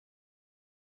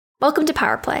Welcome to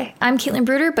Power Play. I'm Caitlin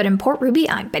Bruder, but in Port Ruby,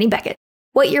 I'm Benny Beckett.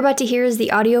 What you're about to hear is the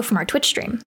audio from our Twitch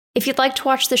stream. If you'd like to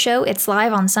watch the show, it's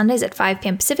live on Sundays at 5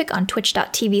 p.m. Pacific on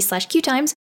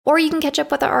twitch.tv/qtimes, or you can catch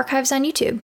up with our archives on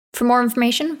YouTube. For more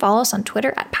information, follow us on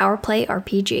Twitter at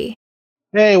PowerPlayRPG.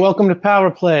 Hey, welcome to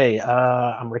Power Play.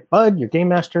 I'm Rick Budd, your game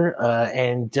master,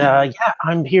 and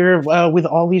I'm here with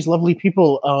all these lovely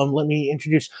people. Let me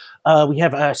introduce. We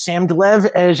have Sam Delev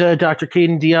as Dr.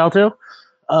 Caden D'Alto.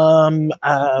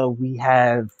 We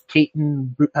have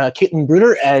Caitlin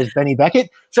Bruder as Benny Beckett.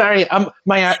 Sorry,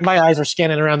 my eyes are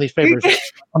scanning around these papers.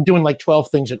 I'm doing like 12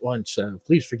 things at once.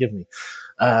 Please forgive me.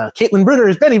 Caitlin Bruder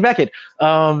as Benny Beckett,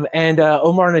 and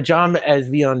Omar Najam as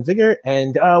Vion Vigor,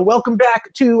 and welcome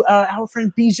back to our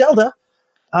friend B Zelda,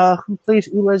 who plays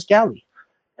Ula's Galley.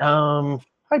 Hi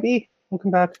B,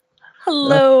 welcome back.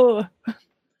 Hello.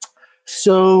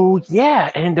 So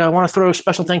yeah, and I want to throw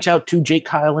special thanks out to Jake,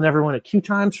 Kyle, and everyone at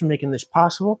QTimes for making this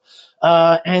possible,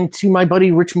 and to my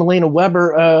buddy Rich Milena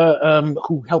Weber,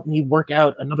 who helped me work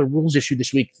out another rules issue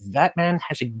this week. That man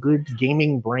has a good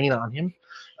gaming brain on him.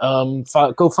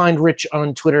 Go find Rich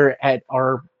on Twitter at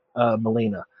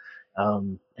 @Milena,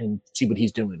 and see what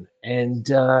he's doing. And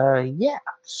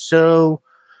so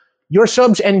your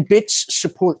subs and bits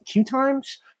support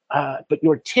QTimes. But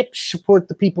your tips support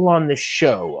the people on this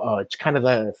show. It's kind of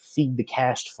a feed the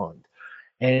cast fund.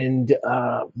 And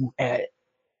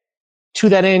to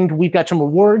that end, we've got some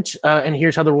rewards, and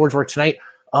here's how the rewards work tonight.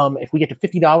 If we get to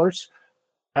 $50,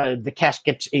 the cast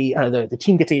gets the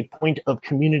team gets a point of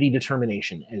community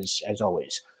determination, as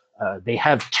always. They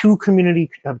have 2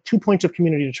 points of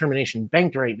community determination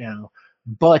banked right now,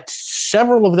 but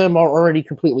several of them are already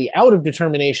completely out of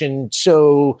determination,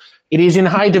 so it is in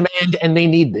high demand and they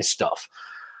need this stuff.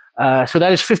 So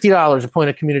that is $50, a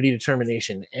point of community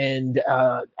determination. And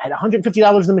at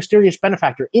 $150, the mysterious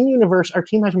benefactor. In universe, our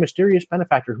team has a mysterious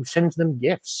benefactor who sends them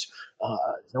gifts.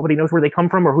 Nobody knows where they come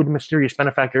from or who the mysterious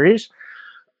benefactor is.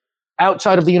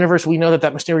 Outside of the universe, we know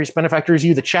that mysterious benefactor is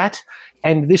you, the chat.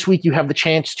 And this week you have the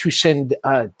chance to send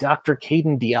Dr.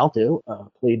 Caden D'Alto,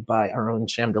 played by our own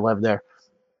Sam Delev there,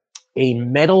 a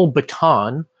metal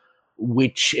baton,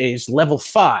 which is level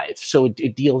 5. So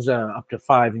it deals up to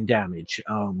 5 in damage,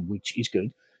 which is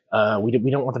good. We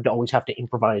don't want them to always have to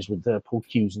improvise with the pull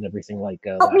cues and everything like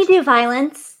help me do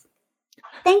violence.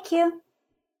 Thank you.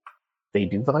 They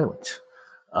do violence.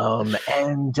 So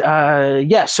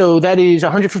that is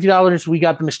 $150. We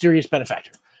got the mysterious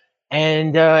benefactor,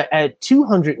 and at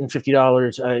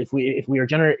 $250,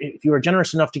 if you are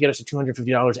generous enough to get us to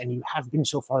 $250, and you have been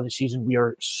so far this season, we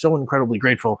are so incredibly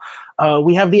grateful.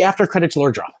 We have the after credits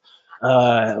lore drop,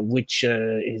 which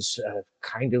is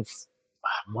kind of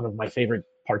one of my favorite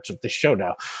parts of this show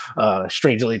now.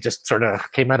 Strangely, it just sort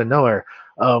of came out of nowhere.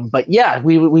 But yeah,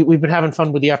 we've been having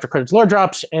fun with the after credits lore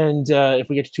drops, and if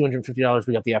we get to $250,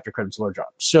 we got the after credits lore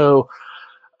drop. So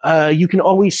you can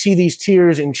always see these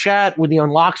tiers in chat with the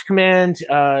unlocks command,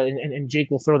 and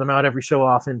Jake will throw them out every so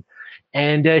often.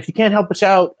 And if you can't help us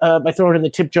out by throwing it in the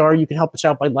tip jar, you can help us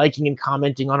out by liking and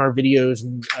commenting on our videos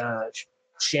and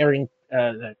sharing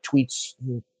the tweets,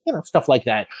 and, stuff like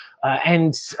that.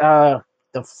 And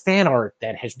the fan art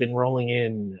that has been rolling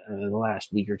in the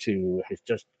last week or two has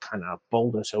just kind of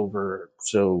bowled us over.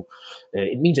 So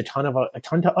it means a ton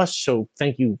to us. So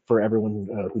thank you for everyone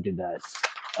who did that.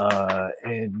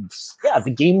 And yeah, the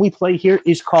game we play here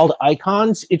is called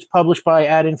Icons. It's published by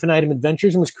Ad Infinitum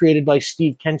Adventures and was created by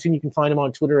Steve Kenson. You can find him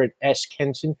on Twitter at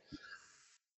 @skenson.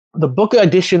 The book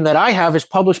edition that I have is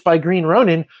published by Green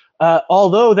Ronin.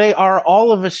 Although they are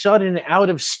all of a sudden out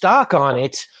of stock on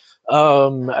it,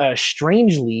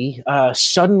 strangely,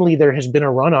 suddenly there has been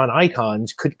a run on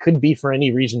Icons. Could be for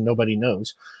any reason nobody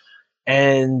knows.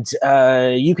 And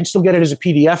you can still get it as a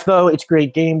PDF, though. It's a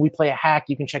great game. We play a hack.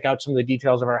 You can check out some of the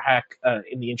details of our hack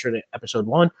in the intro to episode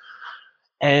 1.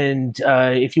 And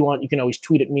if you want, you can always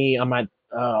tweet at me. I'm at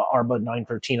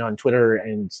rbud913 on Twitter,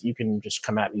 and you can just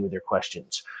come at me with your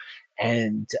questions.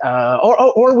 And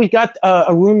or we got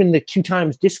a room in the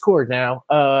QTimes Discord now.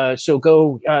 So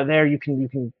go there. You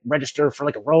can register for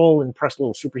like a role and press a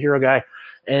little superhero guy,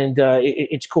 and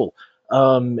it's cool.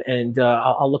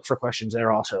 I'll look for questions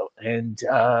there also. And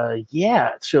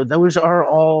so those are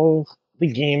all the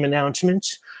game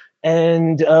announcements.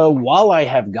 And while I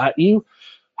have got you,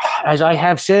 as I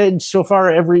have said so far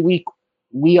every week,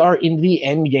 we are in the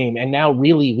end game, and now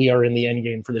really we are in the end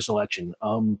game for this election.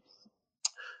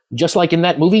 Just like in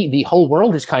that movie, the whole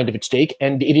world is kind of at stake,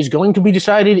 and it is going to be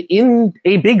decided in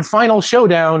a big final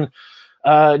showdown,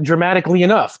 dramatically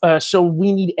enough. So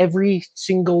we need every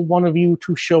single one of you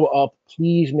to show up.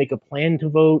 Please make a plan to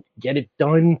vote. Get it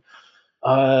done.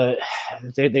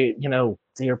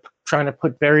 They are trying to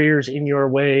put barriers in your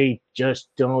way, just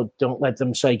don't let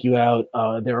them psych you out.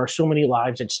 There are so many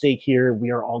lives at stake here.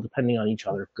 We are all depending on each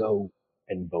other. Go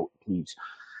and vote, please.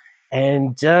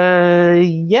 And that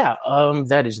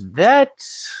is that.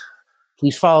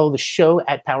 Please follow the show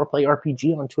at PowerPlay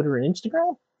RPG on Twitter and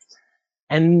Instagram.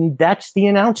 And that's the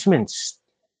announcements.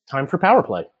 Time for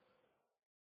PowerPlay.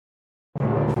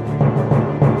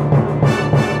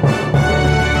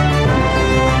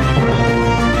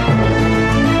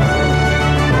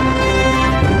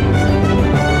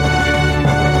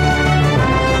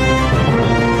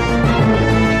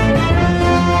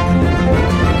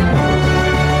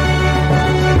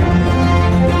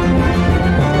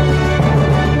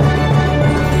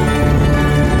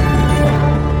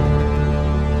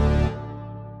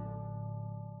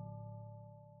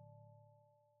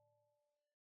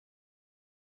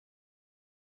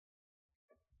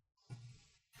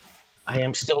 I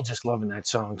am still just loving that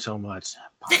song so much.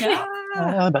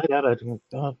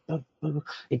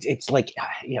 It's like,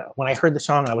 when I heard the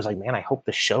song, I was like, man, I hope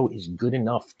the show is good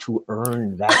enough to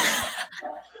earn that.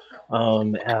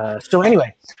 So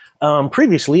anyway,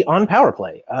 previously on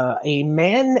PowerPlay, a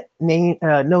man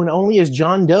known only as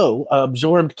John Doe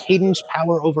absorbed Caden's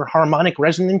power over harmonic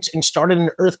resonance and started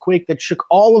an earthquake that shook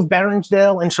all of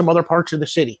Baronsdale and some other parts of the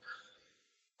city.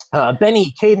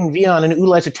 Benny, Caden, Vion, and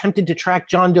Ulez attempted to track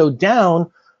John Doe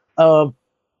down,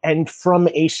 and from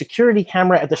a security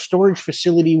camera at the storage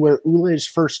facility where Ulez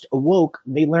first awoke,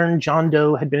 they learned John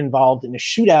Doe had been involved in a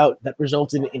shootout that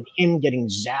resulted in him getting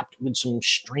zapped with some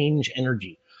strange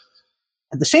energy.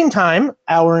 At the same time,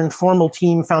 our informal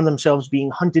team found themselves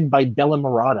being hunted by Bella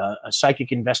Murata, a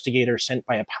psychic investigator sent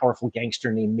by a powerful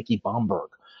gangster named Mickey Bomberg.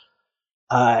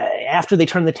 After they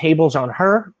turned the tables on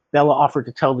her, Bella offered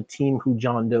to tell the team who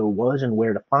John Doe was and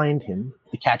where to find him.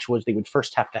 The catch was they would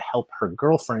first have to help her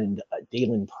girlfriend,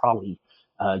 Dalen Prawley,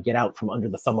 get out from under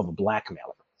the thumb of a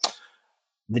blackmailer.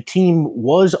 The team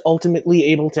was ultimately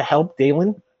able to help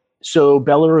Dalen, so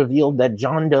Bella revealed that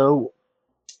John Doe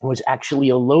was actually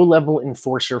a low-level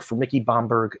enforcer for Mickey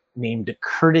Bomberg named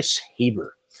Curtis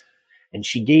Haber. And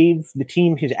she gave the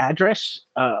team his address,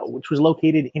 which was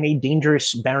located in a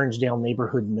dangerous Baronsdale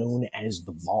neighborhood known as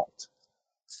the Vault.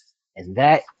 And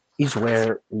that is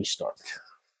where we start.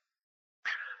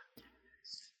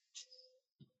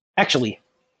 Actually,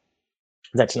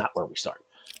 that's not where we start.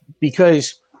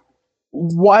 Because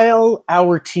while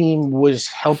our team was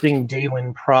helping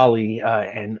Dalen Prawley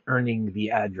and earning the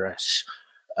address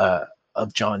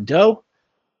of John Doe,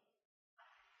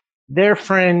 their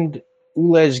friend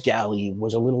Ulez Galley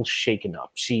was a little shaken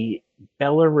up. See,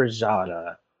 Bella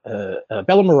Murata,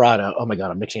 oh my God,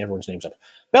 I'm mixing everyone's names up.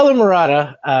 Bella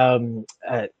Murata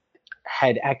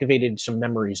had activated some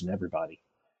memories in everybody.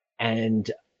 And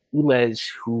Ulez,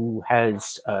 who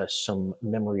has some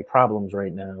memory problems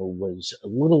right now, was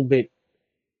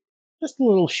just a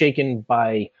little shaken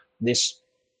by these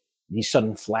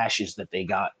sudden flashes that they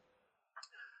got.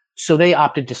 So they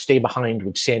opted to stay behind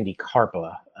with Sandy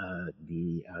Carpa,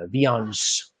 the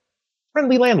Vion's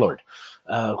friendly landlord,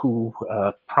 who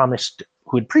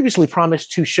had previously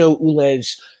promised to show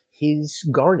Ulez his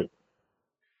garden.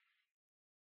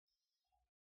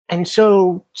 And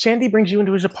so Sandy brings you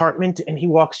into his apartment and he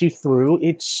walks you through.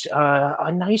 It's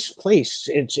a nice place.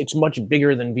 It's much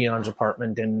bigger than Vion's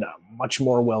apartment and much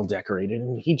more well decorated.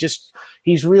 And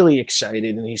he's really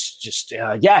excited and he's just,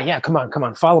 come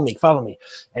on, follow me.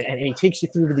 And he takes you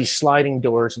through to these sliding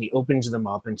doors and he opens them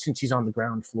up. And since he's on the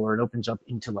ground floor, it opens up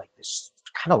into like this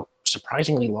kind of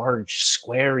surprisingly large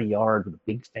square yard with a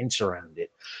big fence around it.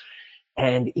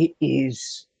 And it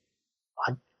is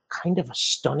a kind of a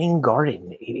stunning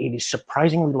garden. It is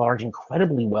surprisingly large,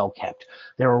 incredibly well kept.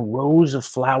 There are rows of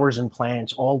flowers and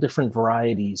plants, all different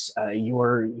varieties.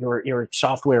 Your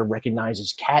software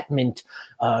recognizes catmint,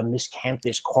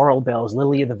 miscanthus, coral bells,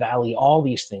 lily of the valley, all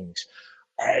these things.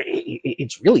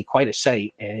 It's really quite a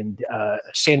sight. And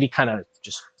Sandy kind of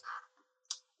just,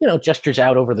 gestures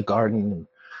out over the garden.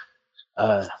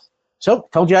 So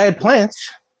told you I had plants.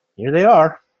 Here they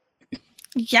are.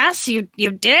 Yes, you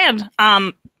did.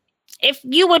 If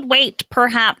you would wait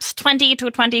perhaps 20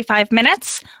 to 25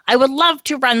 minutes, I would love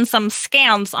to run some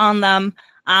scans on them.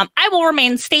 I will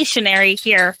remain stationary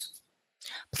here.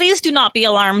 Please do not be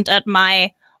alarmed at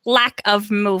my lack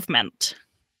of movement.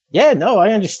 Yeah, no,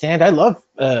 I understand. I love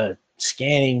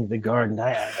scanning the garden.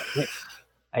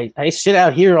 I sit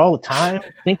out here all the time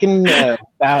thinking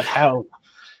about how,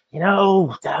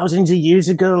 thousands of years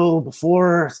ago,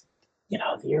 before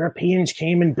the Europeans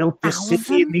came and built this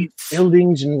city and these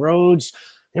buildings and roads,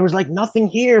 there was like nothing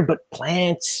here but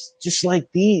plants just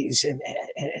like these.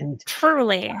 And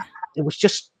truly, it was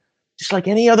just just like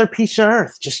any other piece of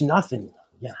earth, just nothing,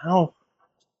 you know?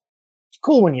 It's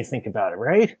cool when you think about it,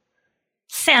 right?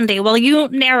 Sandy, will you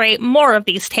narrate more of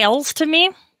these tales to me?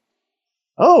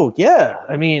 Oh, yeah.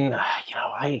 I mean,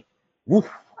 I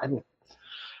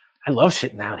love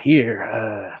sitting out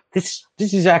here. This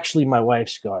is actually my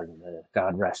wife's garden.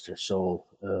 God rest her soul.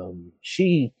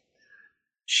 She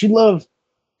loved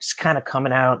just kind of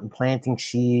coming out and planting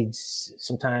seeds.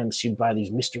 Sometimes she'd buy these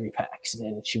mystery packs,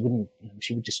 and she wouldn't.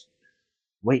 She would just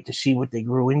wait to see what they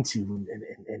grew into,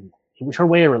 and it was her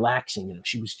way of relaxing.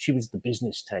 She was the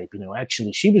business type.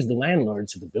 Actually, she was the landlord,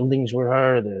 so the buildings were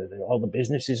her. All the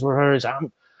businesses were hers.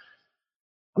 I'm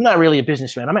not really a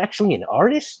businessman. I'm actually an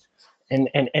artist. And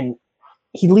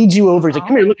he leads you over. He's like,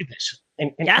 come here, look at this.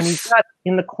 And he's got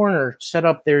in the corner set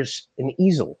up, there's an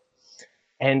easel.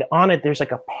 And on it, there's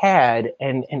like a pad.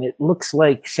 And it looks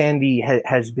like Sandy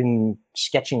has been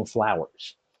sketching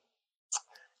flowers.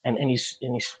 And he's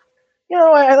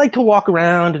I like to walk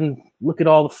around and look at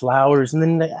all the flowers. And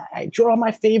then I draw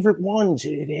my favorite ones.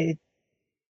 It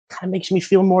kind of makes me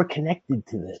feel more connected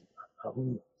to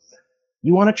them.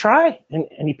 You want to try?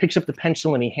 And he picks up the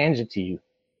pencil and he hands it to you.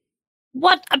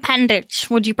 What appendage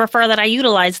would you prefer that I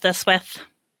utilize this with?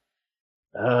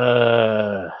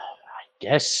 I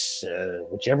guess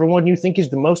whichever one you think is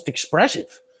the most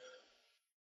expressive.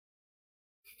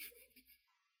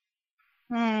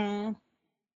 Why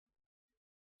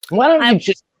don't you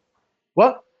just...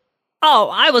 What? Oh,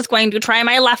 I was going to try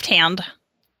my left hand.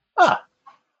 Ah,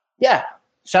 yeah.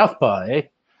 Southpaw, eh?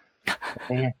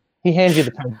 He hands you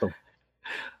the pencil.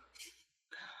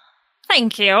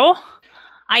 Thank you.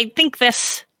 I think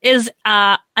this is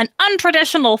an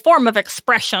untraditional form of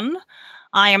expression.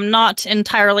 I am not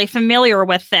entirely familiar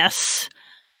with this.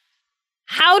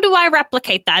 How do I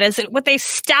replicate that? Is it with a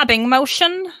stabbing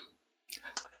motion?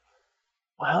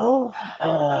 Well,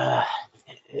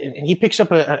 and he picks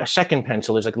up a second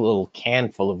pencil. There's like a little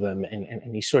can full of them,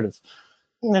 and he sort of,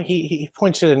 he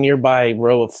points to the nearby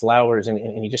row of flowers, and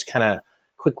he just kind of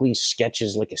quickly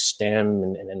sketches like a stem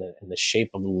and the shape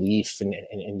of a leaf, and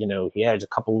he adds a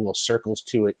couple little circles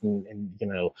to it, and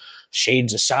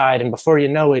shades aside, and before you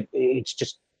know it, it's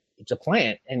a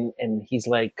plant, and he's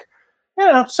like,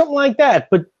 something like that,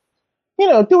 but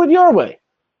do it your way.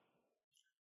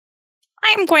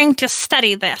 I'm going to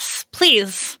study this.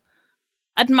 Please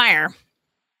admire.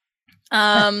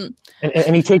 And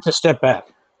he takes a step back.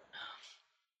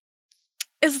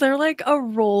 Is there like a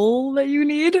role that you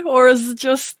need, or is it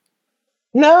just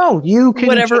no? You can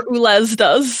whatever Ulez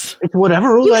does. It's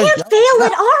whatever Ulez does. You can't fail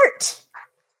at art.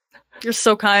 You're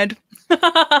so kind.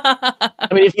 I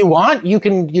mean, if you want, you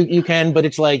can, but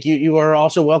it's like you are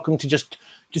also welcome to just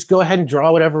go ahead and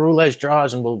draw whatever Ulez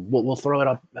draws, and we'll throw it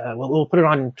up. We'll put it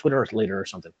on Twitter later or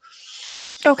something.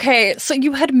 Okay, so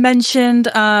you had mentioned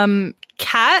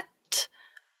cat.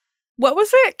 What was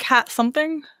it? Cat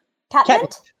something?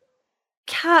 Catmint?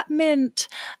 Catmint.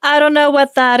 I don't know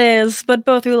what that is, but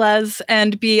both Ulez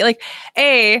and B, like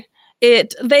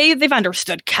they've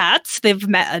understood cats. They've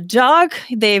met a dog.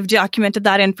 They've documented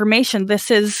that information. This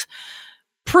is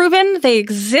proven. They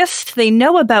exist. They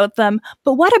know about them.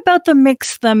 But what about them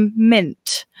makes them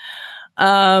mint?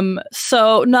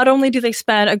 So not only do they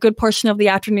spend a good portion of the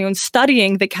afternoon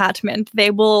studying the catmint,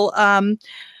 they will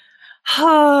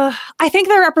I think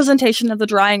their representation of the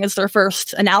drawing is their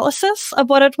first analysis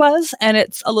of what it was, and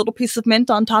it's a little piece of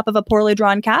mint on top of a poorly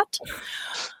drawn cat.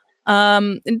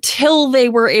 Until they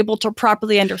were able to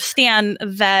properly understand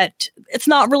that it's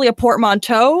not really a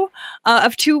portmanteau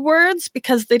of two words,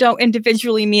 because they don't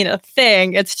individually mean a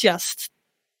thing. It's just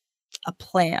a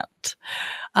plant.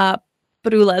 But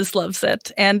Ulez loves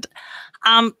it. And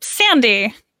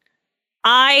Sandy,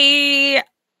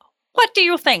 what do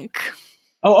you think?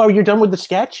 Oh, you're done with the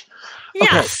sketch?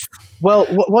 Yes. Okay. Well,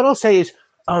 what I'll say is,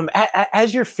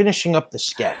 as you're finishing up the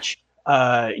sketch,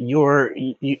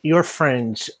 your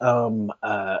friends,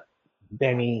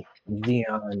 Benny,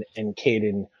 Leon, and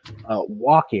Caden,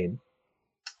 walk in,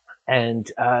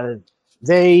 and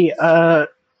they,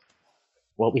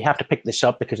 we have to pick this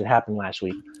up because it happened last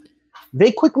week.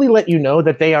 They quickly let you know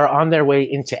that they are on their way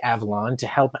into Avalon to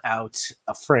help out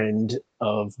a friend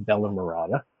of Bella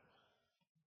Murata.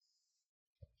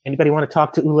 Anybody want to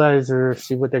talk to Ulez or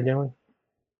see what they're doing?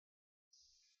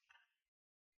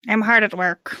 I'm hard at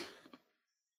work.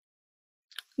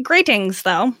 Greetings,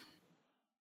 though.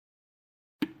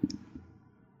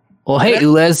 Well, hey,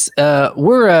 Ulez,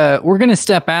 we're gonna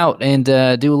step out and do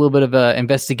a little bit of an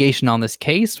investigation on this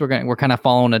case. We're kind of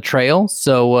following a trail.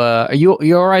 So, are you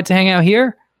all right to hang out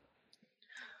here?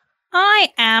 I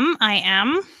am.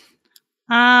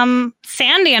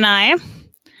 Sandy and I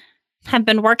have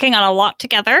been working on a lot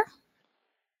together.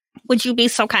 Would you be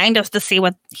so kind as to see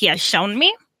what he has shown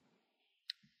me?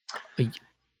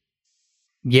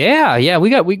 Yeah. We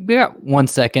got 1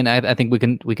 second. I think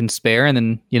we can spare, and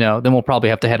then then we'll probably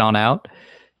have to head on out.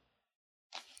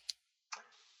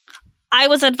 I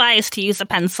was advised to use a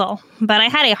pencil, but I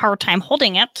had a hard time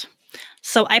holding it.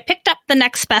 So I picked up the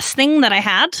next best thing that I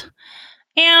had,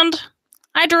 and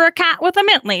I drew a cat with a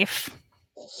mint leaf.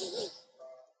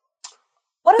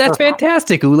 What is That's that?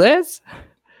 fantastic, Ulez.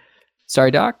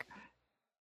 Sorry, Doc.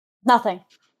 Nothing.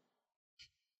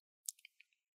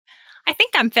 I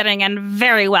think I'm fitting in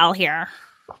very well here.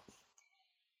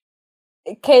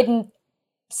 Caden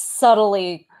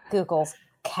subtly Googles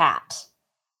cat.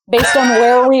 Based on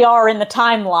where we are in the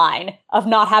timeline of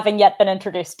not having yet been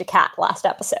introduced to cat last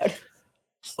episode.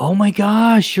 Oh my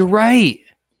gosh, you're right.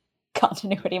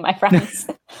 Continuity, my friends.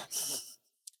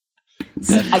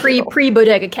 Pre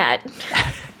bodega cat.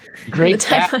 Great The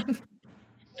cat.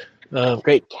 timeline.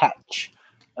 Great catch.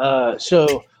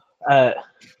 Sorry, I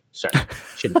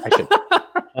should.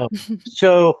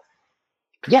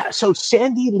 So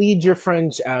Sandy leads your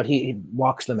friends out. He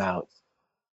walks them out,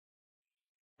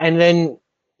 and then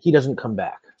he doesn't come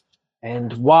back.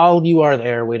 And while you are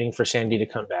there waiting for Sandy to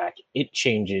come back, it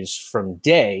changes from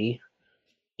day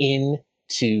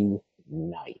into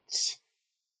night.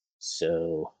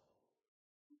 So.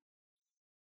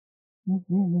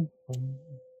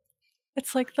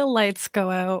 It's like the lights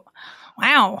go out.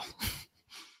 Wow.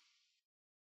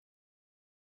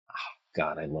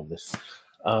 God, I love this.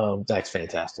 That's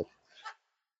fantastic.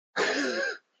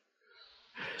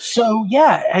 So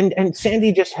yeah, and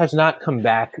Sandy just has not come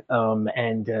back.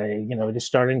 It is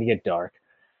starting to get dark,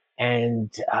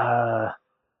 and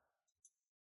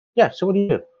yeah. So what do you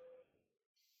do?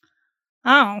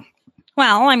 Oh,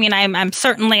 well, I mean, I'm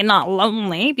certainly not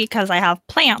lonely because I have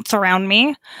plants around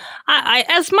me. I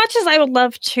as much as I would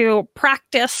love to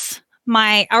practice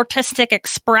my artistic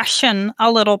expression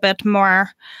a little bit more,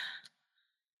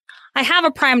 I have a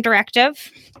prime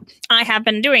directive. I have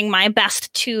been doing my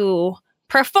best to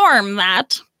perform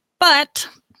that,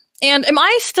 and am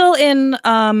I still in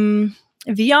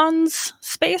Vion's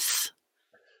space?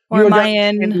 Or You are am I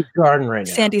down in Sandy's garden right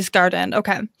now? Sandy's garden?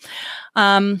 Okay.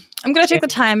 I'm going to take the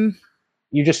time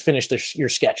You just finished your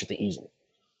sketch at the easel.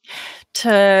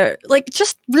 to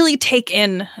just really take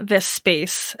in this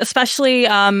space, especially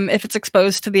if it's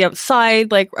exposed to the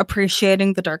outside,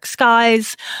 appreciating the dark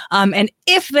skies, and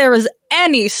if there is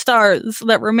any stars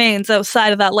that remains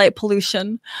outside of that light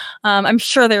pollution. I'm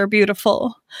sure they're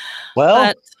beautiful.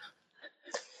 Well,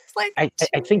 But I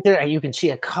think there you can see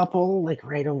a couple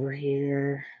right over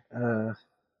here.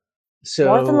 So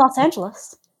North in Los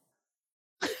Angeles.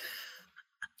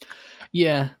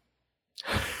 Yeah.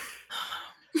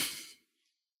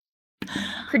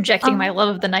 Projecting my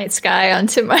love of the night sky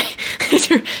onto my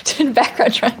to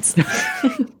background tracks.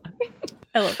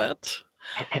 I love it.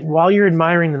 And while you're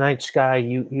admiring the night sky,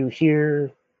 you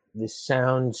hear the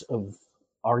sounds of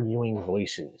arguing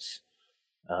voices.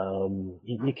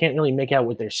 You can't really make out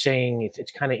what they're saying.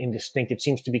 It's kind of indistinct. It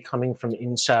seems to be coming from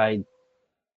inside,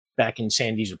 back in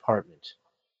Sandy's apartment.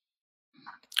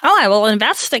 Oh, I will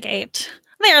investigate.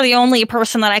 They're the only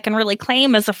person that I can really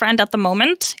claim as a friend at the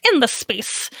moment in the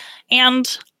space,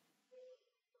 and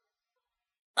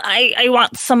I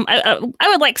want I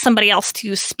would like somebody else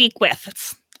to speak with.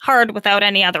 It's hard without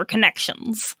any other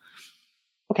connections.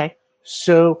 Okay,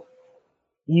 so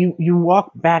you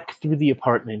walk back through the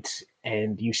apartment,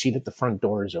 and you see that the front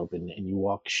door is open, and you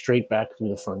walk straight back through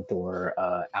the front door,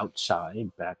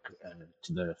 outside, back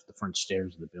to the front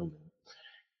stairs of the building.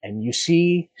 And you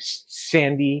see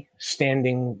Sandy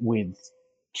standing with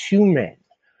two men.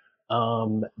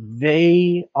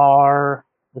 They are,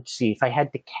 let's see, if I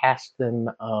had to cast them,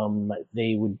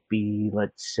 they would be,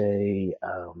 let's say,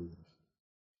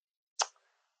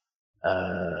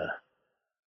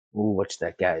 what's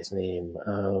that guy's name?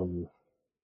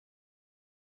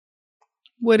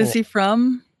 What is he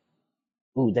from?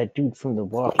 That dude from The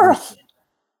Walking Earth. Dead.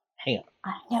 Hang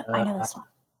on. I know this one.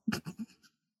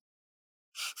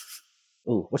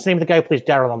 What's the name of the guy who plays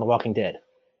Daryl on The Walking Dead?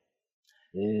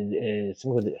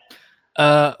 Someone with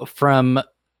From.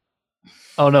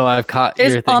 Oh no, I've caught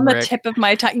It's your thing, on the Rick. tip of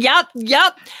my tongue. Yep.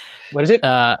 what is it?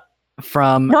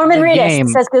 From Norman the Reedus, game.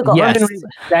 says Google. Yes. Norman Reedus.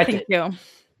 That's Thank it. you.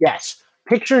 Yes.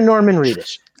 Picture Norman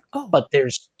Reedus. Oh. But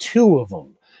there's two of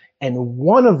them. And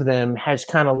one of them has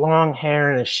kind of long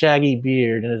hair and a shaggy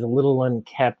beard and is a little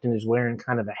unkept and is wearing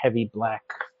kind of a heavy black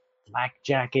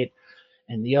jacket.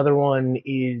 And the other one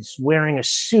is wearing a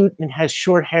suit and has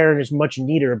short hair and is much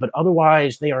neater, but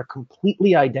otherwise they are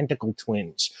completely identical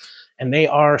twins. and they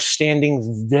are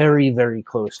standing very, very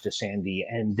close to Sandy.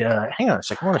 And hang on a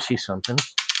second, I want to see something.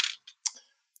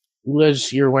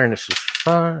 Liz, your awareness is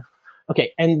fine.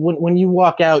 Okay, and when you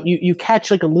walk out, you catch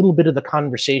like a little bit of the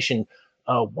conversation.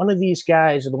 One of these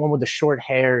guys, the one with the short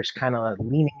hair, is kind of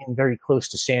leaning in very close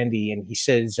to Sandy, and he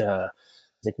says,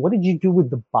 like, what did you do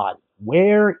with the body?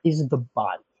 Where is the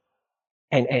body?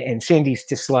 And Sandy's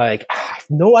just like, I have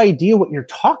no idea what you're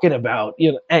talking about.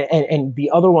 You know, and the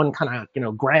other one kind of, you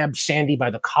know, grabs Sandy by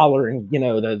the collar, and, you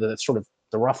know, the sort of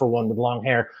the rougher one with long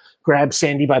hair grabs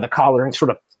Sandy by the collar and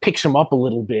sort of picks him up a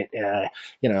little bit,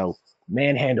 you know,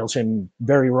 manhandles him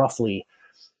very roughly.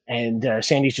 And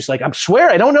Sandy's just like, I swear,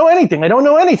 I don't know anything. I don't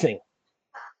know anything.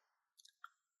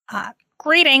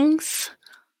 Greetings.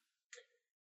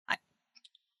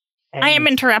 I am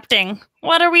interrupting.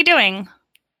 What are we doing?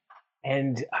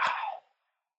 And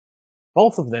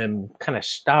both of them kind of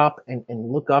stop and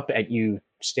look up at you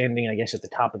standing, I guess, at the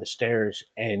top of the stairs.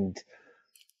 And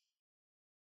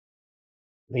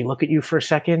they look at you for a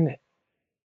second,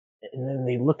 and then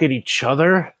they look at each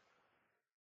other,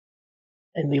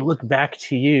 and they look back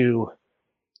to you.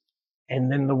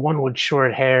 And then the one with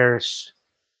short hairs,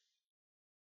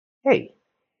 hey,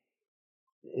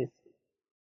 it's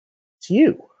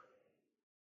you.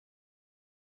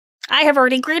 I have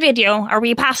already greeted you. Are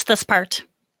we past this part?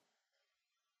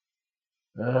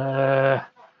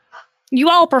 You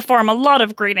all perform a lot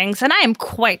of greetings, and I am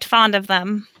quite fond of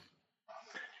them.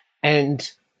 And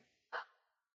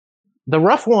the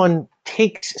rough one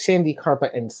takes Sandy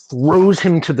Carpa and throws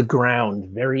him to the ground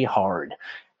very hard.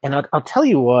 And I'll tell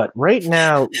you what, right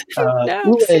now,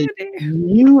 Ule,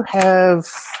 you have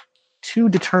 2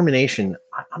 determination.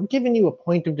 I'm giving you a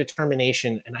point of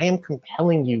determination, and I am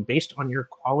compelling you, based on your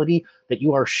quality, that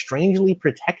you are strangely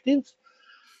protective,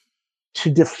 to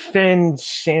defend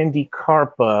Sandy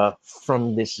Carpa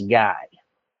from this guy.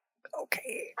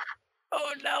 Okay.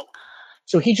 Oh no.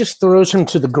 So he just throws him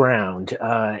to the ground,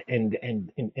 and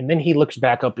then he looks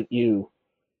back up at you.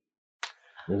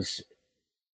 He's,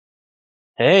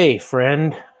 hey,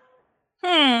 friend.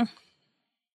 I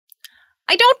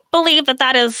don't believe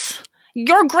that is...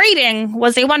 Your greeting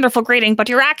was a wonderful greeting, but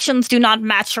your actions do not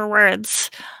match your words.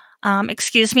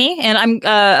 Excuse me, and I'm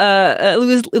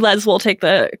Les will take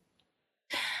they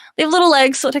have little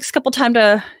legs, so it takes a couple time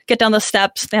to get down the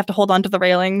steps. They have to hold on to the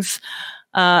railings.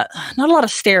 Not a lot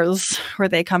of stairs where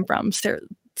they come from.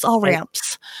 It's all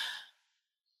ramps.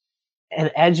 And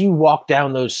as you walk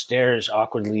down those stairs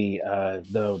awkwardly,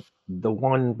 the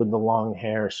one with the long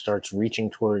hair starts reaching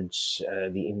towards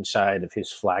the inside of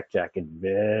his flak jacket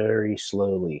very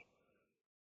slowly.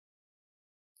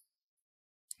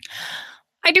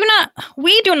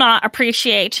 We do not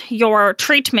appreciate your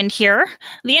treatment here.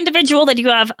 The individual that you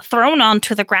have thrown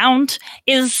onto the ground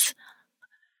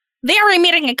they are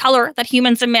emitting a color that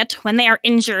humans emit when they are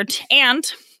injured.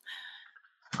 And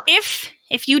if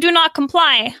you do not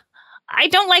comply, I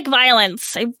don't like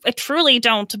violence. I truly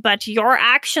don't, but your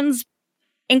actions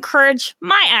encourage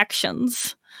my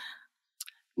actions.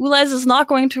 Ulez is not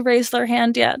going to raise their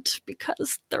hand yet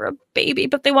because they're a baby,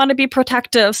 but they want to be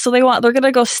protective. So they're going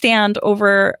to go stand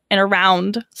over and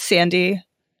around Sandy.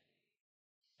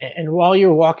 And while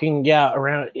you're walking,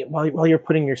 around, while you're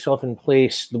putting yourself in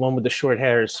place, the one with the short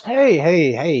hairs,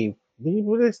 hey,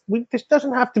 this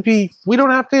doesn't have to be, we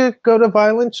don't have to go to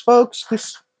violence, folks.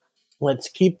 Let's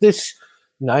keep this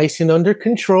nice and under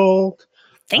control.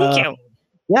 Thank you.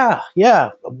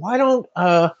 Yeah. Why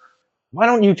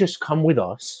don't you just come with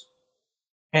us,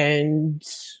 and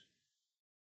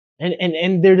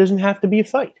there doesn't have to be a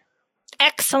fight.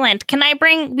 Excellent.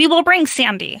 We will bring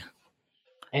Sandy.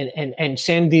 And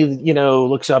Sandy,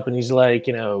 looks up and he's like,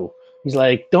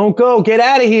 don't go, get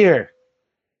out of here.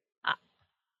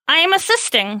 I am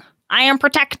assisting. I am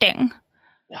protecting.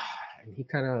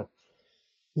 And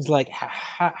he's like,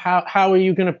 how are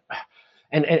you gonna?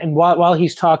 And while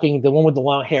he's talking, the one with the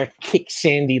long hair kicks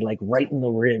Sandy like right in the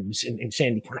ribs, and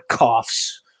Sandy kind of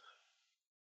coughs.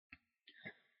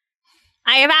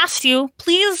 I have asked you,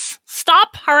 please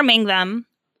stop harming them.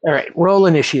 All right, roll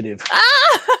initiative.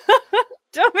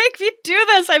 Don't make me do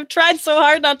this. I've tried so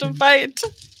hard not to fight.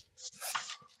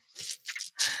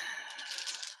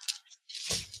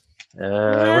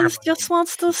 Les just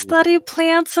wants to study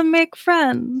plants and make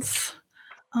friends.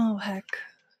 Oh, heck.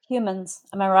 Humans,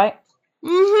 am I right?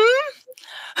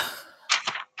 Mm-hmm.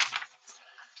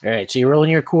 All right, so you're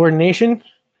rolling your coordination?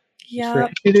 Yeah. For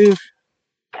initiative.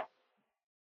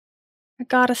 I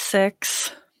got a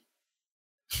 6.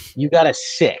 You got a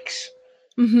 6.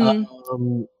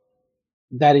 Mm-hmm.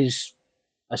 That is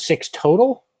a 6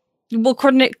 total? Well,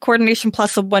 coordination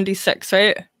plus a 1d6,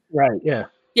 right? Right, yeah.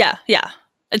 Yeah.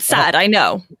 It's sad, I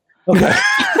know. Okay.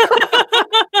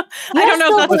 I don't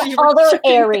know if that's what you were other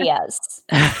checking. areas.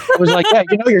 I was like, yeah,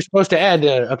 you're supposed to add.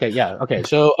 Okay, yeah, okay.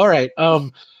 So, all right.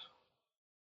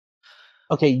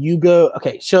 Okay, you go.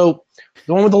 Okay, so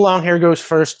the one with the long hair goes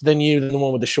first, then you, then the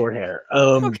one with the short hair.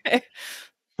 Okay.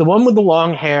 The one with the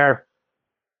long hair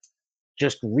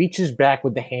just reaches back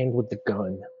with the hand with the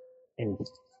gun and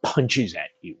punches at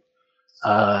you.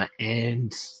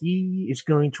 And he is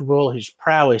going to roll his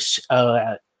prowess.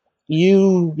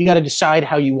 You got to decide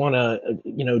how you want to,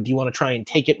 do you want to try and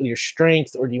take it with your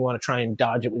strength, or do you want to try and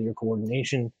dodge it with your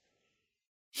coordination?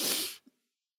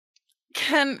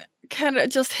 Can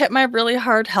it just hit my really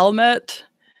hard helmet?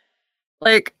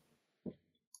 Like,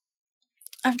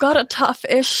 I've got a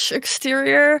tough-ish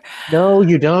exterior. No,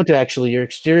 you don't actually. Your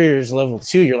exterior is level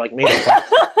 2. You're like made of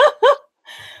plastic.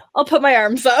 I'll put my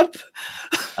arms up.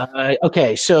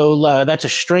 Okay, so that's a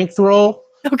strength roll.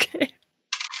 Okay.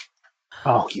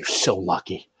 Oh, you're so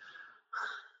lucky.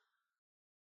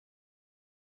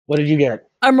 What did you get?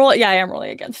 I'm rolling. Yeah, I am rolling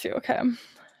against you. Okay.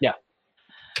 Yeah.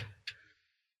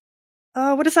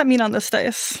 What does that mean on this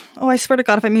dice? Oh, I swear to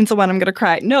God, if it means the 1, I'm gonna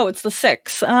cry. No, it's the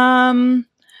 6.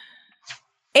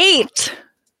 8.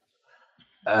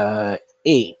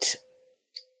 8.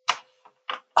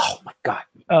 Oh my God.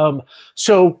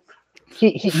 So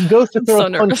he goes to throw so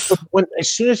a punch. But as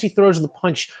soon as he throws the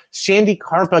punch, Sandy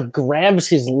Carpa grabs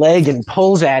his leg and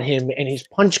pulls at him, and his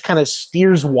punch kind of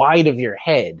steers wide of your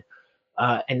head.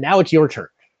 And now it's your turn.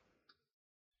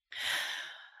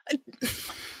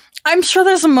 I'm sure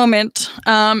there's a moment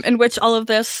in which all of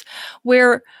this,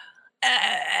 where,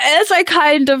 as I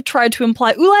kind of tried to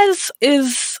imply, Ulez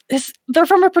is their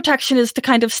form of protection is to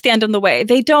kind of stand in the way.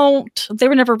 They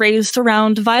were never raised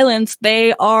around violence.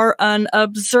 They are an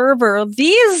observer.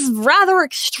 These rather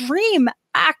extreme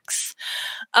acts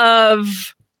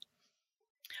of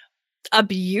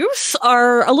abuse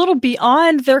are a little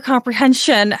beyond their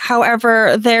comprehension.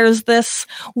 However, there's this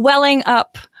welling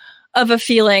up of a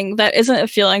feeling that isn't a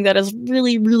feeling that has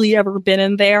really, really ever been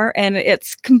in there. And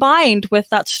it's combined with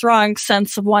that strong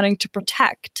sense of wanting to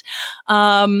protect.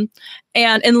 And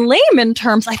in layman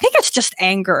terms, I think it's just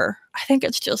anger. I think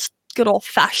it's just good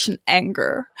old-fashioned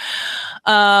anger.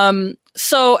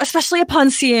 So especially upon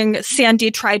seeing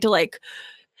Sandy try to, like,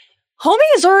 homie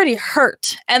is already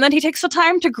hurt, and then he takes the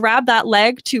time to grab that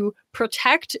leg to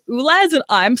protect Ulez, and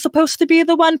I'm supposed to be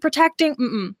the one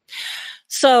protecting?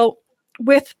 So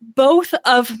with both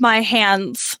of my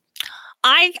hands,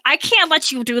 I can't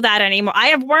let you do that anymore. I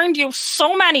have warned you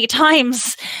so many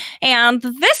times, and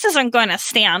this isn't going to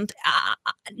stand.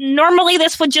 Normally,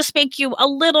 this would just make you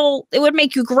it would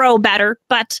make you grow better,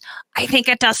 but I think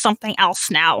it does something else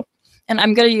now. And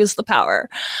I'm going to use the power.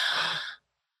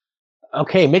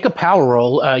 Okay, make a power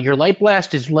roll. Your Light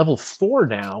Blast is level 4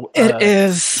 now. It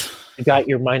is. You got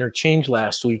your minor change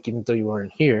last week, even though you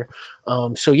weren't here.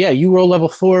 So yeah, you roll level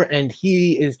 4, and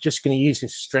he is just going to use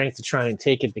his strength to try and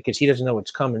take it because he doesn't know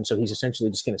what's coming. So he's essentially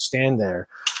just going to stand there.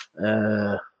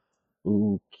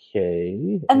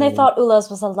 Okay. And they thought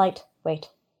Ulez was a lightweight.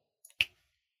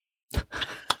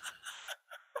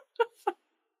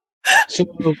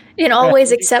 So, In all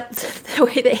ways except the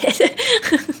way they hit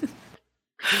it.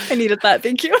 I needed that.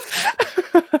 Thank you.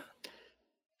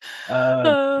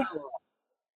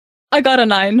 I got a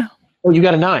 9. Oh, you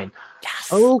got a 9.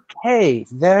 Yes. Okay,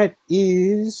 that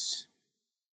is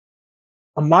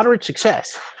a moderate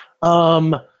success.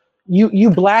 You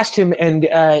blast him, and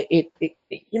it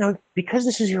because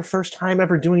this is your first time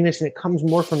ever doing this, and it comes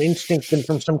more from instinct than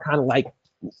from some kind of like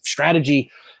strategy.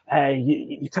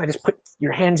 You kind of just put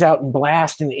your hands out and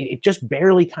blast, and it just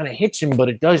barely kind of hits him, but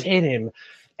it does hit him,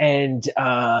 and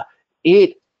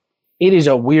it is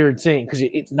a weird thing because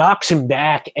it knocks him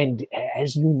back. And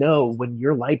as you know, when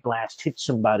your Light Blast hits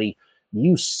somebody,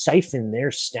 you siphon their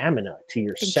stamina to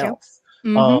yourself.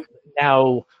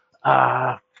 Now,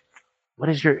 what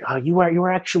is your? You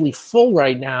are actually full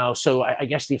right now, so I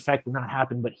guess the effect will not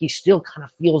happen. But he still kind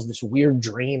of feels this weird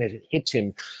drain as it hits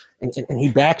him, and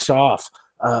he backs off,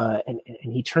 and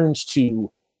he turns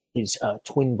to his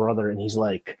twin brother, and he's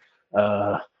like,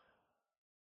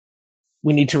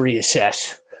 "We need to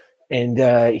reassess." And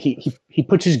he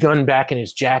puts his gun back in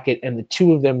his jacket, and the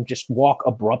two of them just walk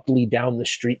abruptly down the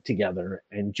street together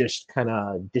and just kind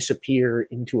of disappear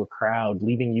into a crowd,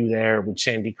 leaving you there with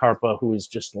Sandy Carpa, who is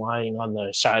just lying on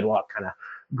the sidewalk, kind of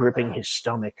gripping his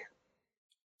stomach.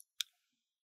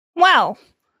 Well,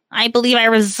 I believe I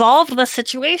resolved the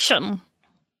situation.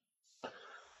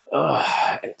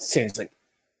 It seems like,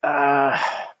 yeah,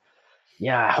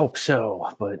 I hope so,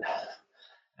 but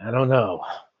I don't know.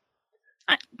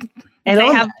 And they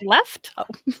on have left. Oh.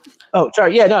 Oh,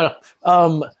 sorry. Yeah, no.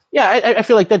 Yeah, I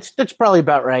feel like that's probably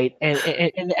about right. And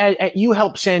you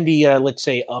help Sandy, let's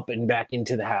say, up and back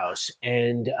into the house,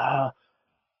 and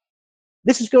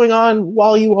this is going on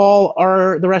while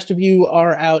the rest of you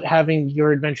are out having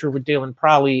your adventure with Dalen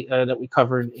Prolly that we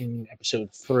covered in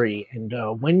episode 3. And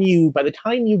by the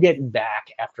time you get back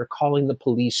after calling the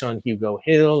police on Hugo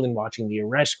Hill and watching the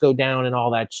arrest go down and all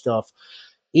that stuff,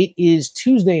 it is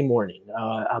Tuesday morning,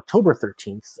 October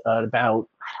 13th, at about,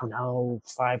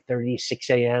 5:30, 6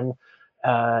 a.m.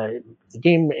 The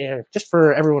game, just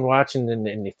for everyone watching and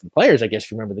the players, I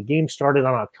guess, remember, the game started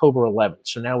on October 11th.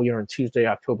 So now we are on Tuesday,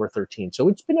 October 13th. So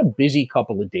it's been a busy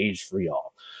couple of days for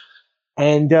y'all.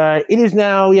 And it is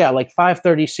now, like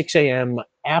 5:30, 6 a.m.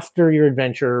 after your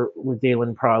adventure with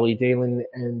Dalen Prolly. Dalen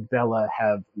and Bella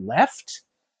have left.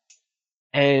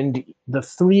 And the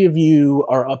three of you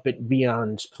are up at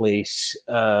Beyond's place.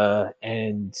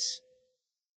 And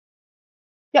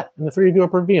the three of you are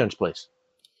up at Beyond's place.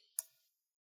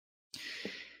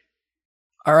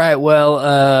 All right.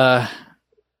 Well,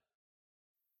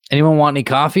 anyone want any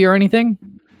coffee or anything?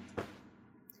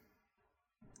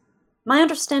 My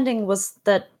understanding was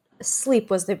that sleep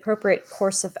was the appropriate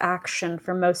course of action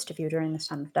for most of you during this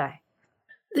time of day.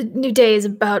 The new day is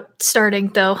about starting,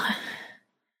 though.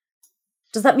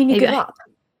 Does that mean you Maybe give up?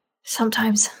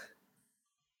 Sometimes.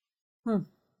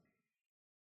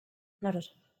 Noted.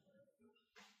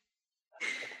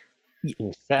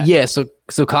 Yeah. So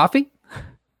coffee.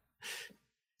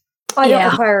 I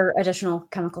don't require additional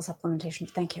chemical supplementation.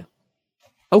 Thank you.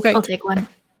 Okay. I'll take one.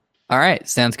 All right.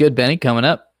 Sounds good, Benny. Coming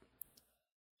up.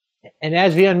 And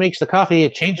as Vian makes the coffee,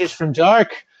 it changes from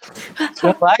dark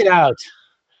to light out.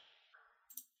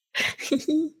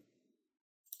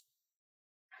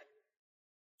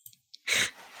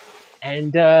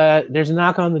 And there's a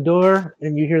knock on the door,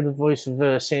 and you hear the voice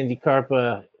of Sandy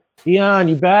Carpa. Vian,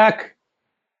 you back?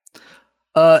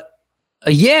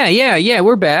 Yeah.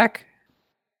 We're back.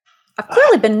 I've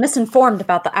clearly been misinformed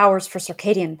about the hours for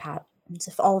circadian patterns,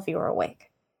 if all of you are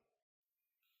awake.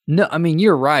 No, I mean,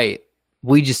 you're right.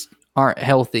 We just aren't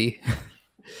healthy.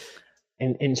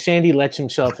 And Sandy lets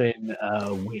himself in,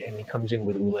 and he comes in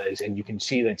with Ulez, and you can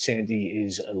see that Sandy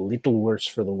is a little worse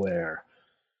for the wear.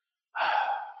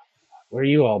 Where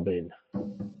you all been?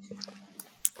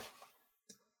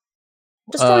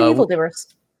 Destroying evildoers.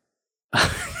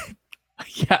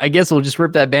 Yeah, I guess we'll just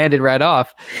rip that bandit right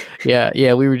off.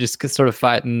 Yeah, we were just sort of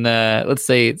fighting, let's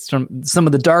say, it's from some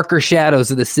of the darker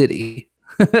shadows of the city.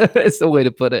 It's the way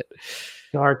to put it.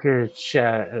 Darker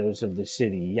shadows of the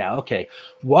city. Yeah, okay.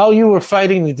 While you were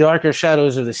fighting the darker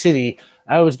shadows of the city,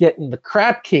 I was getting the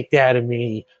crap kicked out of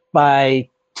me by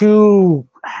two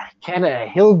kind of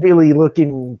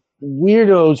hillbilly-looking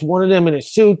weirdos. One of them in a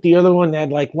suit, the other one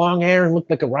had like long hair and looked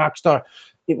like a rock star.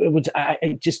 They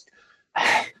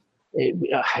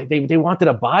wanted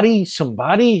a body, some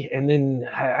body, and then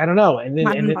I don't know, and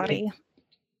then body.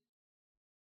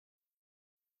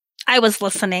 I was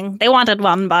listening. They wanted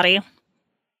one body.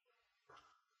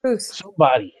 Bruce.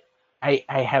 Somebody. I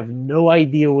have no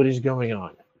idea what is going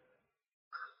on.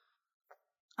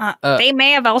 They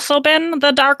may have also been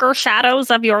the darker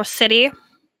shadows of your city.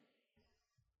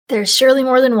 There's surely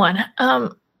more than one.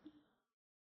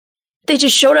 They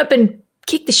just showed up and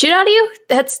kicked the shit out of you?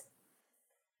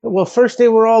 Well, first they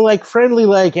were all like friendly,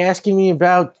 like asking me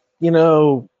about,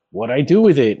 what I do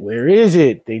with it. Where is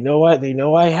it? They know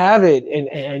I have it.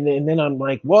 And then I'm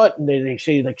like, what? And then they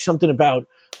say like something about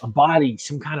a body,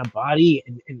 some kind of body.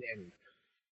 And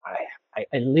I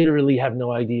literally have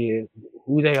no idea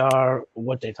who they are,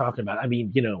 what they're talking about. I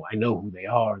mean, I know who they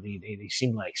are. They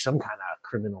seem like some kind of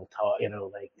criminal talk,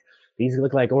 like these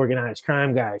look like organized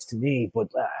crime guys to me, but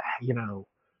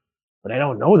but I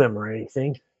don't know them or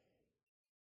anything.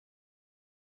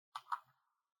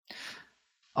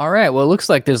 All right. Well, it looks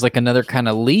like there's like another kind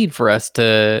of lead for us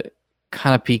to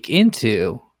kind of peek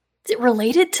into. Is it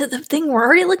related to the thing we're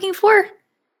already looking for?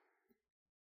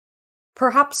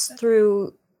 Perhaps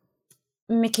through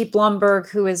Mickey Blomberg,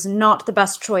 who is not the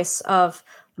best choice of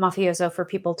mafioso for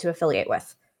people to affiliate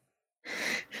with.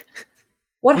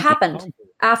 What happened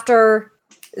after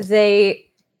they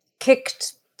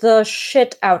kicked the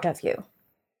shit out of you?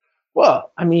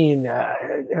 Well, I mean,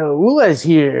 Ulez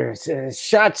here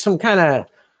shot some kind of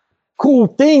cool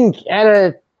thing out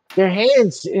of their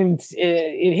hands, and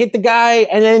it hit the guy,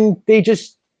 and then they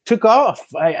just took off.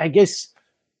 I guess,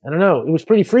 I don't know. It was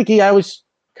pretty freaky. I was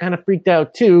kind of freaked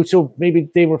out too, so maybe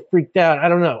they were freaked out. I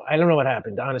don't know. I don't know what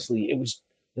happened, honestly.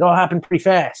 It all happened pretty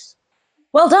fast.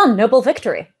 Well done. Noble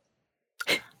victory.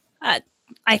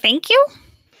 I thank you.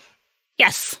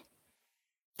 Yes.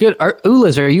 Good.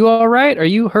 Ulas, are you all right? Are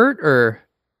you hurt or?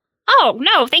 Oh,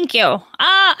 no, thank you.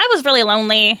 I was really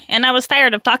lonely, and I was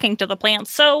tired of talking to the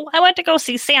plants, so I went to go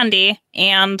see Sandy,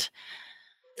 and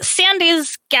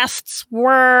Sandy's guests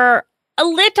were a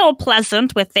little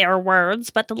pleasant with their words,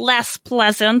 but less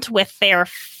pleasant with their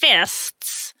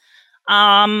fists.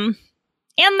 And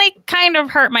they kind of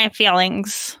hurt my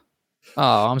feelings.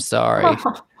 Oh, I'm sorry.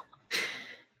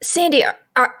 Sandy,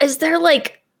 is there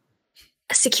like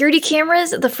security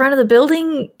cameras at the front of the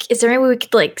building? Is there any way we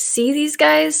could like see these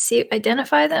guys,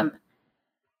 identify them?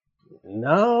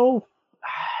 No.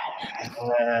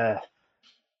 I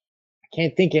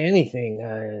can't think of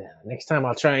anything. Next time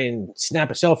I'll try and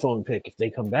snap a cell phone pic if they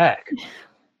come back.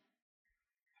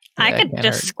 I could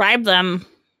describe them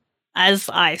as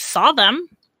I saw them.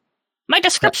 My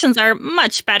descriptions are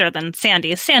much better than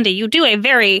Sandy's. Sandy, you do a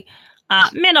very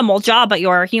minimal job at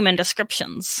your human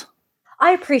descriptions.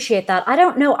 I appreciate that. I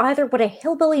don't know either what a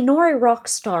hillbilly nor a rock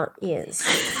star is.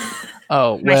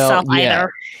 Oh, well, Myself yeah.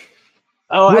 either.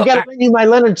 Oh, Well, I got to bring you my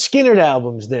Leonard Skinner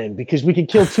albums then, because we could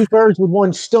kill two birds with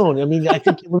one stone. I mean, I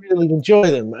think you'll really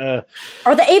enjoy them.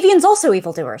 Are the avians also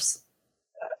evildoers?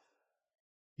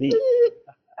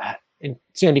 And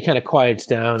Sandy kind of quiets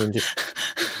down and just...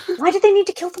 Why do they need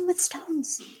to kill them with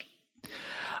stones?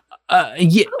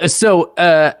 Yeah. So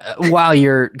while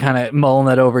you're kind of mulling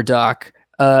that over, Doc,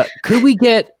 could we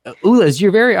get Ulas?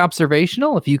 You're very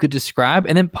observational. If you could describe,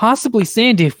 and then possibly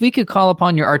Sandy, if we could call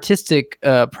upon your artistic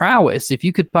prowess, if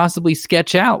you could possibly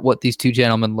sketch out what these two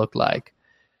gentlemen look like.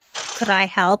 Could I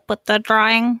help with the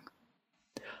drawing?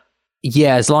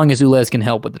 Yeah, as long as Ulas can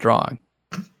help with the drawing.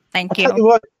 Thank I'll tell you you.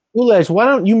 what, Ulas, why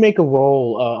don't you make a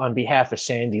roll on behalf of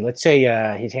Sandy? Let's say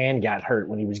his hand got hurt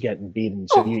when he was getting beaten,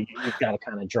 so you've got to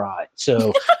kind of draw it.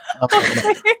 So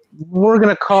we're going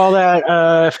to call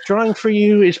that drawing for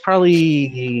you is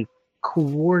probably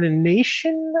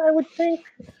coordination, I would think.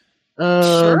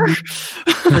 Sure.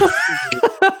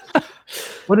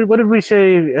 What did we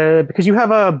say? Because you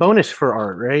have a bonus for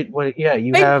art, right?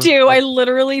 You I have. do. I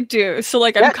literally do. So,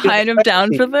 like, I'm Yeah, kind of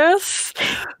down for this.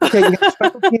 Okay, you got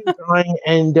specialty in drawing,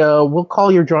 and we'll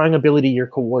call your drawing ability your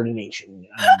coordination.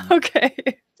 Okay.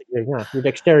 Your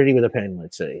dexterity with a pen,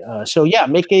 let's say. So yeah,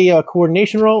 make a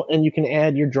coordination roll, and you can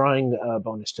add your drawing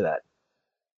bonus to that.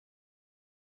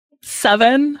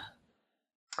 7.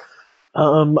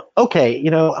 Okay,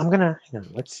 I'm gonna.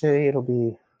 Let's say it'll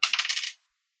be.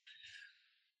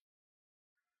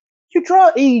 You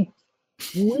draw a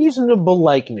reasonable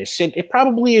likeness. It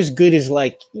probably is good as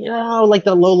like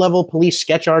the low-level police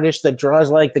sketch artist that draws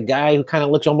like the guy who kind of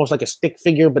looks almost like a stick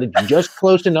figure, but it's just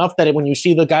close enough that when you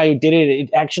see the guy who did it, it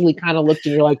actually kind of looks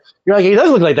and you're like he does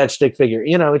look like that stick figure.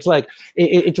 It's like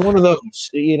it's one of those.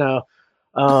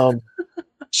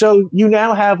 So you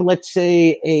now have, let's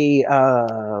say,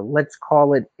 let's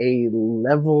call it a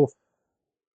level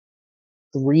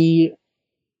 3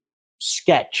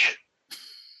 sketch.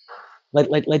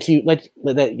 Lets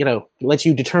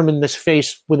you determine this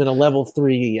face within a level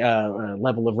 3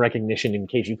 level of recognition in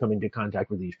case you come into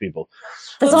contact with these people.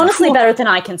 That's honestly better than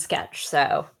I can sketch,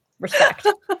 so respect.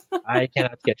 I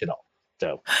cannot sketch at all.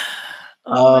 So,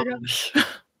 Oh my gosh.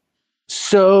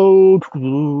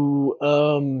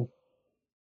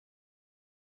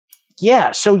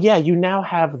 yeah, you now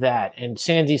have that, and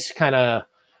Sandy's kind of.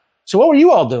 So, what were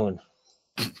you all doing?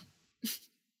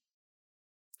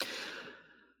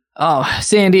 Oh,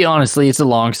 Sandy, honestly, it's a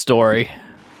long story.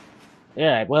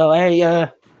 Yeah, well, I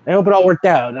hope it all worked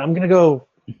out. I'm gonna go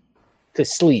to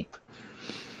sleep.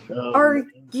 Are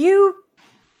you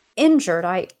injured?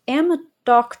 I am a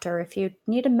doctor if you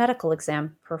need a medical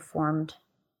exam performed.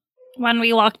 When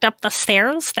we walked up the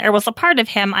stairs, there was a part of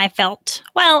him I felt,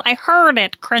 I heard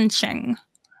it crunching.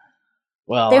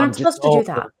 Well, They aren't supposed to do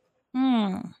that.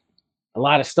 A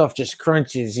lot of stuff just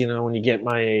crunches, when you get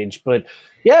my age. But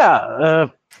yeah,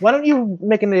 why don't you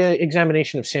make an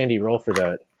examination of Sandy? Roll for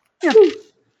that. Yeah.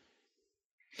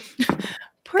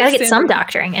 Gotta get some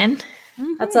doctoring in.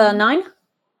 That's a 9?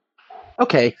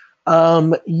 Okay.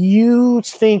 You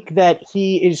think that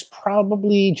he is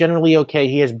probably generally okay.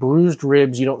 He has bruised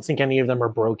ribs. You don't think any of them are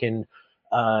broken.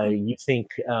 You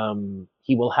think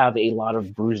he will have a lot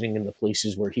of bruising in the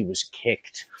places where he was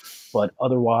kicked, but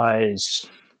otherwise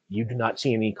you do not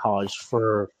see any cause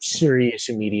for serious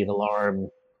immediate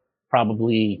alarm.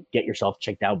 Probably get yourself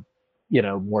checked out,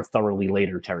 more thoroughly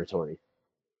later territory.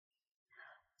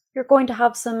 You're going to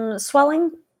have some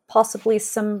swelling, possibly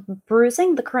some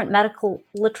bruising. The current medical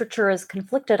literature is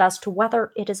conflicted as to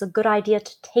whether it is a good idea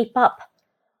to tape up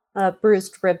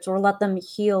bruised ribs or let them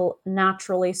heal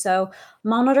naturally. So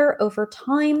monitor over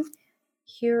time.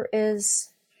 Here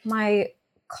is my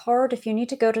card. If you need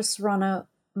to go to Serrano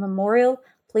Memorial,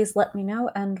 please let me know,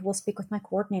 and we'll speak with my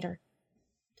coordinator.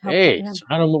 to help Hey, get me in.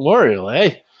 Serrano Memorial,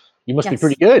 eh? You must be Yes.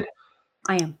 pretty good.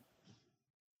 I am.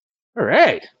 All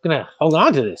right, gonna hold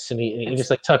on to this, and he just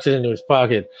like tucks it into his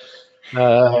pocket,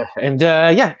 and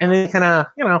then kind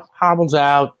of hobbles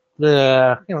out,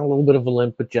 a little bit of a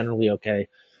limp, but generally okay,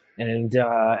 and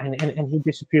he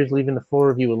disappears, leaving the four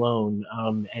of you alone.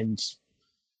 And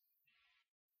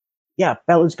yeah,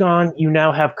 Bella's gone. You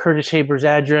now have Curtis Haber's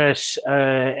address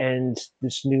and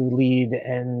this new lead,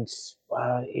 and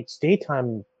it's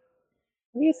daytime.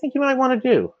 What do you think you might want to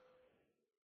do?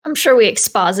 I'm sure we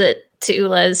exposit to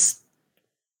Ulez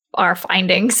our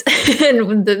findings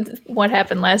and what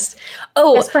happened last.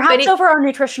 Oh, Yes, perhaps Benny, over our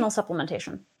nutritional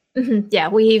supplementation. yeah,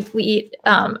 we eat.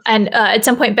 And at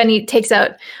some point, Benny takes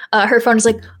out her phone. Is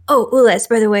like, "Oh, Ulez,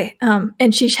 by the way,"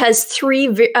 and she has 3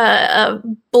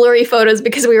 blurry photos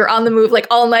because we were on the move like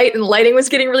all night and the lighting was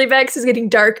getting really bad because it's getting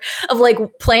dark. Of like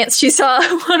plants she saw.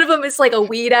 One of them is like a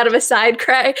weed out of a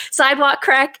sidewalk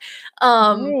crack.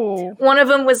 One of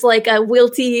them was like a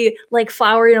wilty like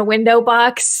flower in a window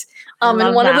box. And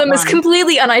love one of that them is one.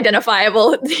 completely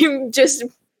unidentifiable. Just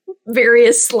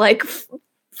various like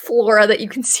flora that you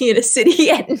can see in a city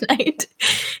at night.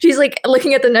 She's like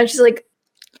looking at the note. She's like,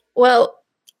 "Well,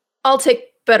 I'll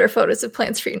take better photos of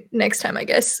plants for you next time, I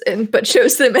guess." But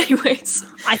shows them anyways.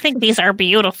 I think these are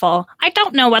beautiful. I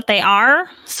don't know what they are,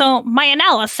 so my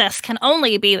analysis can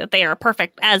only be that they are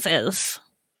perfect as is.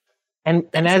 And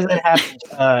as that happens,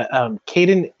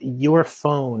 Caden, your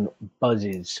phone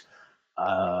buzzes.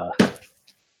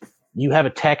 You have a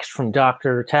text from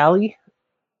Dr. Tally.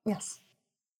 Yes.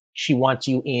 She wants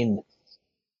you in.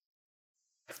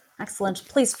 Excellent.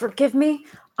 Please forgive me.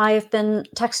 I have been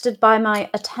texted by my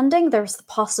attending. There's the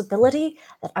possibility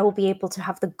that I will be able to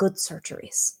have the good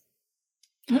surgeries.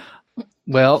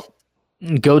 Well,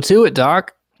 go to it,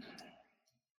 Doc.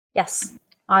 Yes,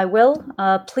 I will.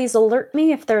 Please alert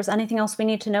me if there's anything else we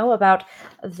need to know about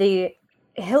the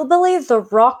hillbilly, the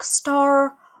rock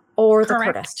star, or the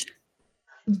Correct. Curtis.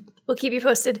 We'll keep you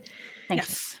posted. Thank you.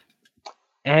 Yes.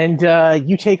 And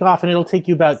you take off, and it'll take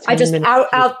you about 10 I just minutes.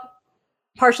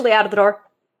 partially out of the door.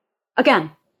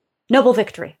 Again, noble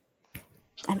victory.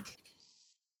 And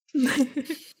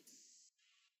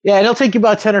Yeah, it'll take you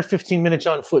about 10 or 15 minutes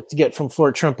on foot to get from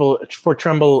Fort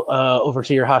Trumbull over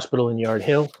to your hospital in Yard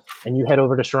Hill, and you head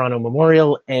over to Serrano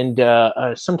Memorial. And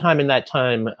sometime in that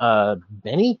time,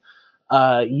 Benny,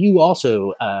 you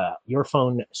also your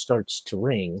phone starts to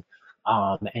ring,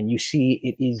 and you see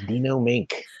it is Dino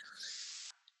Mink.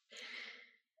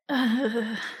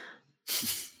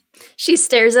 She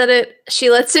stares at it. She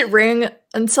lets it ring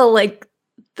until like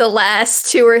the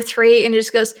last 2 or 3 and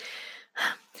just goes,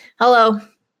 "Hello."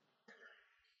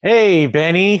 Hey,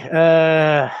 Benny.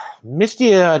 Missed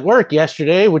you at work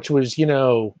yesterday, which was,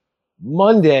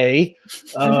 Monday.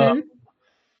 Mhm.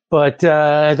 But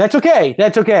that's okay.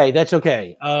 That's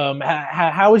okay.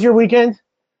 How was your weekend?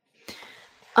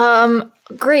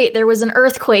 Great. There was an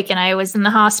earthquake and I was in the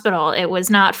hospital. It was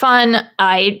not fun.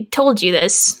 I told you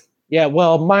this. Yeah,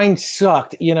 well, mine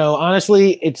sucked.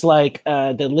 Honestly, it's like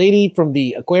the lady from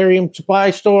the aquarium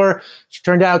supply store. She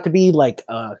turned out to be like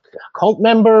a cult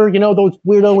member, those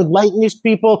weirdo enlightenist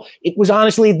people. It was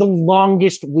honestly the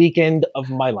longest weekend of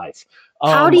my life.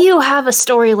 How do you have a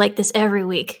story like this every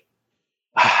week?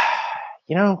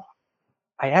 I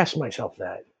asked myself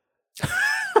that.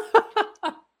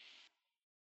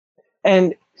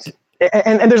 and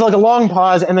there's like a long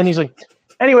pause, and then he's like,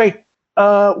 anyway,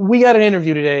 we got an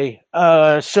interview today.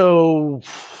 So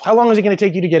how long is it going to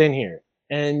take you to get in here?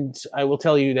 And I will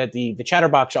tell you that the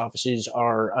Chatterbox offices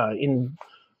are in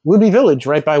Ruby Village,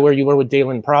 right by where you were with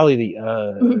Dalen probably the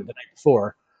night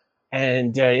before.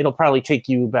 And it'll probably take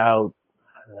you about,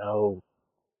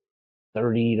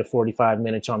 30 to 45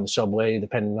 minutes on the subway,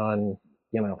 depending on,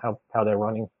 how they're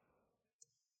running.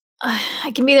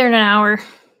 I can be there in an hour.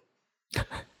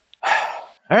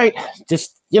 All right,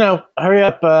 just, hurry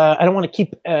up. I don't want to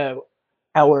keep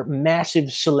our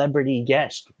massive celebrity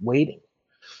guest waiting.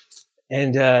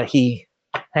 And he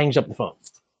hangs up the phone.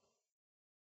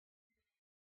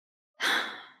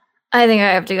 I think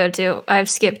I have to go too. I've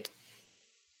skipped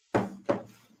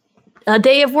a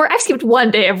day of work. I've skipped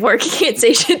 1 day of work. You can't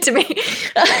say shit to me.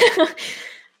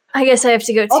 I guess I have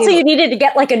to go too. also, you needed to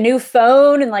get like a new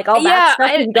phone and like all that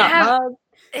stuff. And you got mugged.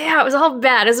 Yeah, it was all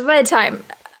bad. It was a bad time.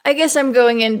 I guess I'm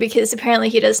going in because apparently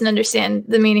he doesn't understand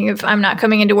the meaning of I'm not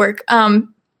coming into work. I'll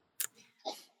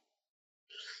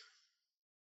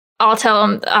tell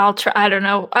him. I'll try. I don't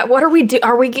know. What are we do?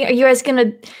 Are you guys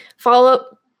gonna follow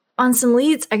up on some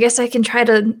leads? I guess I can try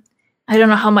to. I don't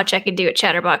know how much I could do at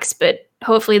Chatterbox, but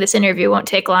hopefully this interview won't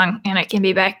take long and I can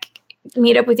be back,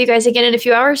 meet up with you guys again in a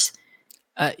few hours.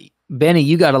 Benny,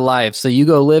 you got a life, so you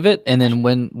go live it, and then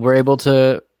when we're able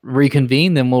to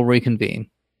reconvene, then we'll reconvene.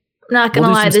 Not gonna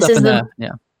lie, this is the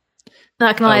yeah.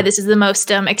 Not gonna lie, this is the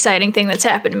most exciting thing that's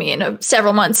happened to me in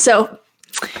several months. So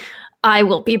I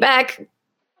will be back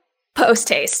post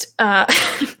haste. I'll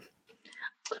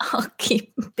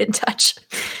keep in touch.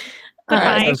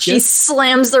 She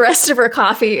slams the rest of her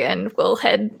coffee and will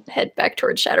head back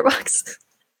towards Chatterbox.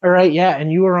 All right, yeah,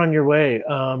 and you are on your way.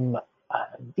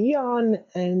 Dion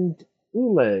and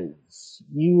Ulez,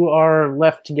 you are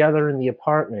left together in the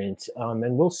apartment,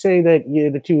 and we'll say that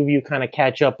the two of you kind of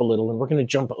catch up a little, and we're going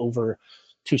to jump over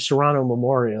to Serrano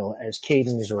Memorial as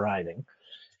Caden is arriving.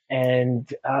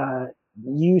 And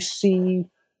you see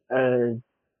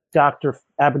Dr.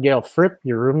 Abigail Fripp,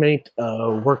 your roommate,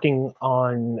 working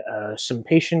on some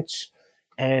patients,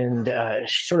 and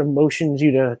she sort of motions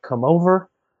you to come over.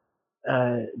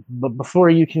 But before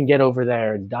you can get over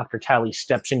there, Dr. Talley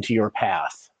steps into your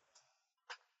path.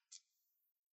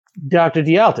 Dr.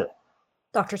 D'Alto.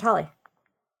 Dr. Talley.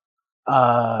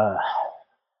 Why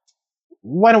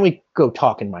don't we go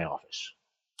talk in my office?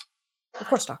 Of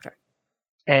course, doctor.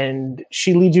 And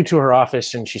she leads you to her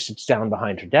office, and she sits down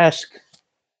behind her desk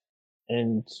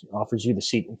and offers you the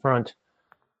seat in front.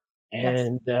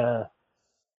 And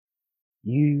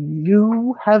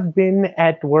you have been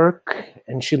at work,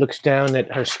 and she looks down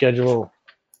at her schedule,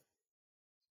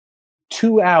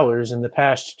 2 hours in the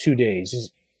past 2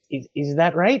 days. Is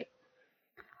that right?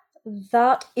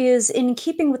 That is in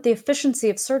keeping with the efficiency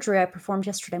of surgery I performed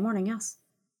yesterday morning, yes.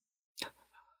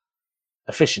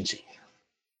 Efficiency.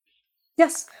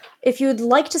 Yes. If you'd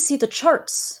like to see the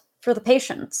charts for the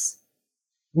patients.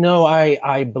 No,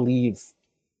 I believe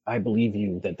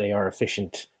you that they are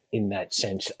efficient in that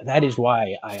sense. That is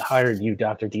why I hired you,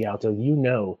 Dr. D'Alto. You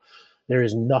know there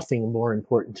is nothing more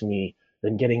important to me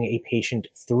than getting a patient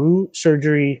through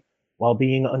surgery while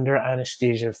being under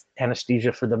anesthesia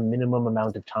for the minimum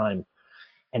amount of time.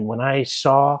 And when I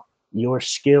saw your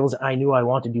skills, I knew I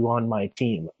wanted you on my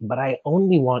team. But I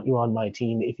only want you on my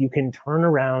team if you can turn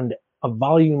around a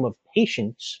volume of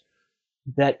patients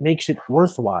that makes it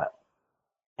worthwhile.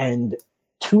 And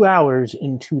 2 hours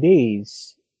in 2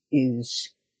 days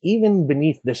is even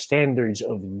beneath the standards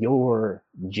of your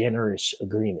generous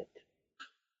agreement.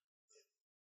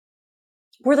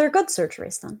 Were there good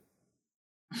surgeries then?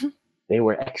 They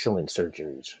were excellent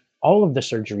surgeries. All of the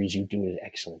surgeries you do is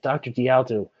excellent. Dr.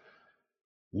 D'Alto,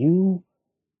 you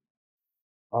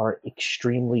are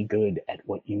extremely good at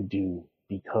what you do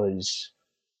because,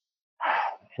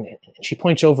 and she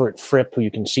points over at Fripp, who you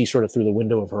can see sort of through the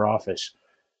window of her office.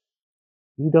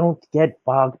 You don't get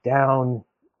bogged down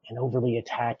and overly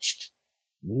attached.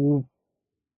 You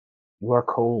are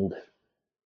cold.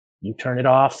 You turn it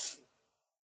off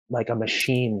like a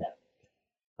machine,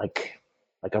 like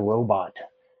a robot.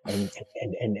 And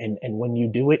when you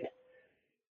do it,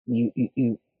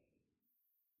 you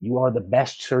are the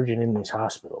best surgeon in this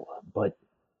hospital. But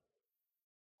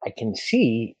I can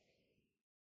see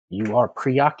you are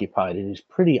preoccupied. It is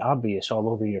pretty obvious all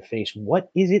over your face.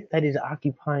 What is it that is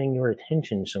occupying your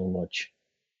attention so much?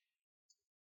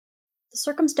 The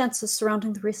circumstances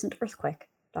surrounding the recent earthquake,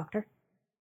 Doctor.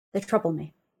 They trouble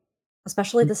me,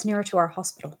 especially this nearer to our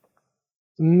hospital.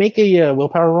 Make a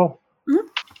willpower roll. Mm-hmm.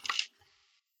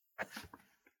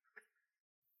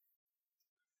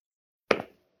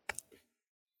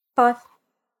 5.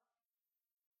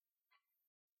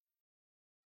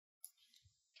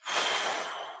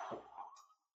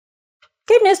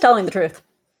 Caden is telling the truth.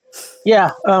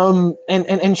 Yeah,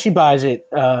 and she buys it,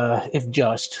 if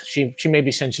just. She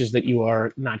maybe senses that you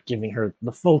are not giving her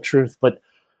the full truth, but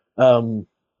Dr.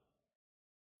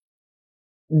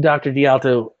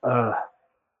 D'Alto,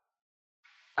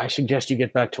 I suggest you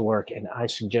get back to work, and I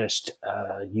suggest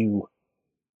you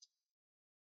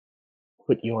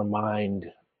put your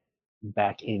mind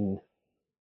back in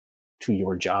to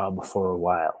your job for a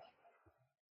while.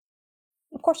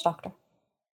 Of course, Doctor.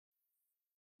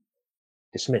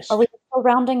 Dismissed. Are we still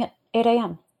rounding at 8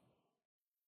 a.m.?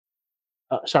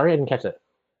 Sorry, I didn't catch that.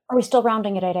 Are we still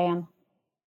rounding at 8 a.m.?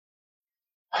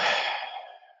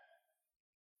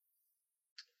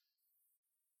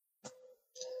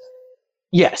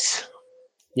 Yes.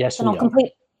 Yes, Then I'll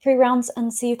complete 3 rounds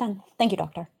and see you then. Thank you,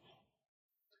 Doctor.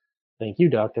 Thank you,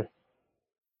 Doctor.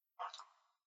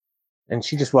 And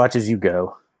she just watches you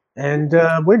go. And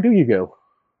where do you go?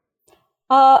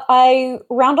 I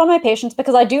round on my patients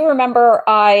because I do remember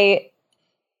I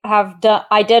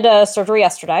did a surgery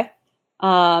yesterday.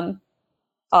 I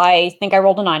think I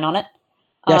rolled a 9 on it.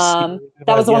 Yes,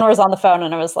 That was the one where I was on the phone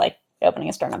and I was like opening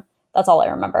a sternum. That's all I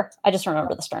remember. I just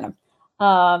remember the sternum.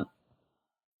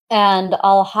 And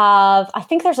I'll have, I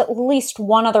think there's at least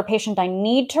one other patient I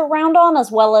need to round on, as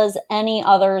well as any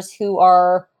others who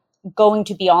are going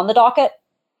to be on the docket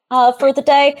for the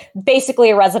day.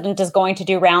 Basically, a resident is going to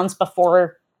do rounds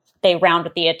before they round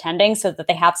with the attending so that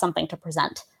they have something to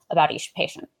present about each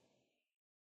patient.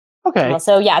 Okay.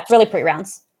 So yeah, it's really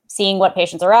pre-rounds. Seeing what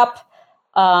patients are up,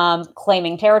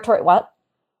 claiming territory. What?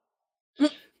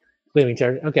 Claiming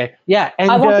territory. Okay. Yeah. And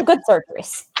I want the good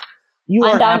surgeries.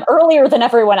 I'm earlier than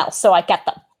everyone else, so I get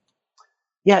them.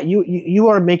 Yeah, you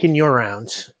are making your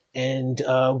rounds. And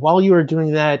while you are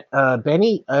doing that,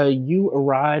 Benny, you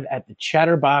arrive at the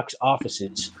Chatterbox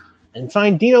offices and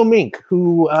find Dino Mink,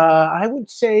 who I would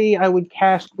say I would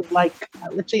cast with, like,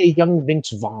 let's say a young Vince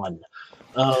Vaughn.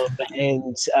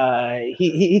 And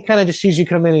he kind of just sees you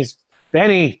come in. He's,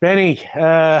 Benny,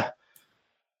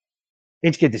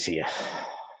 it's good to see you.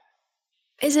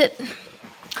 Is it?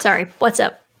 Sorry, what's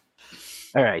up?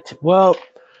 All right. Well,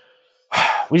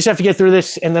 we just have to get through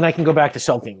this, and then I can go back to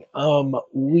sulking. I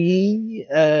need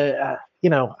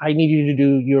you to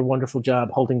do your wonderful job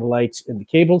holding the lights and the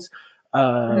cables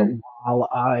while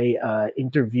I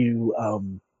interview.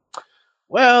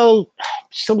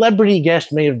 Celebrity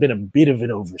guest may have been a bit of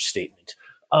an overstatement.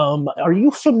 Are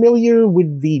you familiar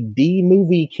with the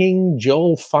B-movie king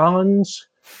Joel Fonz?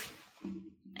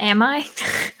 Am I?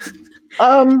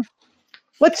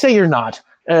 Let's say you're not.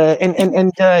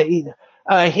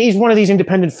 He's one of these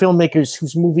independent filmmakers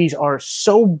whose movies are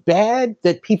so bad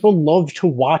that people love to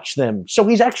watch them. So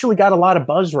he's actually got a lot of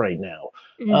buzz right now.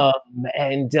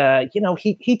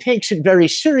 He takes it very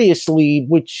seriously,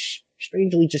 which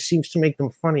strangely just seems to make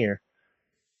them funnier.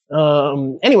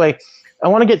 Anyway, I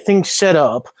want to get things set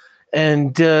up,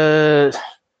 and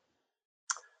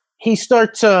he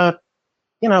starts,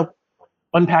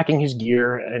 unpacking his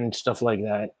gear and stuff like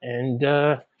that. And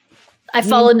I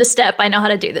fall into step. I know how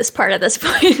to do this part at this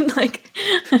point.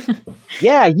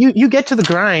 Yeah, you get to the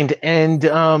grind, and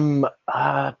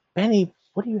Benny,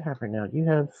 what do you have right now? You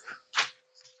have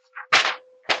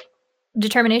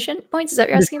determination points. Is that what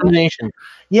you're asking? Determination.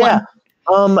 Yeah.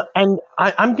 And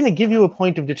I'm going to give you a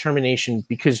point of determination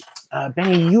because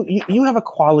Benny, you have a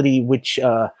quality which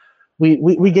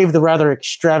we gave the rather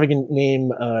extravagant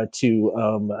name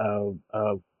to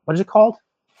what is it called?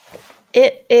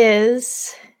 It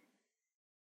is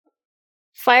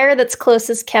fire that's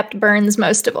closest kept burns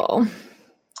most of all.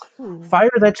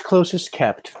 Fire that's closest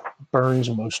kept burns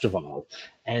most of all.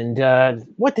 And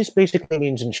what this basically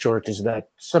means in short is that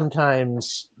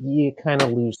sometimes you kind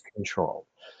of lose control.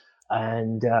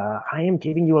 And I am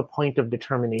giving you a point of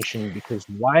determination because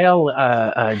while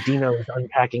Dino is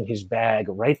unpacking his bag,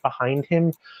 right behind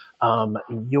him,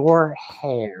 your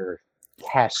hair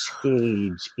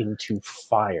cascades into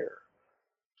fire.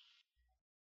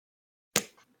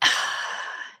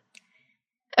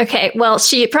 Okay, well,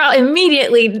 she probably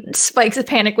immediately spikes a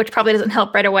panic, which probably doesn't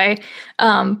help right away.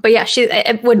 But yeah, she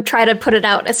would try to put it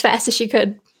out as fast as she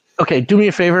could. Okay, do me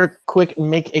a favor, quick,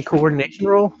 make a coordination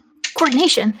roll.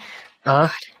 Coordination?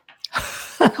 Oh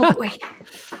boy.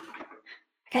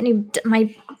 I got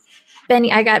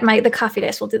Benny, I got the coffee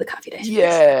dice. We'll do the coffee dice.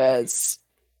 Yes.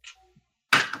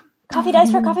 Coffee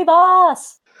dice for Coffee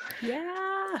Boss.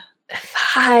 Yeah.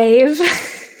 5.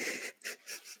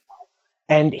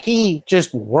 And he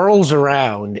just whirls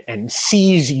around and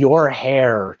sees your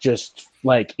hair just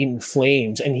like in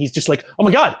flames, and he's just like, oh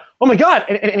my god,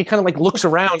 and he kind of like looks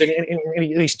around and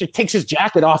he takes his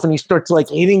jacket off and he starts like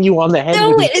hitting you on the head.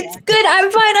 No, it's good.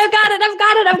 I'm fine. I've got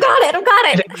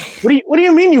it. What do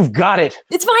you mean you've got it?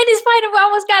 It's fine. I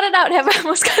almost got it out.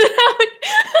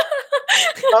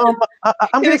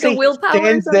 I'm going to say he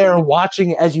stands there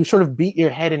watching as you sort of beat your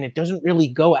head and it doesn't really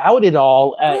go out at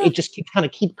all. It just keeps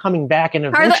coming back. And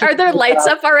are there lights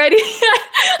up already?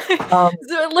 So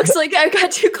it looks like I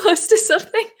got too close to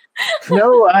something.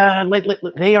 No,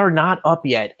 they are not up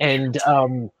yet. And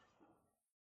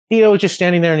Theo is just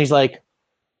standing there and he's like,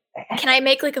 can I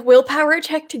make like a willpower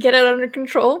check to get it under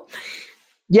control?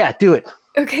 Yeah, do it.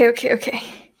 Okay.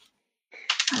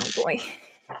 Oh boy.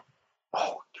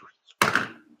 Oh,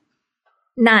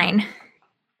 9.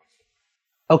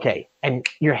 Okay, and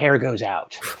your hair goes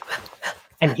out.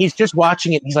 And he's just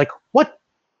watching it. And he's like, what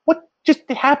just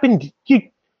happened?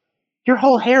 Your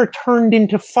whole hair turned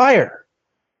into fire.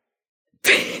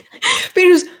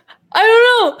 Peter's, I don't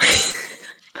know.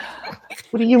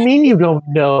 What do you mean you don't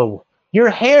know? Your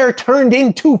hair turned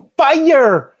into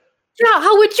fire. Yeah,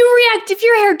 how would you react if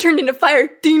your hair turned into fire?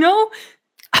 Do you know?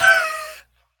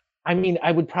 I mean,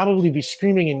 I would probably be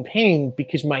screaming in pain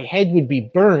because my head would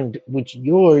be burned, which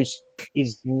yours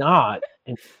is not.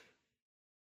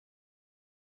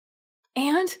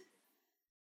 And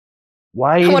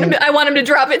Why I want him to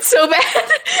drop it so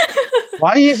bad.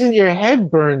 why isn't your head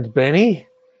burned, Benny?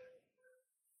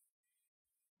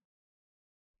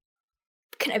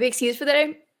 Can I be excused for the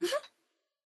day?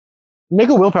 Make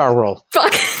a willpower roll.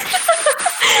 Fuck.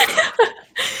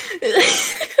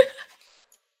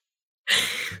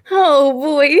 Oh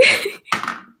boy.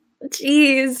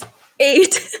 Jeez.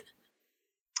 8.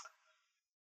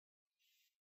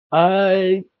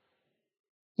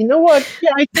 You know what?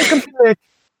 Yeah, I think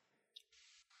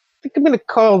I'm gonna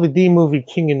call the D Movie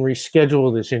King and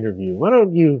reschedule this interview. Why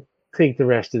don't you take the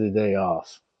rest of the day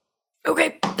off?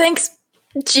 Okay, thanks.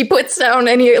 She puts down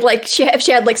any she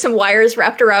had like some wires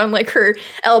wrapped around like her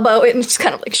elbow and just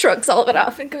kind of like shrugs all of it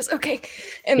off and goes okay,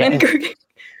 and then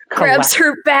grabs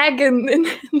her bag and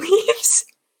leaves.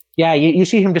 Yeah, you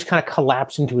see him just kind of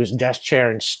collapse into his desk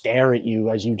chair and stare at you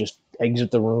as you just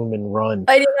exit the room and run.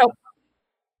 I didn't know.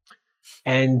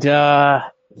 And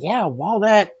yeah, while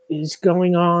that is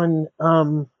going on,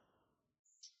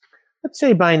 let's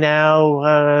say by now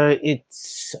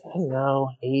it's, I don't know,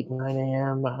 8, 9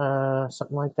 a.m.,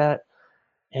 something like that.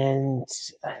 And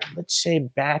let's say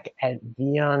back at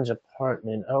Vion's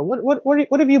apartment.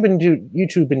 What have you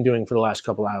two been doing for the last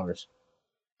couple hours?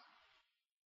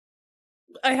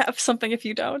 I have something if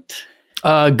you don't.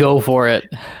 Go for it.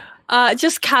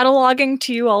 Just cataloging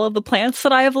to you all of the plants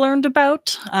that I have learned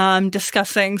about,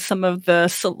 discussing some of the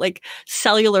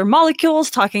cellular molecules,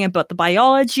 talking about the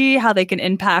biology, how they can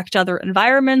impact other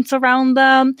environments around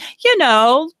them. You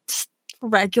know, just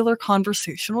regular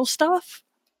conversational stuff.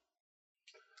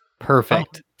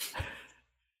 Perfect.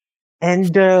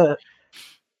 And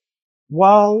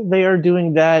while they are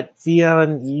doing that,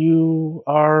 Vion,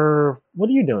 what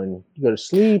are you doing? You go to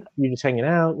sleep? You just hanging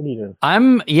out? What are you doing?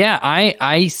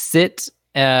 I sit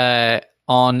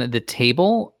on the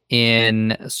table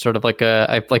in sort of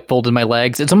I've folded my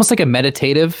legs. It's almost like a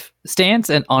meditative stance,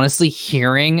 and honestly,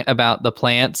 hearing about the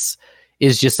plants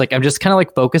is just I'm just kind of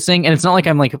focusing, and it's not like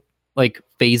I'm like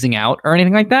phasing out or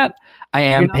anything like that. I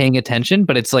am paying attention,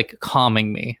 but it's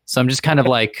calming me. So I'm just kind of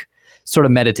sort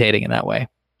of meditating in that way.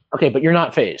 Okay, but you're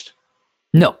not phased.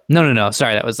 No.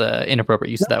 Sorry, that was an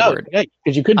inappropriate use of that word.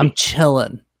 Because you could. I'm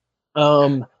chilling.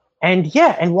 And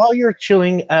while you're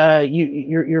chilling,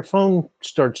 your phone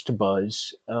starts to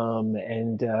buzz,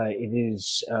 and it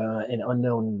is an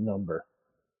unknown number.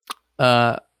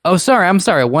 Sorry. I'm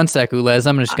sorry. One sec, Ulez.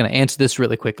 I'm just going to answer this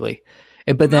really quickly,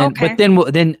 but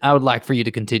then I would like for you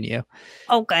to continue.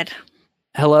 Oh, good.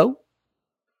 Hello.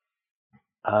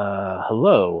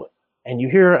 Hello. And you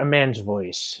hear a man's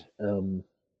voice.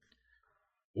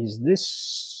 Is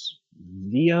this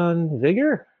Vion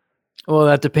Vigor? Well,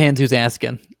 that depends who's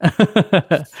asking.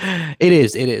 It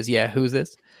is. Yeah, who's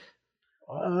this?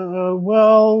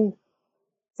 Well,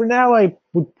 for now, I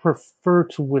would prefer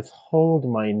to withhold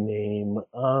my name.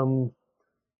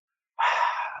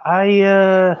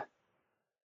 I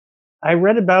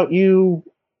read about you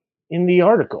in the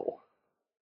article.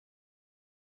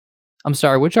 I'm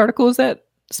sorry, which article is that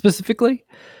specifically?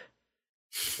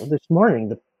 Well, this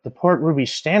morning, the Port Ruby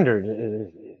Standard,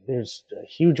 there's a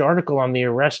huge article on the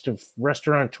arrest of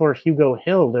restaurateur Hugo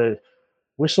Hill. The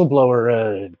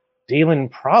whistleblower, Dalen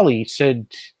Prawley, said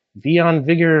Vion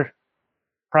Vigor,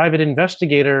 private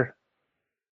investigator,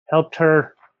 helped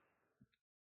her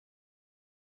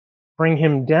bring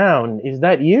him down. Is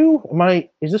that you?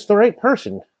 Is this the right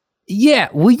person? Yeah,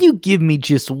 will you give me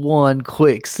just one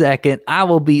quick second?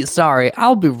 I'll be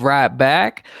right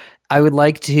back.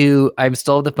 I'm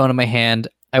still with the phone in my hand.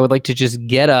 I would like to just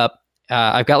get up.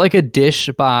 I've got a dish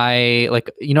by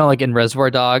in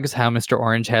Reservoir Dogs, how Mr.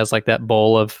 Orange has that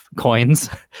bowl of coins.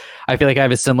 I feel like I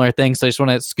have a similar thing. So I just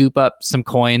want to scoop up some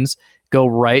coins, go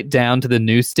right down to the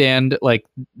newsstand,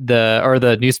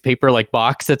 the newspaper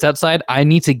box that's outside. I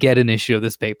need to get an issue of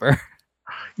this paper.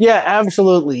 Yeah,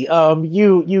 absolutely.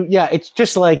 It's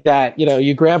just like that.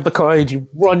 You grab the coins, you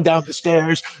run down the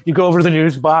stairs, you go over to the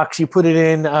news box, you put it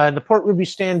in. The Port Ruby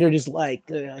Standard is it's like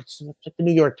the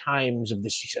New York Times of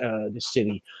this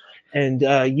city, and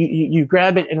you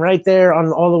grab it, and right there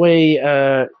on all the way,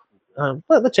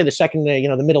 let's say the second,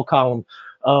 the middle column,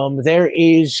 there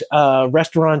is a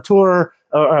restaurateur,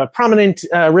 a prominent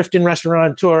Riften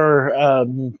restaurateur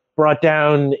brought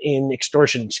down in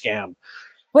extortion scam.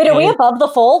 Wait, are we above the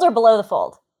fold or below the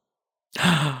fold?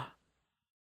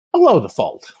 Below the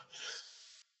fold.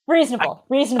 Reasonable.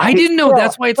 I didn't know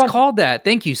that's why it's called that.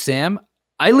 Thank you, Sam.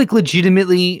 I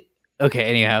legitimately. Okay,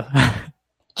 anyhow.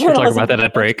 We'll talk about that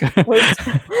at break.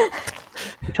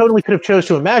 totally could have chose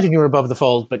to imagine you were above the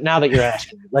fold, but now that you're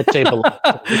asking, let's say below.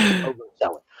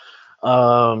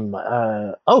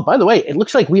 Oh, by the way, it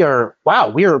looks like we are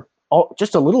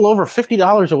just a little over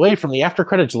 $50 away from the after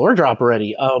credits lore drop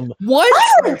already. What?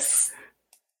 Yes!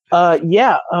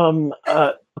 Yeah.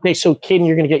 Okay, so Caden,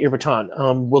 you're going to get your baton.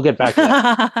 We'll get back to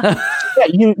that. Yeah,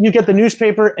 you get the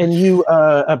newspaper, and you.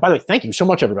 By the way, thank you so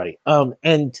much, everybody.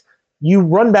 And you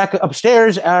run back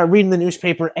upstairs, reading the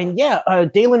newspaper, and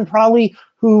Dalen Prawley,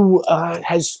 who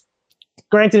has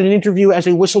granted an interview as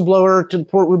a whistleblower to the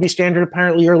Port Ruby Standard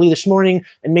apparently early this morning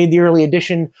and made the early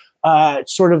edition,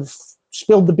 sort of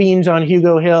spilled the beans on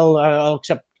Hugo Hill,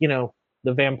 except the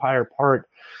vampire part.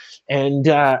 And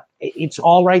it's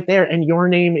all right there, and your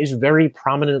name is very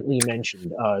prominently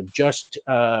mentioned. Just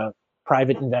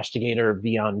private investigator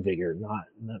Beyond Vigor,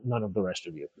 none of the rest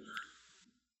of you.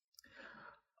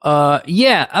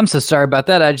 Yeah, I'm so sorry about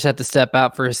that. I just had to step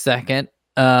out for a second.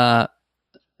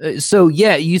 So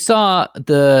yeah, you saw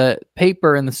the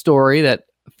paper in the story that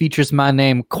features my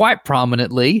name quite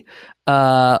prominently.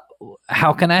 How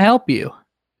can I help you?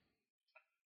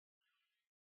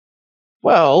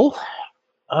 Well,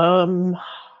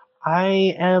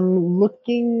 I am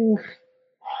looking.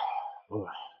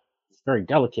 It's very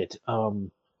delicate.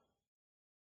 Can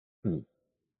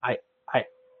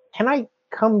I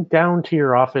come down to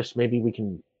your office? Maybe we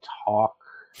can talk.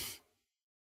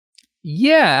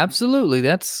 Yeah, absolutely.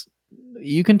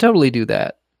 You can totally do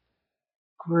that.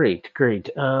 Great.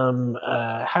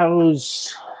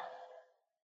 How's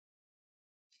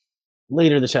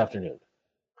later this afternoon?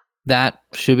 That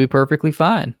should be perfectly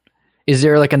fine. Is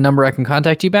there like a number I can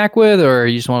contact you back with, or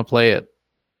you just want to play it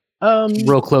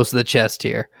real close to the chest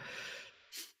here?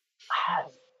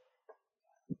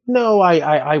 No,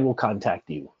 I will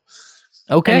contact you.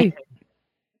 Okay.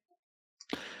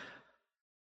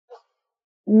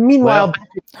 Meanwhile,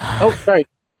 sorry.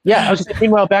 Yeah, I was just saying,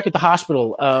 meanwhile, back at the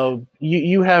hospital,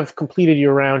 you have completed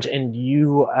your rounds, and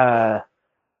you have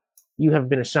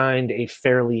been assigned a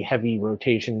fairly heavy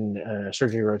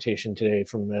surgery rotation today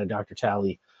from Dr.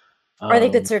 Talley. Are they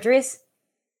good surgeries?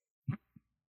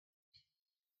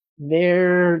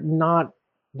 They're not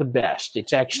the best.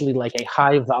 It's actually like a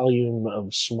high volume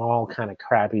of small, kind of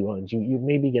crappy ones. You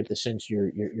maybe get the sense you're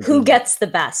Who gets the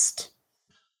best?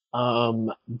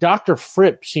 Dr.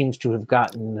 Fripp seems to have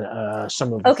gotten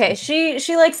some of. Okay,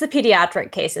 she likes the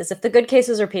pediatric cases. If the good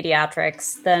cases are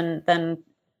pediatrics, then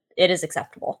it is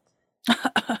acceptable.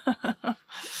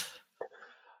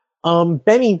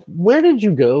 Benny, where did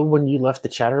you go when you left the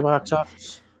Chatterbox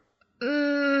office?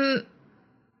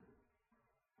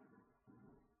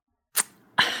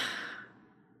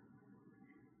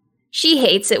 She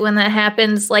hates it when that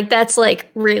happens. Like, that's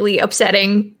like really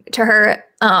upsetting to her.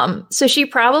 So she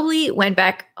probably went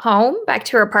back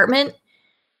to her apartment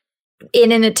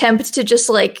in an attempt to just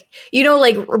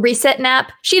reset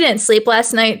nap. She didn't sleep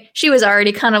last night. She was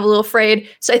already kind of a little afraid.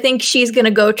 So I think she's going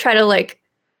to go try to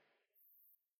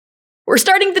we're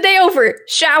starting the day over,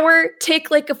 shower,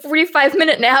 take like a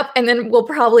 45-minute nap, and then we'll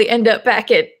probably end up back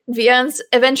at Vian's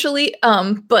eventually.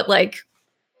 But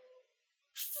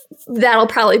that'll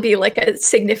probably be like a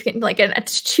significant, a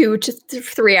 2 to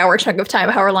 3 hour chunk of time,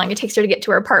 however long it takes her to get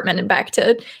to her apartment and back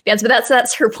to Vian's. But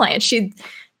that's her plan. She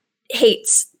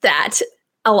hates that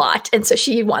a lot, and so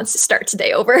she wants to start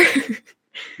today over.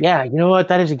 Yeah, you know what?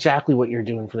 That is exactly what you're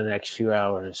doing for the next few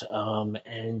hours.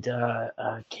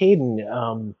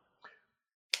 Caden,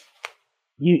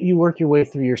 you work your way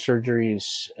through your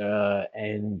surgeries,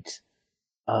 and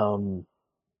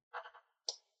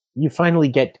you finally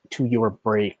get to your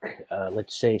break.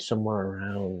 Let's say somewhere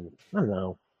around, I don't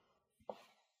know,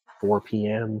 4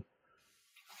 p.m.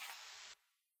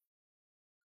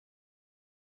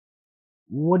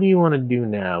 What do you want to do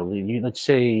now? Let's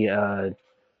say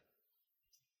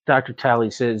Dr. Talley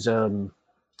says, don't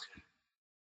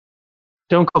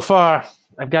go far.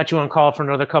 I've got you on call for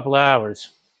another couple of hours.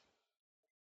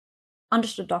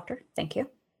 Understood, doctor. Thank you.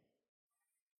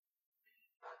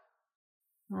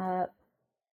 I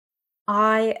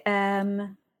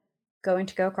am going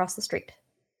to go across the street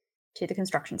to the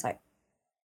construction site.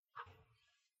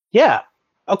 Yeah.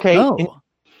 Okay. Oh.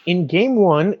 In game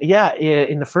one,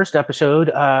 in the first episode,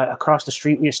 across the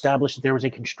street, we established that there was a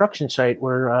construction site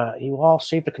where you all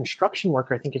saved a construction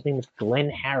worker. I think his name was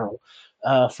Glenn Harrell,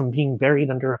 from being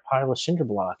buried under a pile of cinder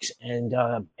blocks. And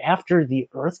after the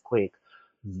earthquake,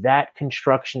 that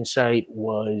construction site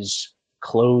was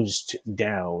closed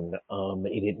down.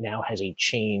 It now has a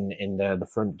chain, and the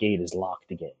front gate is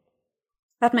locked again.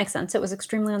 That makes sense. It was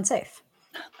extremely unsafe.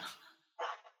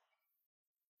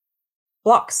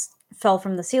 Blocks fell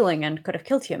from the ceiling and could have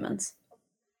killed humans.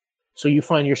 So you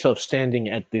find yourself standing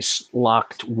at this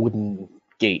locked wooden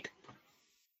gate.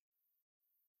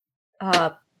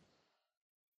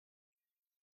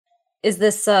 Is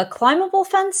this a climbable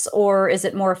fence, or is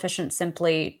it more efficient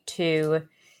simply to...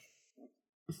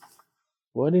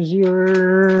 What is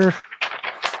your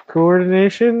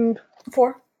coordination?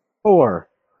 4? 4.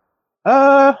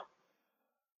 Why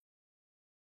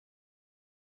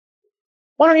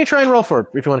don't you try and roll for it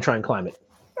if you want to try and climb it?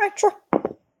 Right, sure.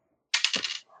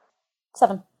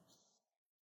 7.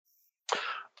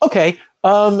 Okay.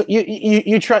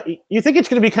 You try. You think it's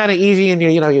going to be kind of easy, and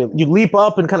you leap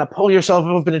up and kind of pull yourself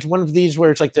up, and it's one of these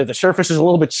where it's like the surface is a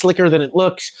little bit slicker than it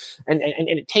looks, and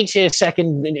it takes you a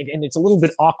second, and it's a little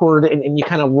bit awkward, and you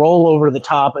kind of roll over the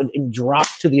top and drop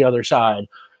to the other side.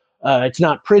 It's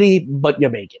not pretty, but you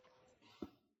make it.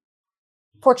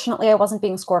 Fortunately, I wasn't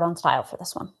being scored on style for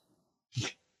this one.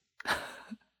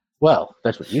 Well,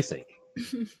 that's what you think.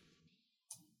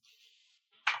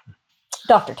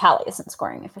 Dr. Tally isn't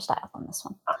scoring me for style on this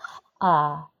one.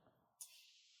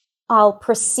 I'll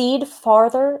proceed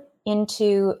farther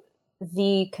into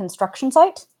the construction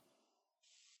site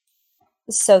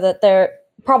so that they're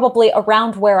probably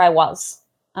around where I was,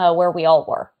 where we all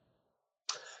were.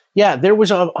 Yeah, there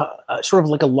was a sort of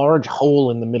like a large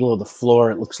hole in the middle of the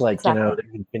floor. It looks like, Exactly.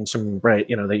 there had been some, right,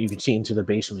 that you could see into the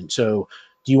basement. So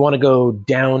do you want to go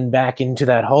down back into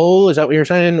that hole? Is that what you're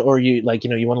saying? Or you want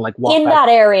to walk In back? that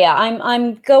area,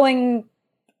 I'm going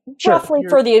Sure, roughly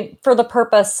for the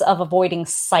purpose of avoiding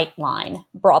sight line,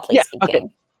 broadly Yeah, speaking.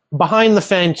 okay. Behind the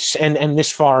fence and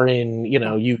this far in, you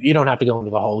don't have to go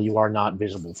into the hole. You are not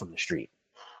visible from the street.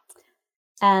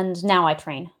 And now I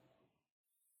train.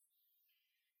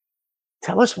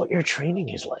 Tell us what your training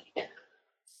is like.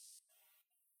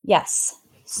 Yes.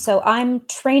 So I'm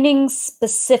training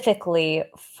specifically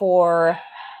for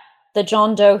the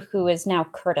John Doe who is now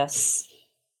Curtis,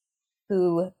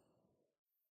 who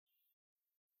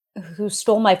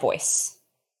stole my voice.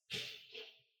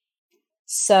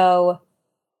 So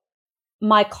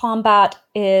my combat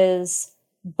is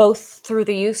both through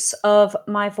the use of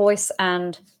my voice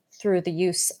and through the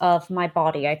use of my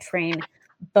body. I train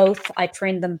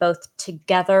them both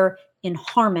together in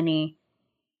harmony.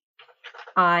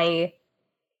 I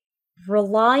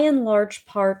rely in large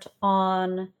part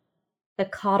on the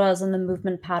katas and the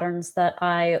movement patterns that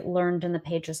I learned in the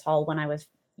Pages Hall when I was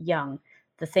young.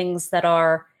 The things that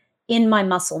are in my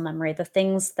muscle memory, the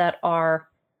things that are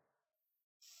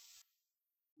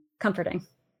comforting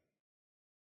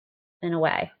in a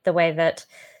way. The way that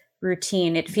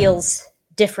routine, it feels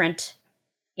different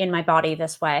in my body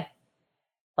this way.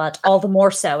 But all the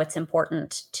more so, it's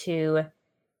important to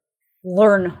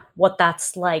learn what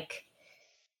that's like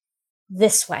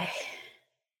this way.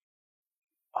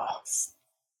 Oh.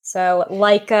 So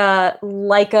like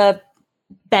a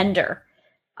bender,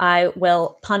 I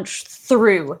will punch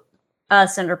through a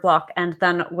cinder block, and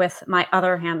then with my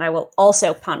other hand, I will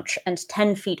also punch, and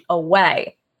 10 feet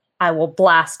away, I will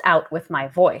blast out with my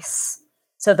voice.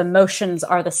 So the motions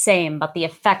are the same, but the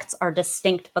effects are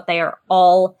distinct, but they are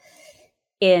all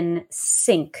in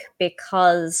sync,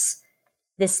 because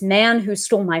this man who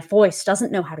stole my voice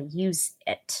doesn't know how to use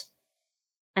it.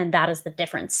 And that is the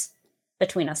difference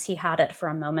between us. He had it for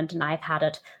a moment, and I've had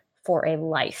it for a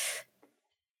life.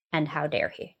 And how dare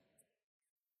he?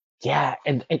 Yeah,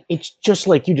 and it's just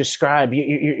like you described.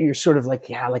 You're sort of like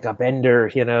a bender,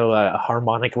 a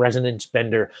harmonic resonance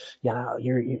bender.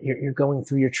 You're going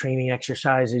through your training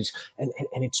exercises, and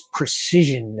it's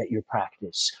precision that you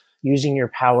practice, using your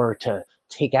power to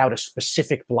take out a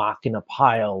specific block in a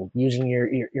pile, using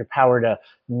your power to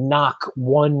knock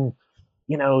one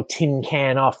tin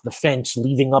can off the fence,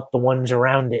 leaving up the ones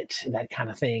around it, that kind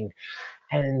of thing,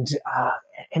 and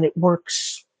it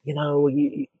works.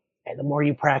 And the more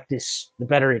you practice, the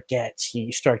better it gets.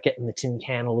 You start getting the tin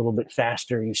can a little bit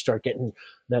faster. You start getting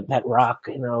that rock,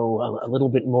 a little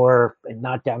bit more, and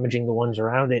not damaging the ones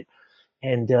around it.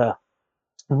 And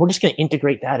we're just going to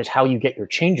integrate that as how you get your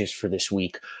changes for this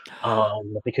week,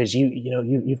 because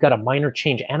you've got a minor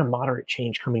change and a moderate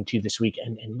change coming to you this week.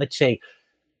 And let's say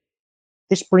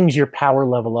this brings your power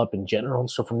level up in general.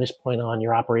 So from this point on,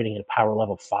 you're operating at power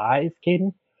level 5,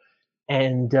 Caden,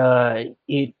 and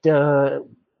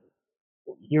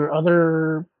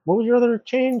what was your other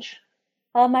change?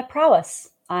 My prowess.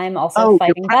 I'm also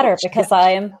fighting better because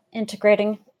I am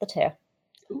integrating the two.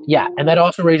 Yeah, and that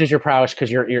also raises your prowess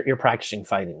because you're practicing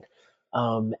fighting,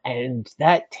 and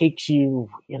that takes you,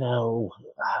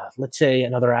 let's say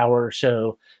another hour or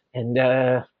so, and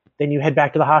then you head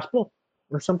back to the hospital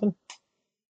or something.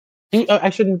 I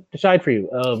shouldn't decide for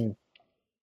you.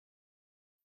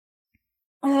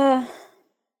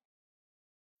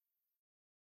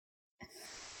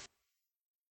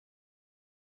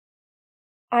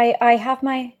 I have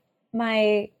my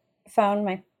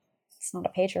phone. It's not a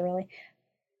pager really.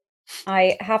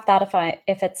 I have that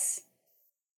if it's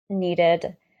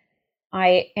needed.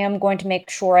 I am going to make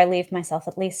sure I leave myself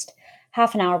at least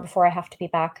half an hour before I have to be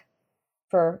back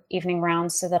for evening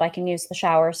rounds so that I can use the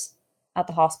showers at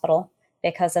the hospital,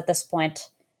 because at this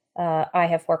point I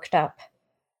have worked up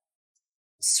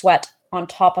sweat on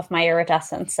top of my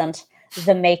iridescence, and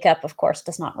the makeup, of course,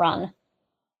 does not run.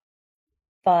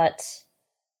 But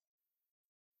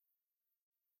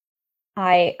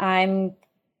I'm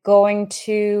going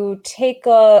to take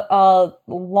a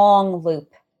long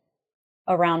loop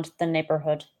around the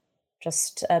neighborhood,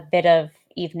 just a bit of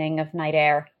evening of night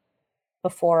air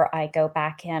before I go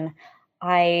back in.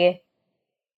 I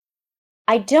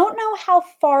don't know how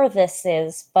far this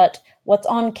is, but what's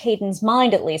on Caden's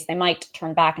mind, at least, they might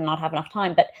turn back and not have enough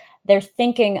time, but they're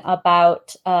thinking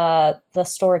about the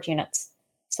storage units,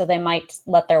 so they might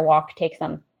let their walk take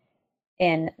them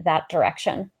in that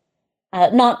direction.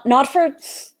 Not for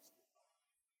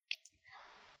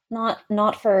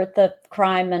the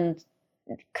crime and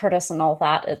Curtis and all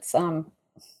that. It's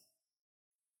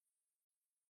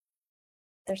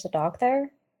there's a dog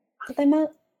there that they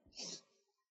met.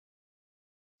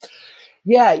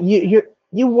 Yeah, you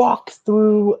walk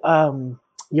through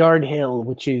Yard Hill,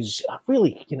 which is a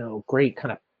really great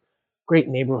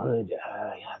neighborhood.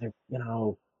 Yeah,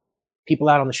 there people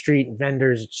out on the street,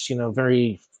 vendors. It's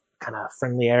very kind of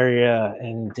friendly area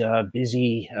and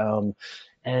busy,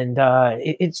 and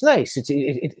it's nice.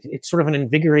 It's sort of an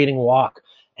invigorating walk.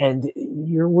 And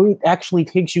your route actually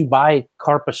takes you by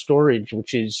Carpa Storage,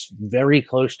 which is very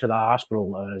close to the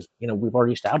hospital, as we've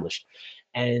already established.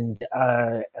 And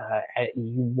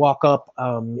you walk up.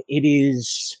 It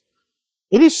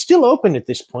is still open at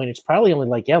this point. It's probably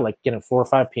only 4 or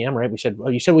 5 p.m. Right? We said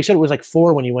it was like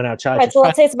 4 when you went outside. Right. So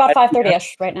let's say it's about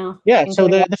 5:30ish right now. Yeah. So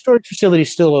the storage facility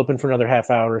is still open for another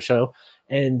half hour or so,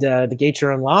 and the gates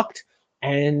are unlocked,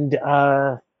 and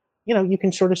you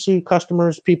can sort of see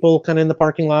customers, people kind of in the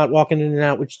parking lot, walking in and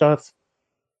out with stuff.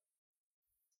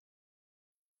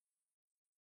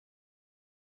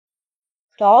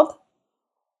 Dog?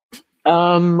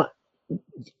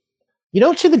 You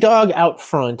don't see the dog out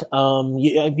front.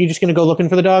 You just gonna go looking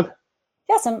for the dog?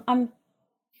 Yes, I'm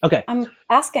Okay. I'm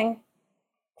asking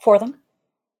for them.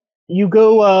 You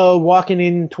go walking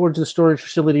in towards the storage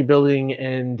facility building,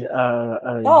 and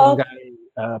a young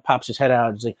guy pops his head out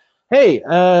and is like, "Hey,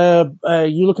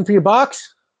 you looking for your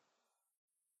box?"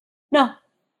 No.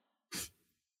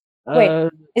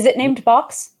 Wait, is it named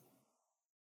Box?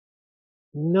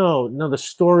 No, the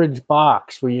storage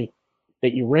box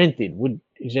that you rented.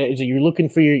 Is it you're looking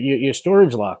for your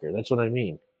storage locker? That's what I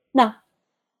mean. No.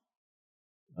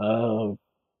 You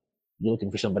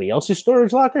looking for somebody else's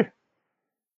storage locker?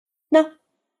 No.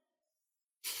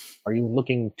 Are you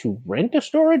looking to rent a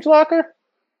storage locker?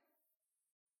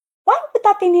 Why would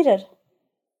that be needed?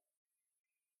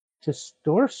 To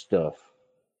store stuff.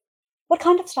 What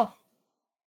kind of stuff?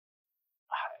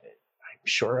 I'm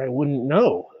sure I wouldn't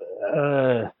know.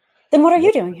 Then what are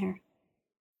you doing here?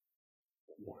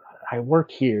 I work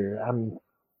here.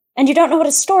 And you don't know what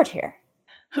is stored here?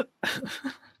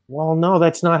 Well, no,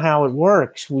 that's not how it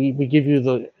works. We give you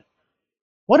the...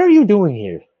 What are you doing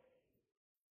here?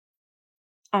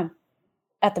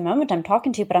 At the moment, I'm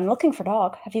talking to you, but I'm looking for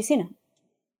Dog. Have you seen it?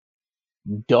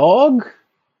 Dog?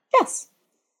 Yes.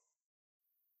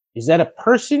 Is that a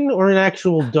person or an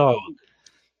actual dog?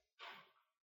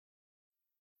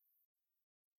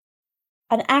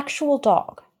 An actual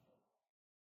dog.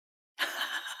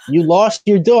 You lost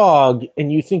your dog,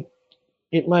 and you think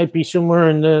it might be somewhere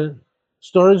in the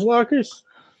storage lockers?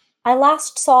 I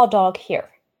last saw a dog here.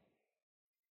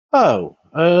 Oh,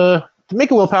 to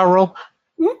make a willpower roll.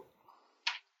 Mm-hmm.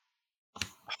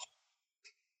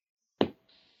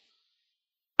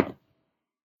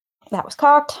 That was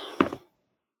cocked.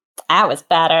 That was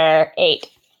better. 8.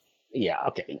 Yeah,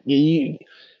 okay.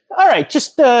 All right,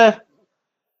 just, go,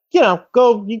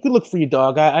 you can look for your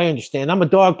dog. I understand. I'm a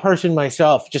dog person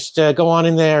myself. Just go on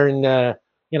in there and, let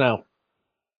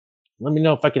me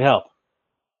know if I can help.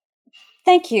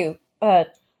 Thank you,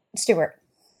 Stuart.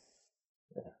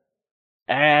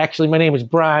 Actually, my name is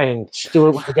Brian.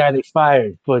 Stuart was the guy they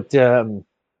fired, but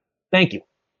thank you.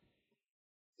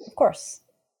 Of course.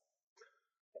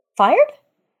 Fired?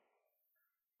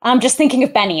 I'm just thinking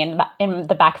of Benny in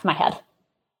the back of my head.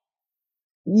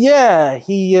 Yeah,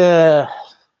 I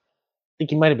think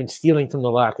he might have been stealing from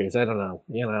the lockers. I don't know.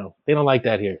 They don't like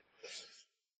that here.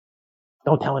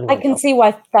 Don't tell anyone. I can see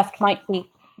why theft might be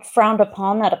frowned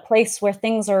upon at a place where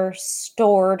things are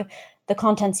stored, the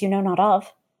contents you know not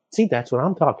of. See, that's what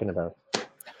I'm talking about.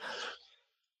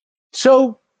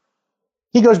 So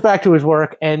he goes back to his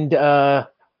work, and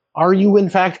are you in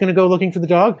fact going to go looking for the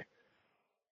dog?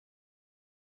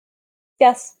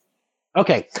 Yes.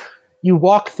 Okay. You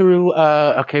walk through.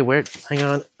 Okay, where? Hang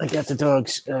on, I got the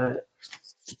dogs.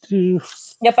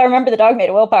 Yep, I remember the dog made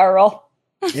a willpower roll.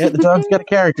 Yeah, the dog's got a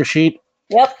character sheet.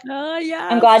 Yep. Yeah.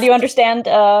 I'm glad you understand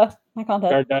my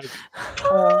content. Guard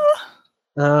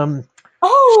dog.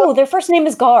 Oh, their first name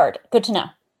is Guard. Good to know.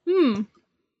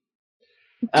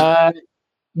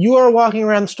 You are walking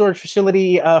around the storage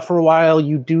facility for a while.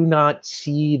 You do not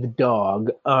see the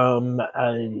dog.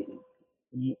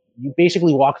 You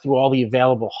basically walk through all the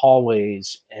available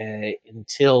hallways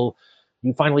until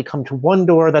you finally come to one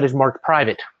door that is marked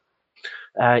private.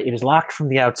 It is locked from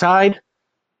the outside.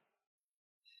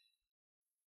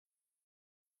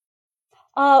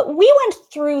 We went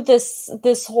through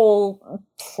this whole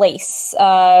place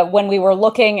when we were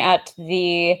looking at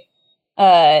the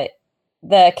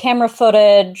camera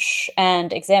footage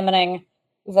and examining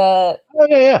the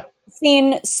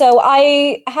scene. So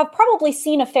I have probably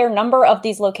seen a fair number of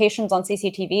these locations on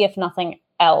CCTV, if nothing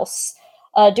else.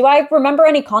 Do I remember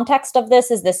any context of this?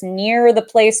 Is this near the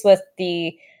place with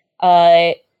the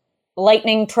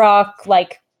lightning truck?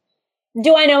 Like,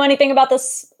 do I know anything about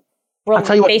this? I'll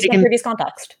tell you what, based on previous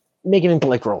context. Make an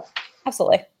intellect roll.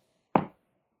 Absolutely.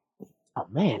 Oh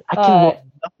man, I can roll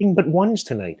nothing but ones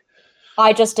tonight.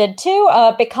 I just did too,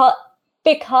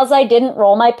 because I didn't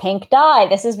roll my pink die.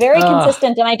 This is very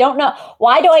consistent, and I don't know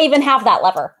why do I even have that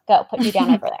lever. Go, put you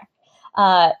down over there.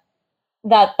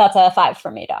 That's a 5 for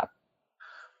me, dog.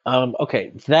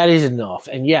 Okay, that is enough.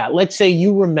 And yeah, let's say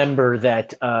you remember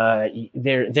that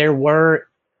there were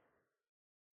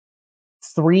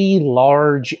 3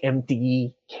 large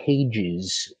empty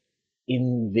cages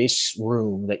in this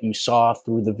room that you saw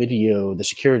through the video, the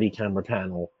security camera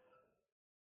panel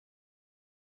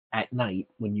at night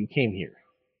when you came here.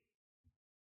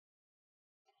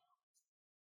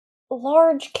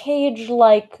 Large cage,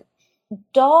 like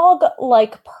dog,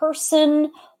 like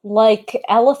person, like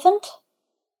elephant?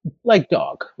 Like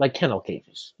dog, like kennel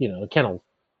cages, kennel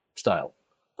style.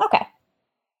 Okay.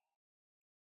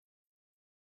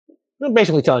 I'm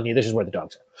basically telling you this is where the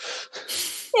dogs are.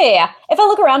 Yeah. If I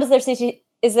look around, is there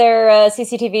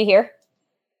CCTV here?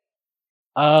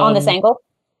 On this angle?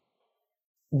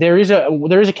 There is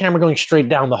a camera going straight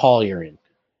down the hall you're in.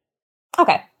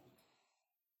 Okay.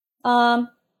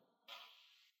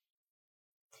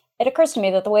 It occurs to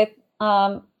me that the way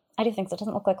I do things, it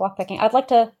doesn't look like lockpicking. I'd like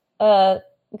to go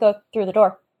through the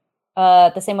door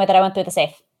the same way that I went through the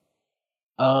safe.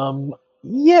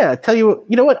 Yeah, tell you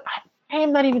what, I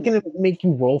am not even going to make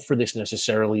you roll for this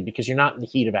necessarily because you're not in the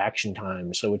heat of action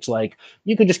time. So it's like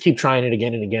you could just keep trying it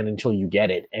again and again until you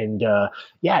get it. And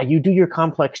yeah, you do your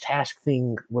complex task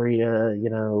thing where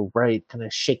you kind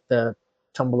of shake the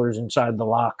tumblers inside the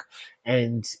lock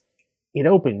and it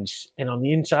opens. And on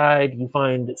the inside, you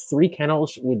find 3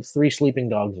 kennels with 3 sleeping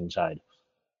dogs inside.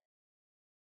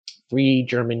 3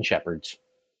 German Shepherds.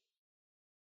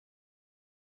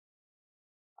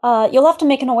 You'll have to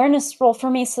make an awareness roll for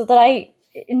me so that I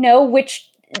know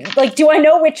which, do I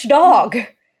know which dog?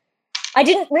 I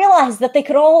didn't realize that they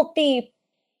could all be...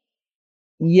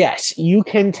 Yes, you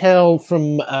can tell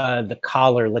from the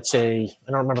collar, let's say,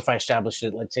 I don't remember if I established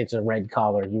it, let's say it's a red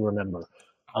collar, you remember.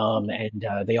 And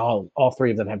they all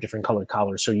 3 of them have different colored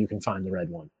collars, so you can find the red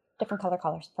one. Different color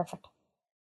collars, perfect.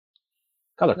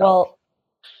 Collar. Well,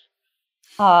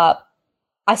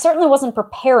 I certainly wasn't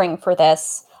preparing for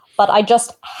this, but I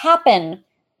just happen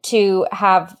to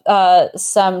have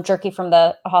some jerky from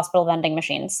the hospital vending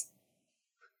machines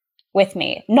with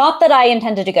me. Not that I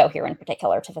intended to go here in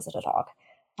particular to visit a dog.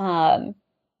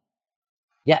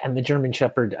 Yeah, and the German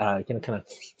Shepherd kind of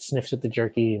sniffs at the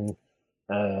jerky and.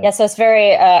 Yeah, so it's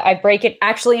very. I break it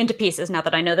actually into pieces now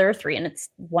that I know there are 3, and it's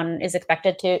one is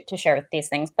expected to share these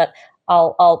things. But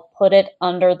I'll put it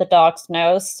under the dog's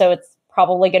nose, so it's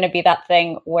probably going to be that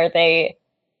thing where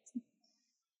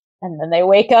and then they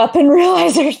wake up and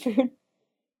realize there's food.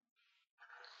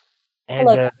 And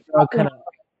the dog kind of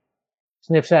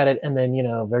sniffs at it and then,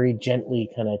 very gently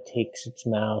kind of takes its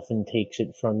mouth and takes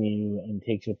it from you and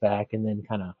takes it back and then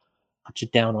kind of puts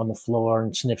it down on the floor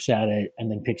and sniffs at it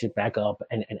and then picks it back up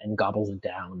and gobbles it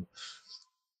down.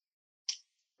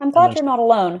 I'm glad you're not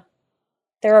alone.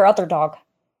 There are other dog.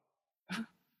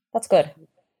 That's good.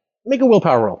 Make a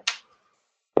willpower roll.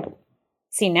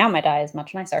 See, now my die is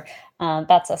much nicer.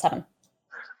 That's a 7.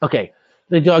 Okay.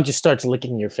 The dog just starts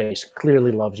licking your face.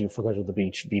 Clearly loves you because of the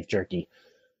beef jerky.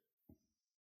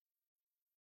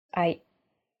 Thank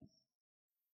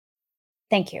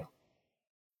you.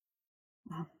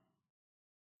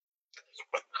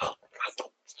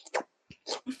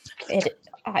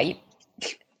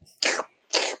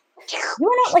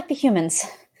 You're not like the humans.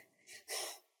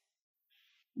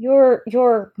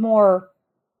 You're more.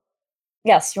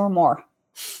 Yes, you're more.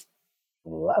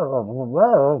 You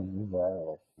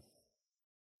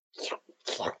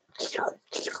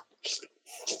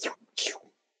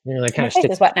know, that kind My of face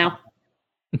sticks. is wet now.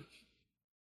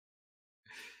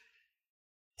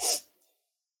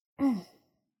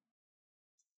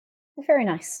 Very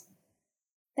nice.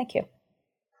 Thank you.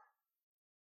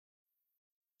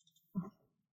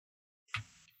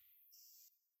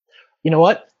 You know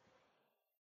what?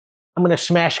 I'm going to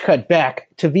smash cut back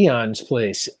to Vion's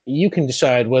place. You can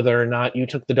decide whether or not you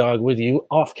took the dog with you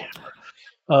off camera.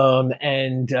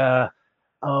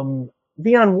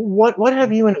 Vion, what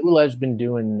have you and Ulez been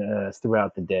doing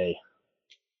throughout the day?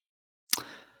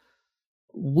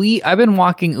 I've been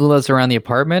walking Ulez around the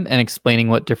apartment and explaining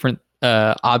what different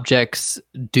objects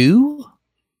do,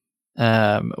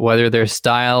 whether their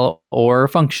style or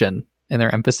function and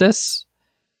their emphasis.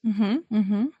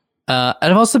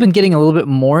 I've also been getting a little bit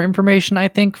more information, I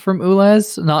think, from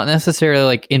Ulez, not necessarily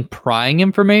like in prying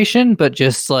information, but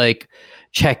just like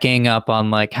checking up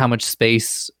on like how much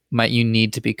space might you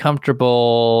need to be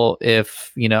comfortable,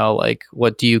 if, you know, like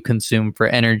what do you consume for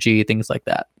energy, things like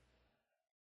that.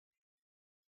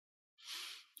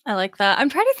 I like that. I'm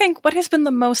trying to think, what has been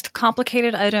the most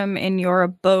complicated item in your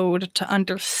abode to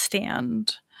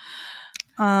understand?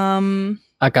 I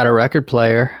got a record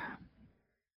player.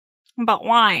 But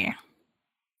why?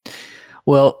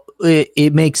 Well,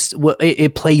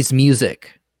 it plays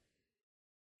music.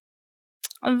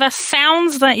 The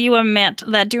sounds that you emit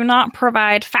that do not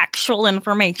provide factual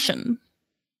information.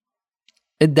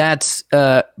 That's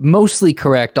mostly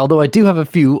correct, although I do have a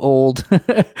few old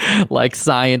like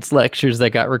science lectures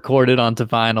that got recorded onto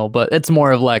vinyl, but it's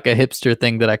more of like a hipster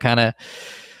thing that I kind of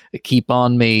keep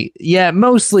on me. Yeah,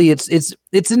 mostly it's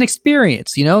an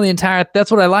experience, you know. That's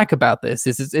what I like about this.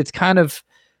 It's kind of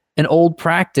an old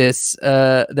practice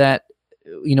that,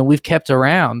 you know, we've kept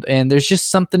around, and there's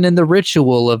just something in the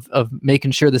ritual of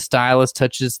making sure the stylus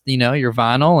touches, you know, your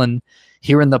vinyl, and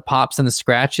hearing the pops and the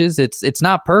scratches. It's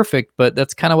not perfect, but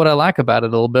that's kind of what I like about it a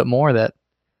little bit more, that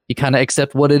you kind of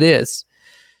accept what it is.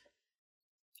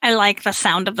 I like the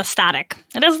sound of the static.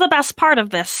 It is the best part of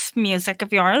this music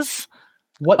of yours.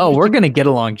 We're going to get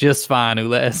along just fine,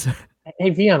 Ulez. Hey,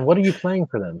 Vion, what are you playing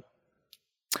for them?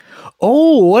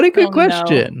 Oh, what a good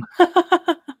question.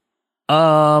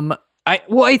 I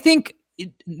think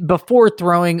before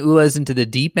throwing Ulez into the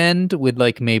deep end with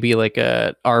like maybe like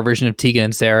our version of Tegan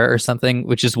and Sarah or something,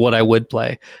 which is what I would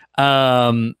play.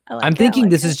 I'm thinking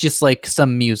this is just like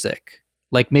some music,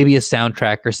 like maybe a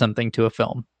soundtrack or something to a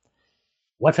film.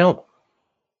 What film?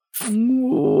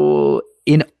 Ooh,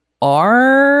 in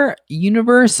our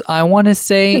universe, I want to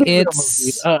say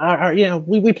it's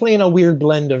we play in a weird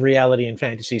blend of reality and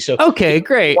fantasy. So okay,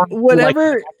 great.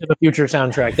 Whatever. Like, Back to the Future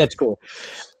soundtrack. That's cool.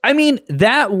 I mean,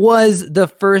 that was the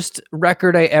first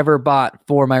record I ever bought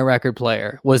for my record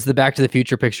player, was the Back to the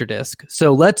Future picture disc.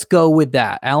 So let's go with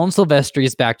that. Alan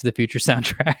Silvestri's Back to the Future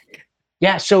soundtrack.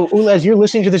 Yeah, so Ulez, you're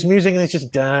listening to this music and it's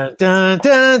just dun dun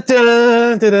dun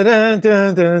dun dun dun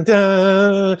dun dun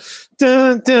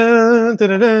dun dun dun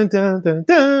dun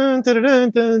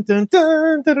dun dun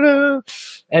dun dun,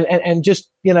 and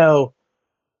just, you know,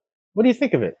 what do you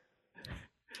think of it?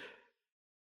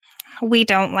 We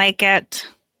don't like it.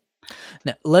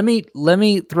 Now, let me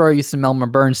throw you some Elmer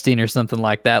Bernstein or something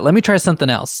like that. Let me try something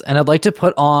else. And I'd like to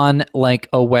put on like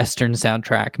a Western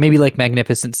soundtrack, maybe like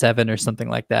Magnificent Seven or something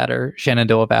like that, or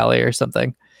Shenandoah Valley or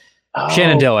something. Oh.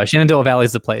 Shenandoah Valley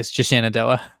is the place, just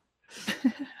Shenandoah.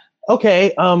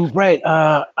 Okay, right.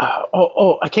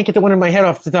 I can't get the one in my head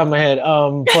off the top of my head.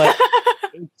 But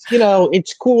you know,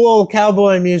 it's cool old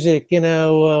cowboy music, you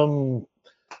know,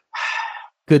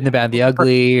 Good and the Bad and the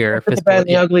Ugly, or Good, the Bad and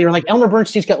the Ugly, or like Elmer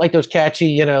Bernstein's got like those catchy,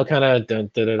 you know, kind of. Actually,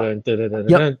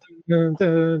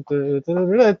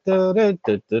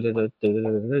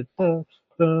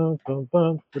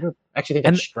 I think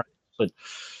that's straight. But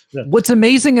yeah. What's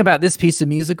amazing about this piece of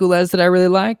music, Ulez, that I really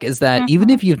like is that even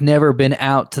if you've never been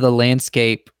out to the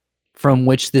landscape from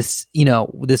which this, you know,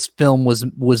 this film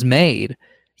was made,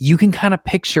 you can kind of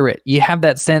picture it. You have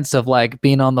that sense of like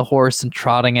being on the horse and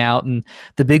trotting out and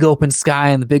the big open sky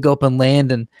and the big open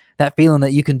land and that feeling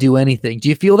that you can do anything. Do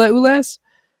you feel that, Ulez?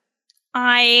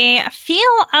 I feel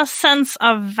a sense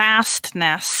of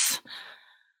vastness.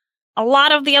 A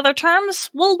lot of the other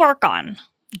terms we'll work on.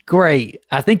 Great.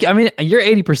 I mean, you're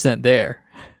 80% there.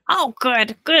 Oh,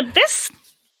 good.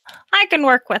 I can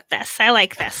work with this. I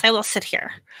like this. I will sit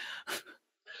here.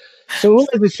 So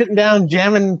Ulez is sitting down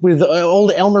jamming with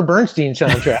old Elmer Bernstein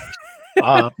soundtrack.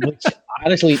 which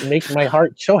honestly makes my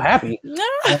heart so happy.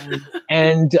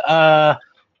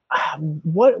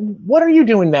 What are you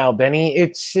doing now, Benny?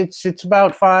 It's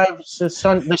about 5. So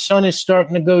the sun is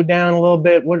starting to go down a little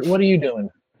bit. What are you doing?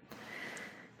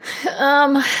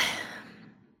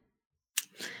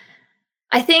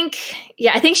 I think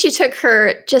she took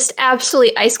her just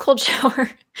absolutely ice cold shower,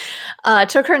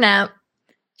 took her nap.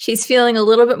 She's feeling a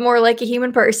little bit more like a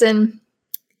human person.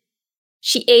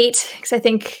 She ate, because I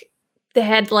think they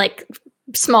had like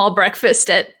small breakfast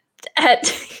at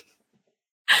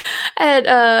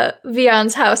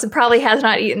Vion's house and probably has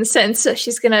not eaten since. So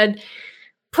she's gonna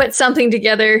put something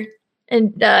together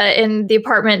in the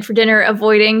apartment for dinner,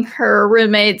 avoiding her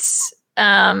roommates.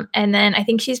 And then I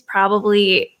think she's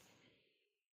probably.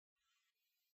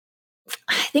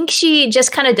 I think she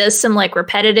just kind of does some like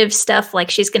repetitive stuff.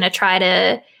 Like she's gonna try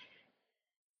to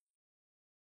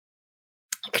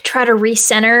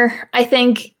recenter. I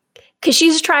think because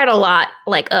she's tried a lot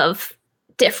like of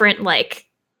different like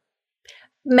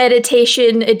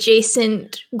meditation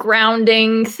adjacent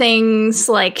grounding things.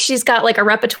 Like she's got like a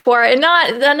repertoire, and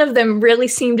none of them really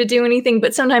seem to do anything.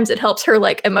 But sometimes it helps her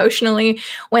like emotionally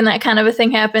when that kind of a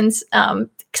thing happens.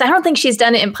 Because I don't think she's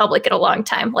done it in public in a long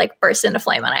time, like burst into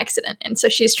flame on accident. And so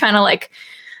she's trying to like,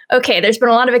 okay, there's been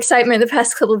a lot of excitement the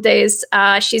past couple of days.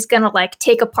 She's going to like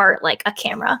take apart like a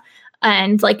camera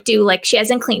and like do like, she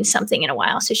hasn't cleaned something in a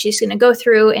while. So she's going to go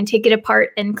through and take it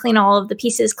apart and clean all of the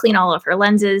pieces, clean all of her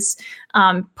lenses,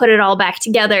 put it all back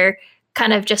together,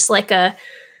 kind of just like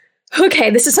okay,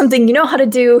 this is something you know how to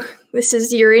do.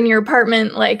 You're in your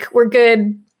apartment, like we're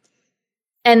good.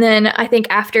 And then I think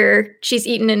after she's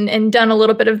eaten and done a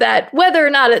little bit of that, whether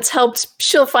or not it's helped,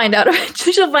 she'll find out.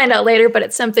 She'll find out later, but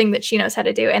it's something that she knows how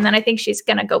to do. And then I think she's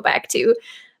going to go back to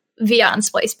Vion's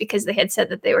place because they had said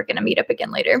that they were going to meet up again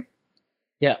later.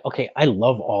 Yeah. Okay. I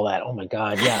love all that. Oh my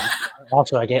God. Yeah.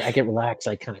 Also, I get relaxed,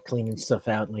 like kind of cleaning stuff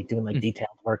out and like doing like detailed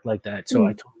work like that. So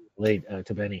I totally relate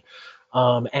to Benny.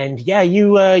 And yeah,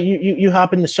 you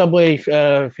hop in the subway,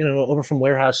 over from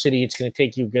Warehouse City. It's going to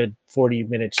take you a good 40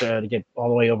 minutes to get all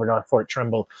the way over to Fort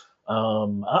Trumbull.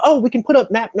 We can put up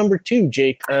map number 2,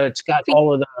 Jake. It's got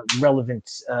all of the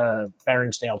relevant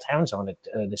Baronsdale towns on it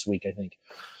this week, I think.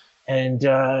 And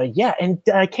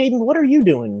Caden, what are you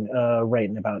doing right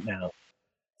about now?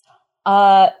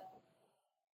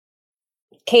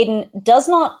 Caden does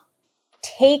not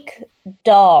take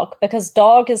Dog because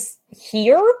Dog is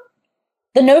here.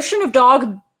 The notion of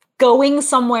Dog going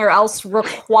somewhere else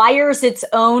requires its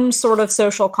own sort of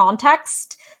social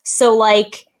context. So,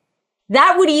 like,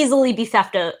 that would easily be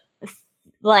theft.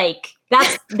 Like,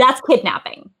 that's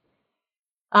kidnapping.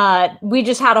 We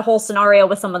just had a whole scenario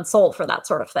with someone sold for that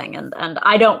sort of thing, and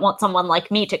I don't want someone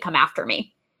like me to come after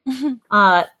me.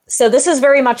 So this is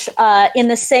very much in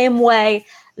the same way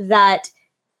that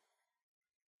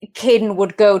Caden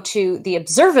would go to the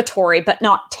observatory, but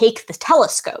not take the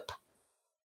telescope.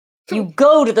 You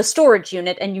go to the storage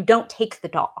unit and you don't take the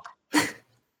dog.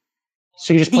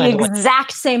 So you just the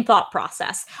exact same thought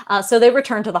process. So they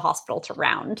return to the hospital to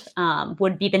round.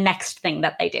 Would be the next thing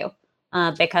that they do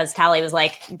because Tally was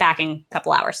like back in a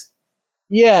couple hours.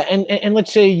 Yeah, and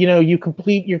let's say you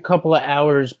complete your couple of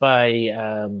hours by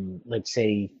let's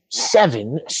say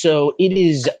 7, so it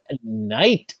is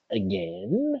night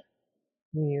again.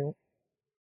 Yeah.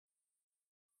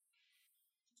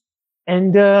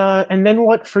 And then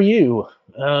what for you?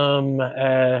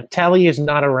 Tally is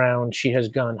not around. She has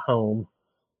gone home.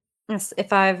 Yes,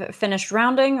 if I've finished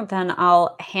rounding, then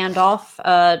I'll hand off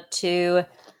to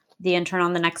the intern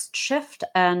on the next shift,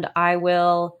 and I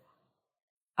will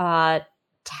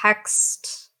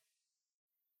text.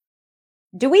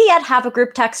 Do we yet have a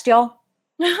group text, y'all?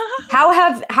 How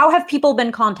have people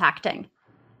been contacting?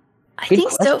 I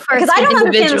think so far because I don't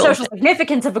understand the social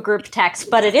significance of a group text,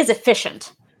 but it is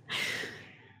efficient.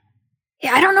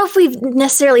 Yeah, I don't know if we've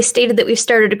necessarily stated that we've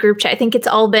started a group chat. I think it's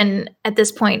all been, at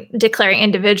this point, declaring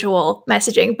individual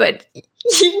messaging, but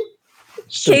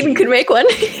Caden could make one.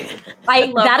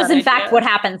 That is, in fact, what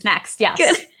happens next, yes.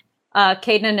 Good.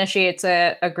 Caden initiates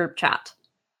a group chat.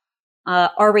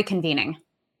 Are we convening? ?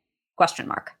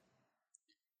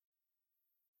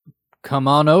 Come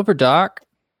on over, Doc.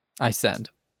 I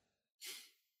send.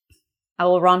 I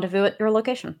will rendezvous at your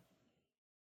location.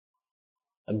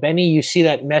 Benny, you see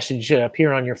that message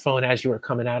appear on your phone as you were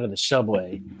coming out of the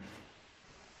subway.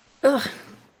 Ugh.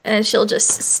 And she'll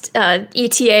just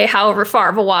ETA however far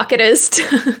of a walk it is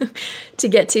to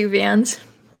get to Vion's.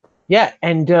 Yeah,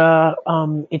 and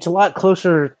it's a lot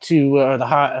closer to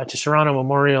to Serrano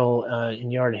Memorial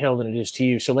in Yard Hill than it is to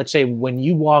you. So let's say when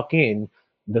you walk in,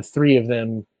 the 3 of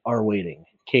them are waiting,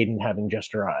 Caden having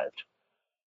just arrived.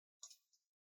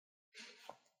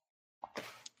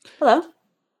 Hello.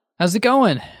 How's it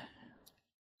going?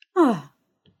 Oh,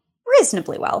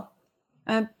 reasonably well.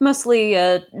 Mostly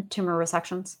tumor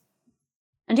resections.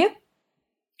 And you?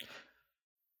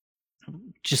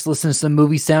 Just listen to some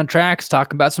movie soundtracks,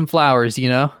 talk about some flowers,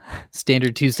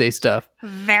 standard Tuesday stuff.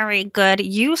 Very good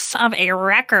use of a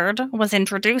record was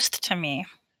introduced to me.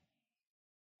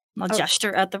 I'll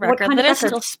gesture at the what record kind that of is record?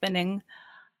 still spinning.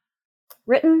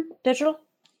 Written? Digital?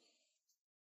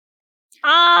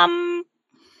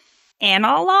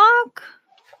 Analog?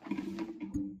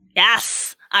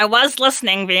 Yes, I was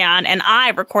listening, Vian, and I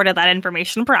recorded that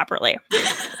information properly.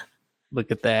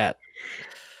 Look at that.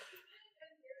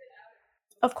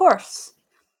 Of course.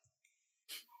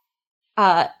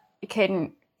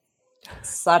 Caden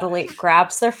subtly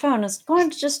grabs their phone, is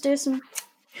going to just do some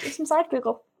side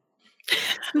Google.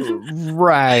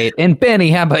 Right. And Benny,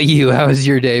 how about you? How has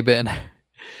your day been?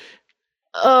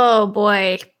 Oh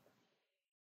boy.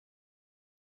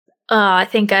 I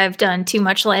think I've done too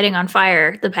much lighting on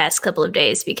fire the past couple of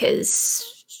days because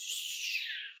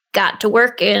got to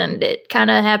work and it kind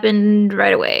of happened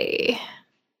right away.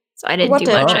 So I didn't What do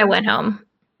did- much. I went home.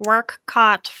 Work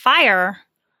caught fire.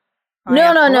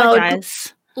 No.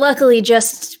 Apologize. Luckily,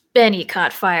 just Benny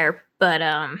caught fire, but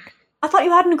I thought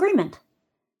you had an agreement.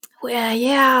 well,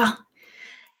 yeah,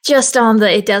 just on the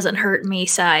it doesn't hurt me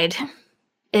side.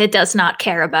 It does not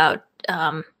care about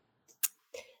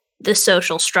the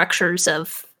social structures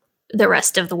of the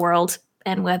rest of the world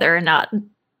and whether or not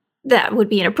that would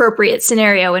be an appropriate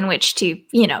scenario in which to,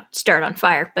 start on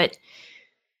fire. But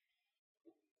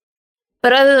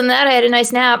other than that, I had a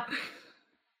nice nap.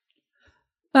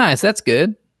 Nice, that's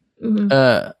good.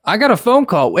 Mhm. I got a phone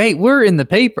call. Wait, we're in the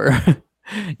paper.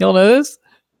 Y'all know this?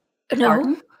 No.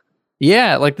 Pardon?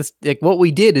 Yeah, like this, like what we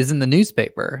did is in the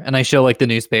newspaper, and I show like the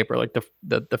newspaper, like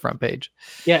the front page.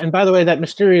 Yeah, and by the way, that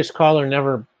mysterious caller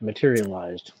never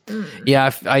materialized. Mm. Yeah,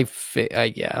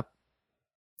 yeah.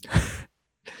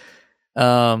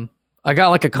 I got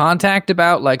like a contact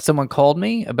about like someone called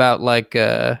me about like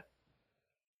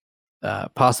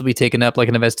possibly taking up like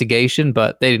an investigation,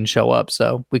 but they didn't show up,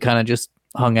 so we kind of just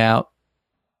hung out.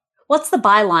 What's the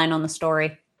byline on the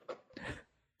story?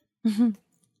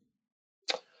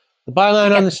 The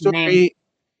byline on the Forget the name. story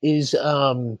is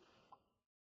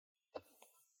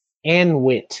Ann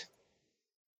Witt.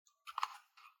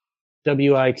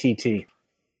 WITT.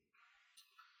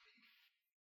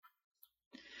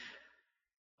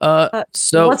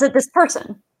 So Was it this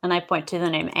person? And I point to the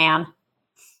name Anne.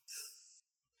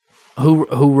 who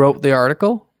wrote the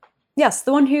article? Yes,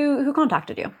 the one who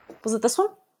contacted you. Was it this one?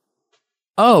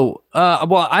 Oh,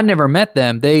 well, I never met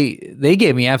them. They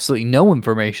gave me absolutely no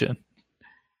information.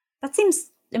 That seems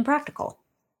impractical.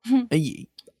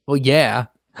 Well, yeah.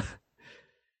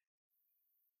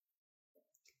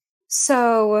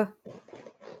 So,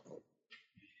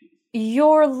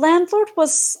 your landlord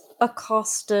was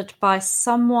accosted by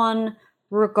someone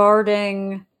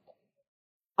regarding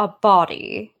a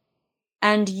body,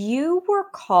 and you were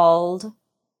called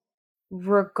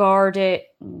regarding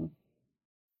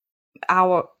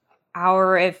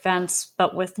our events,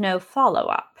 but with no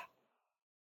follow-up.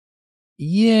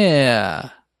 Yeah.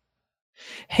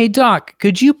 Hey, Doc,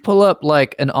 could you pull up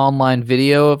like an online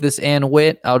video of this Ann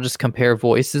Witt? I'll just compare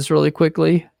voices really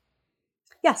quickly.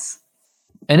 Yes.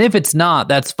 And if it's not,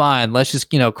 that's fine. Let's just,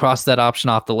 cross that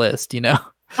option off the list,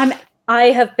 I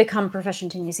have become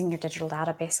proficient in using your digital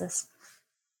databases.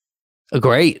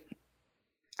 Great.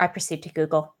 I proceed to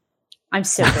Google. I'm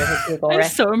so good at Google, I'm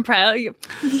right? so impressed.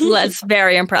 Les,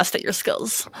 very impressed at your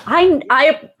skills.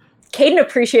 Caden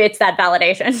appreciates that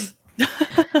validation.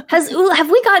 Have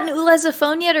we gotten Ulez a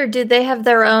phone yet, or did they have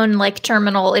their own like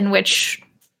terminal in which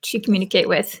to communicate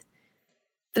with?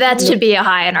 That should be a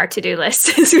high on our to-do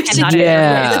list. We should Cannot get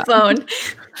Yeah. Ulez a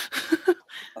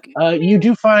phone. You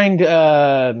do find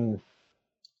a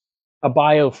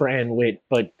bio for Ann Witt,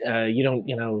 but you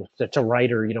don't, that's a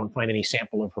writer. You don't find any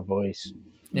sample of her voice.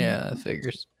 Yeah, that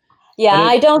figures. Yeah, But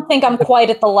I don't think I'm quite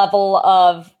at the level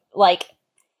of like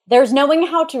there's knowing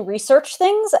how to research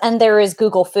things and there is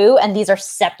Google Foo, and these are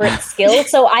separate skills.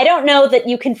 So I don't know that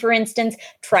you can, for instance,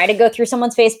 try to go through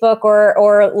someone's Facebook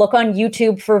or look on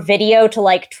YouTube for video to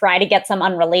like try to get some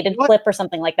unrelated What? clip or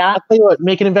something like that. I'll tell you what,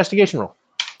 make an investigation roll.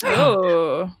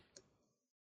 Oh.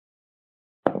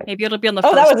 Maybe it'll be on the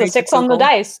Oh, that first was a page 6 of on the Google.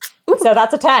 dice. So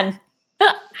that's a 10.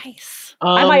 Nice.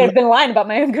 I might have been lying about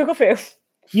my own Google Foo.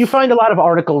 You find a lot of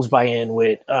articles by Ann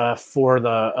Witt for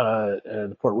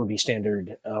the Port Ruby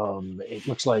Standard. It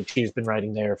looks like she's been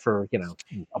writing there for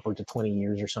upwards of 20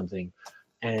 years or something.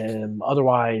 And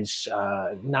otherwise,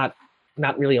 not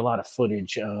really a lot of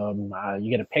footage. You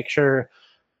get a picture.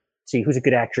 see, who's a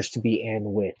good actress to be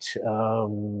Anne Witt?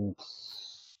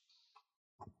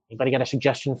 Anybody got a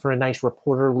suggestion for a nice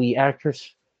reporterly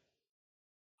actress?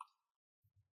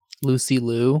 Lucy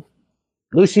Liu.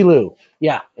 Lucy Liu.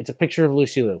 Yeah, it's a picture of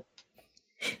Lucy Liu.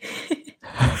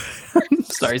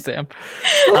 Sorry, Sam.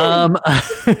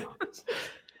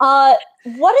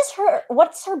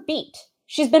 What's her beat?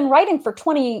 She's been writing for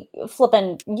 20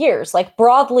 flippin' years, like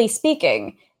broadly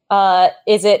speaking.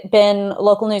 Is it been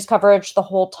local news coverage the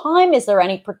whole time? Is there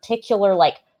any particular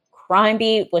like crime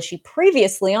beat? Was she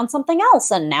previously on something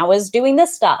else and now is doing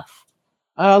this stuff?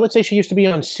 Let's say she used to be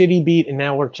on City Beat and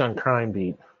now works on Crime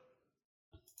Beat.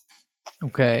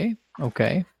 Okay.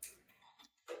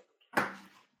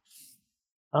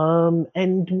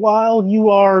 And while you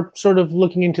are sort of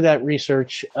looking into that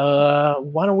research,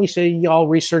 why don't we say y'all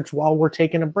research while we're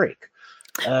taking a break?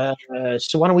 So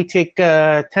why don't we take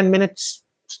 10 minutes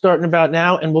starting about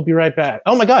now, and we'll be right back.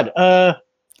 Oh my God.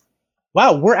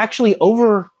 Wow, we're actually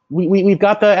over. We've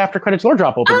got the after credits lore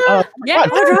drop open. Yeah.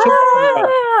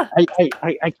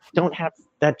 I don't have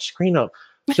that screen up.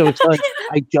 So it's like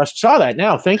I just saw that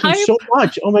now. Thank you so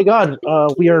much. Oh my God,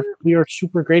 we are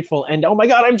super grateful, and oh my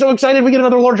God, I'm so excited we get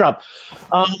another lore drop.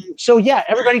 So yeah,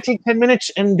 everybody take 10 minutes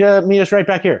and meet us right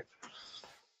back here.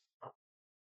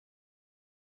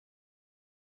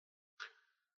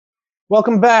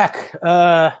 Welcome back.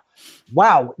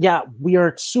 Wow, yeah, we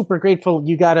are super grateful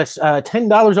you got us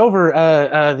 $10 over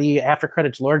the after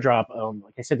credits lore drop.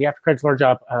 Like I said, the after credits lore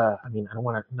drop. I mean, I don't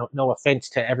want to. No offense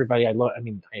to everybody. I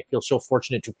feel so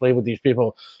fortunate to play with these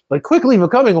people, but quickly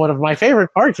becoming one of my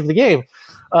favorite parts of the game.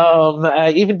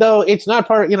 Even though it's not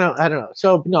part, I don't know.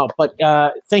 So no, but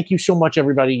thank you so much,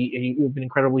 everybody. You've been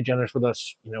incredibly generous with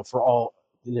us, for all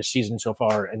this season so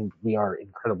far, and we are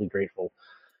incredibly grateful.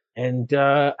 And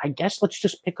I guess let's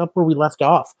just pick up where we left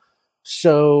off.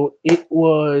 So it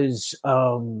was,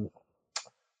 it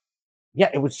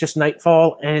was just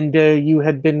nightfall, and you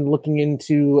had been looking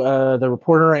into the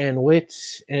reporter Anne Witt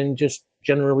and just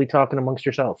generally talking amongst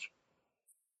yourselves.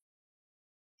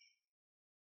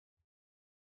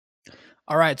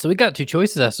 All right, so we got two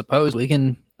choices, I suppose. We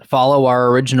can follow our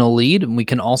original lead, and we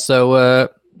can also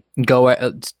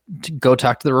go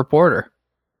talk to the reporter.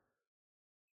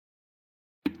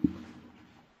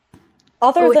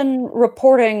 Other than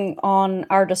reporting on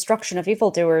our destruction of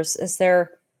evildoers, is there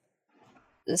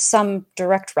some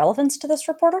direct relevance to this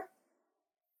reporter?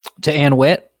 To Anne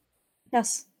Witt?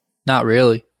 Yes. Not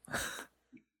really.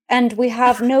 And we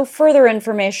have no further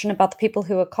information about the people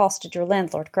who accosted your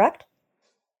landlord, correct?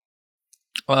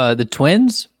 The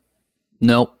twins?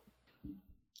 Nope.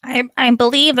 I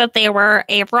believe that they were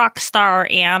a rock star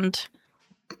and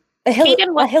a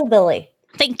hillbilly.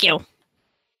 Thank you.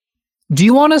 Do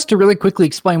you want us to really quickly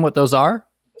explain what those are?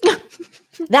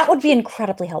 That would be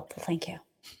incredibly helpful. Thank you.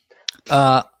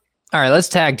 All right, let's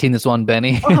tag team this one,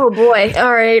 Benny. Oh boy!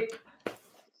 All right,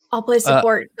 I'll play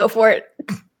support. Go for it.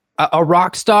 A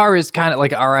rock star is kind of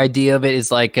like our idea of it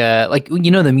is like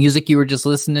the music you were just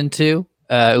listening to,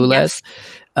 Ules.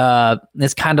 Yes.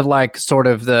 It's kind of like sort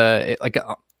of a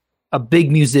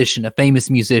big musician, a famous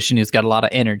musician who's got a lot of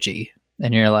energy,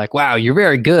 and you're like, wow, you're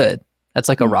very good. That's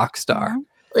like a rock star.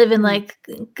 Living like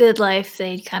good life,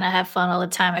 they kind of have fun all the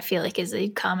time. I feel like is a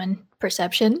common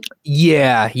perception.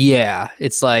 Yeah.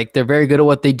 It's like they're very good at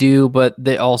what they do, but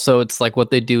it's like what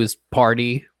they do is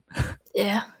party.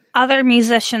 Yeah. Other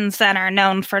musicians then are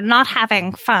known for not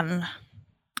having fun.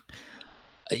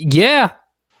 Yeah.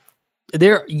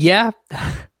 Especially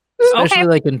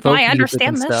like in folk music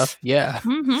and stuff. Yeah.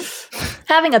 Mm-hmm.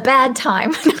 Having a bad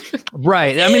time.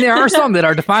 Right. I mean, there are some that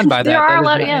are defined by that. There are a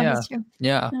lot. That's true.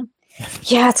 Yeah.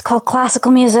 Yeah, it's called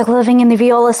classical music, living in the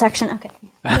viola section. Okay.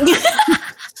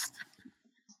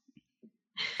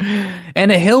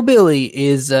 And a hillbilly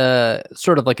is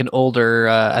sort of like an older,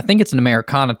 I think it's an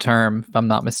Americana term, if I'm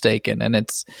not mistaken. And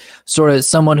it's sort of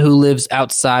someone who lives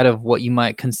outside of what you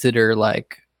might consider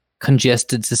like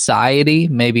congested society,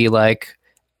 maybe like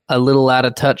a little out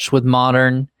of touch with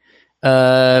modern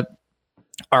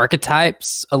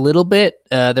archetypes a little bit.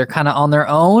 They're kind of on their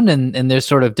own, and there's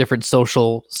sort of different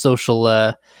social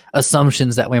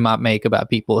assumptions that we might make about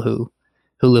people who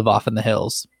live off in the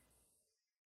hills.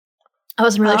 I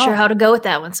wasn't really sure how to go with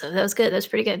that one, so that was good. That was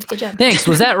pretty good. Good job. Thanks.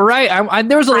 Was that right?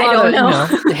 There was a lot of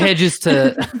hedges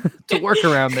to work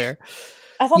around there.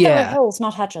 I thought they were hills,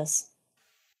 not hedges.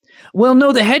 Well,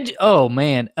 no, the hedge. Oh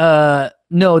man,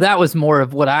 no, that was more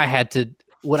of what I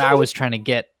was trying to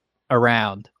get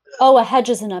around. Oh, a hedge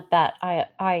isn't a bet.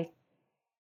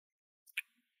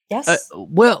 Yes.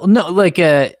 Well, no,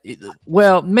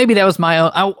 maybe that was my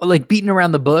own. I like beating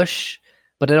around the bush,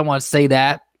 but I don't want to say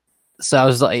that. So I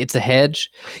was like, it's a hedge.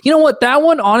 You know what? That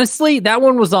one, honestly, that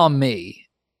one was on me.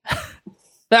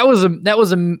 I made that one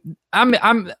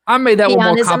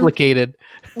more Beyondism. complicated.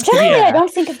 Generally, Yeah. I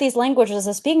don't think of these languages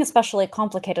as being especially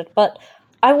complicated, but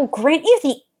I will grant you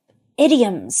the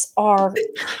idioms are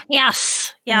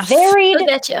Yes. varied I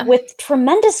betcha. with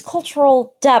tremendous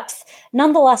cultural depth.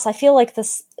 Nonetheless, I feel like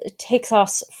this takes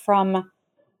us from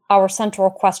our central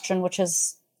question, which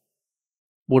is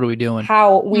What are we doing?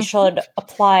 how we should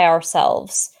apply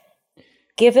ourselves.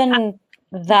 Given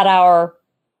that our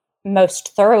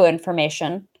most thorough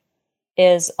information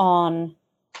is on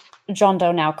John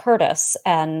Doe, now Curtis,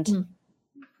 and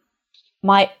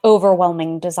my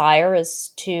overwhelming desire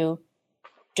is to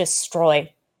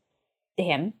destroy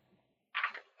him,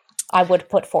 I would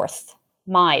put forth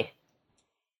my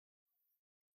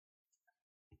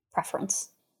preference.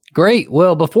 Great.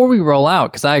 Well, before we roll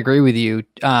out, because I agree with you,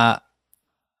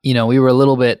 we were a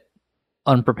little bit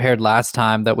unprepared last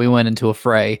time that we went into a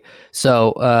fray.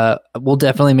 So we'll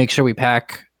definitely make sure we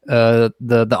pack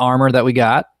the armor that we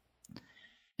got,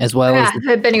 as well as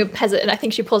Benny has it, and I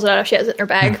think she pulls it out. She has it in her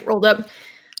bag, rolled up.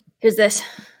 Here's this.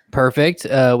 perfect.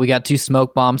 We got 2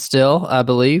 smoke bombs still, I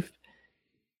believe.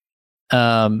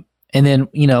 And then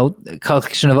a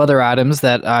collection of other items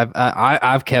that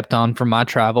I've kept on from my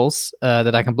travels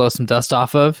that I can blow some dust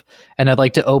off of, and I'd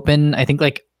like to open. I think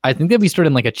they'd be stored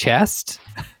in like a chest.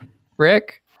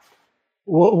 Rick,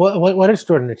 What is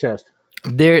stored in the chest?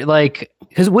 they're like,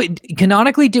 because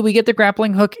canonically, did we get the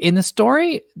grappling hook in the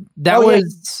story? That Oh, yeah,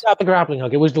 was not the grappling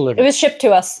hook. It was delivered. It was shipped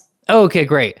to us. oh, okay,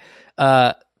 great.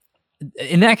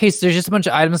 In that case, there's just a bunch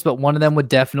of items, but one of them would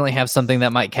definitely have something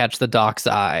that might catch the doc's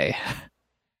eye.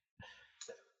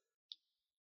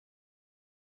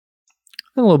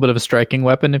 A little bit of a striking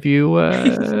weapon, if you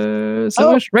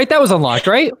so wish. Right, that was unlocked,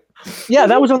 right? Yeah,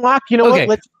 that was unlocked. You know Okay.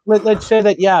 what? Let's say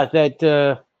that. Yeah,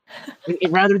 that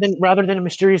rather than a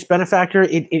mysterious benefactor,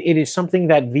 it is something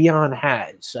that Vion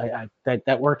has.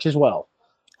 That works as well.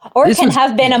 Or This it can was-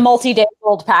 have been a multi-day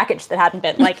old package that hadn't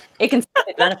been it can.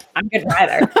 I'm good with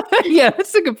either. Yeah,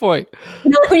 that's a good point.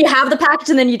 Like when you have the package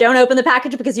and then you don't open the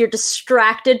package because you're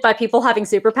distracted by people having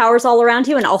superpowers all around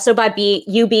you, and also by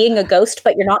you being a ghost,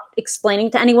 but you're not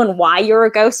explaining to anyone why you're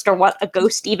a ghost or what a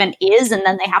ghost even is, and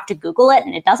then they have to Google it,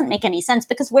 and it doesn't make any sense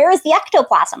because where is the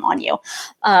ectoplasm on you?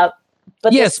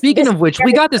 But Yeah, speaking of which,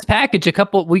 we got this package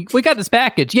we got this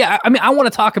package. Yeah, I mean, I want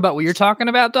to talk about what you're talking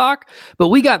about, Doc, but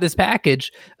we got this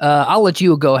package. I'll let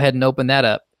you go ahead and open that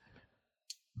up.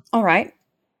 all right.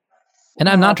 And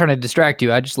I'm not trying to distract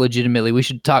you. I just legitimately, we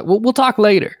should talk. We'll talk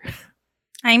later.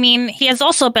 I mean, he has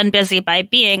also been busy by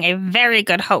being a very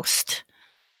good host.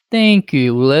 Thank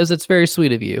you, Liz. That's very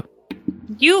sweet of you.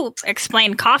 You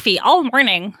explained coffee all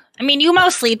morning. I mean, you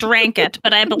mostly drank it,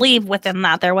 but I believe within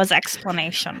that there was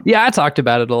explanation. Yeah, I talked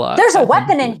about it a lot. There's a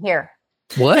weapon in here.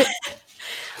 What?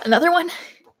 Another one?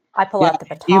 I pull out the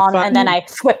you baton find- and then I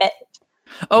whip it,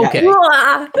 Okay.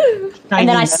 Wah! and then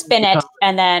I spin it,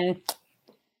 and then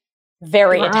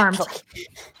very Your arms.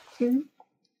 adeptly.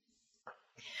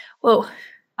 Whoa.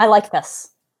 I like this.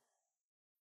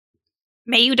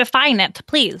 May you define it,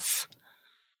 please?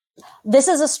 This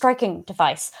is a striking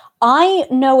device. I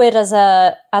know it as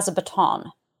a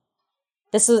baton.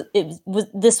 This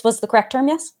was the correct term,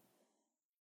 yes?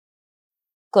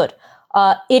 Good.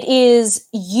 It is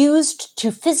used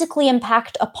to physically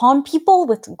impact upon people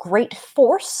with great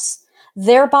force,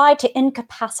 thereby to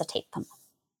incapacitate them.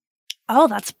 Oh,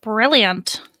 that's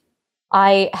brilliant.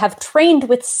 I have trained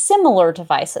with similar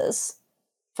devices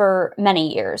for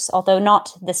many years, although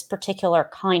not this particular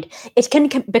kind. It can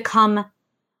become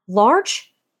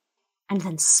large and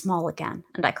then small again,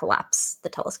 and I collapse the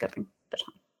telescoping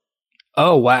baton.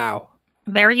 Oh, wow.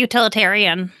 Very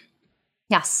utilitarian.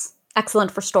 Yes,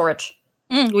 excellent for storage.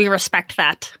 We respect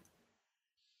that.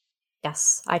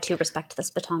 Yes, I too respect this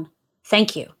baton.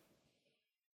 Thank you.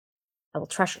 I will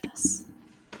treasure this.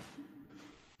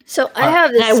 So I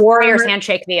have this. And I warrior's armor-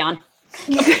 handshake Vion.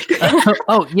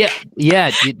 Oh, yeah.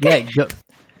 Yeah. Go.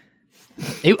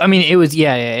 It was,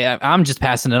 yeah. I'm just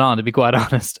passing it on, to be quite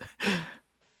honest.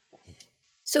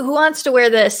 So who wants to wear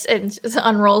this and just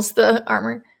unrolls the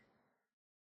armor?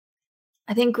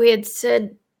 I think we had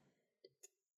said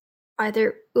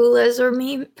either Ulez or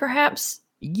me, perhaps.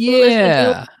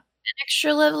 Yeah. An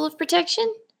extra level of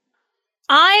protection?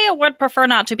 I would prefer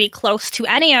not to be close to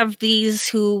any of these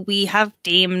who we have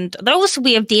deemed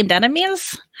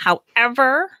enemies.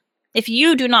 However, if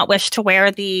you do not wish to wear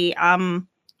the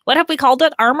what have we called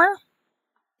it? Armor?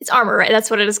 It's armor, right? That's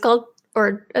what it is called?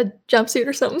 Or a jumpsuit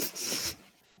or something?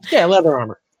 Yeah, leather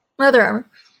armor. Leather armor.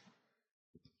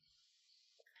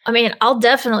 I mean, I'll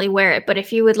definitely wear it, but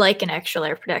if you would like an extra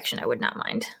layer of protection, I would not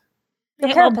mind. Your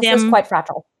It will carapace is dim. quite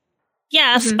fragile.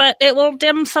 Yes, Mhm. but it will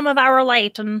dim some of our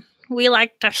light, and we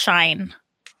like to shine.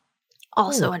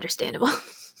 Also understandable.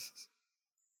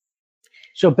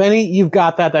 So Benny, you've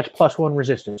got that. That's +1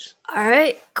 resistance. All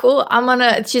right, cool.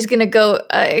 She's gonna go,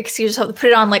 excuse herself,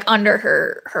 put it on like under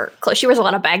her clothes. She wears a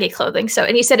lot of baggy clothing. So,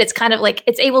 and you said it's kind of like,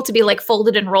 it's able to be like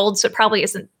folded and rolled. So it probably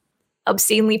isn't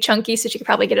obscenely chunky. So she could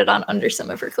probably get it on under some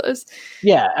of her clothes.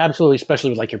 Yeah, absolutely. Especially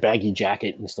with like your baggy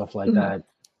jacket and stuff like Mhm.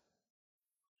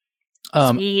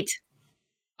 that. Sweet.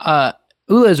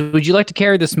 Ulez, would you like to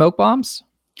carry the smoke bombs?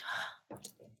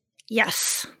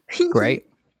 Yes. Great.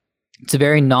 It's a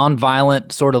very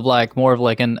non-violent, sort of like more of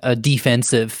like a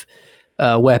defensive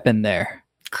weapon there.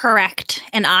 Correct.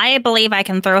 And I believe I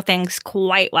can throw things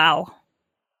quite well.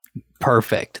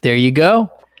 Perfect. There you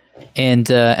go.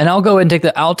 And I'll go ahead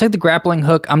and I'll take the grappling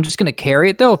hook. I'm just gonna carry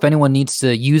it though. If anyone needs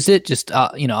to use it, just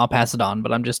I'll pass it on.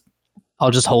 But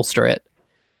I'll just holster it.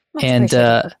 Much And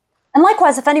appreciated. And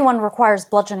likewise, if anyone requires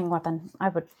bludgeoning weapon, I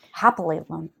would happily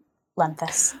lend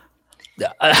this.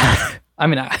 I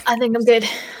mean, I think I'm good.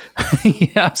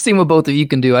 yeah, I've seen what both of you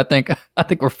can do. I think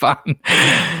we're fine.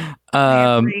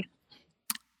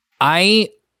 I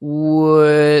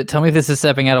would tell me if this is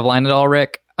stepping out of line at all,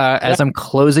 Rick. As I'm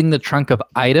closing the trunk of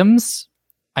items,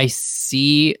 I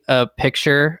see a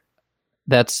picture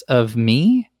that's of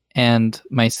me and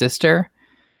my sister.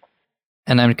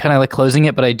 And I'm kind of like closing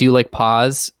it, but I do like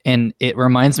pause. And it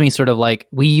reminds me sort of like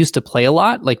we used to play a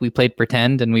lot. Like we played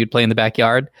pretend and we would play in the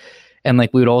backyard. And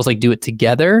like we would always like do it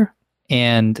together.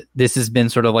 And this has been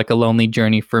sort of like a lonely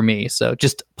journey for me. So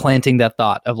just planting that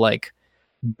thought of like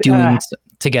doing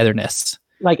togetherness.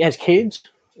 Like as kids,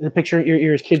 the picture,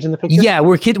 you're as kids in the picture? Yeah,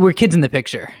 we're kids in the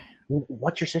picture.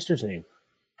 What's your sister's name?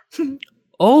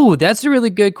 Oh, that's a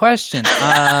really good question.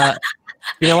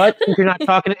 You know what? If you're not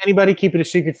talking to anybody, keep it a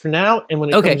secret for now. And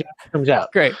when it comes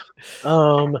out. Great.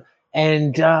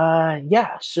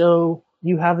 Yeah, so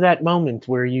you have that moment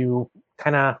where you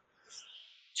kind of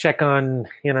check on,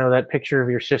 that picture of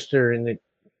your sister, and it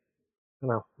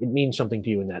means something to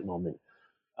you in that moment.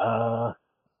 All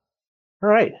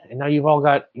right. And now you've all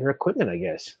got your equipment, I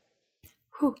guess.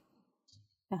 Whew.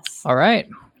 Yes, All right.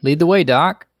 Lead the way,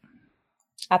 Doc.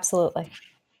 absolutely.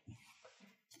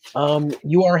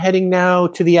 You are heading now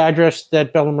to the address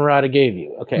that Bella Murata gave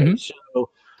you. Okay. So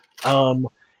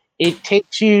it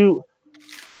takes you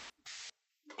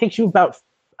about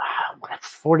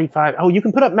 45. Oh, you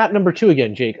can put up map number 2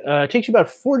 again, Jake. It takes you about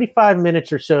 45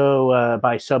 minutes or so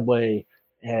by subway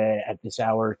at this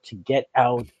hour to get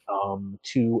out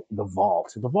to the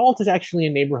Vault. The Vault is actually a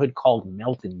neighborhood called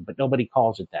Melton, but nobody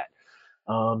calls it that.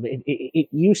 It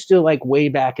used to, like, way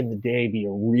back in the day, be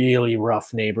a really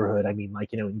rough neighborhood. I mean,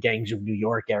 like, in Gangs of New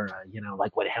York era,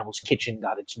 like when Hell's Kitchen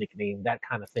got its nickname, that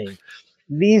kind of thing.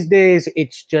 These days,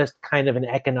 it's just kind of an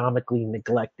economically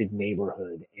neglected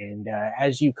neighborhood. And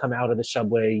as you come out of the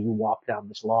subway, you walk down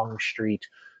this long street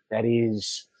that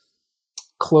is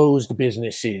closed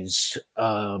businesses,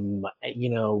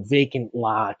 vacant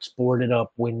lots, boarded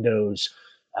up windows.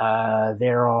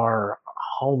 There are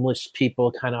homeless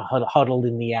people kind of huddled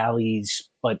in the alleys,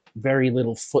 but very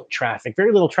little foot traffic,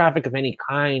 very little traffic of any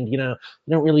kind. You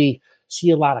don't really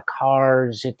see a lot of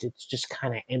cars. It's just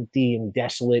kind of empty and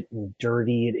desolate and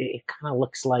dirty. It kind of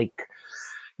looks like,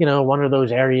 one of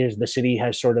those areas the city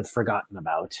has sort of forgotten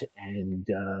about. And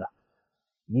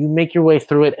you make your way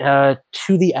through it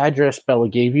to the address Bella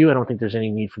gave you. I don't think there's any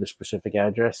need for the specific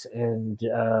address. And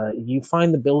you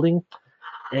find the building.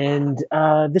 And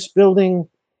this building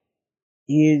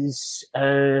is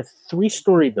a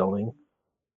 3-story building.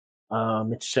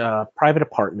 It's a private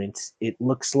apartment. It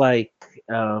looks like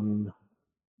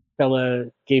Bella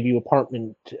gave you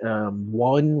apartment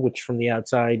 1, which from the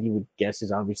outside you would guess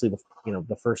is obviously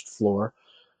the first floor.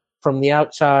 From the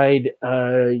outside,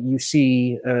 you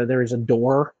see there is a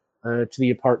door to the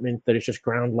apartment that is just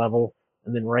ground level,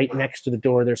 and then right next to the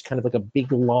door, there's kind of like a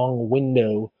big long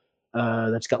window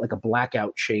that's got like a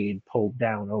blackout shade pulled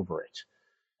down over it.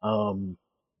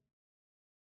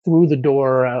 Through the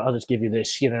door, I'll just give you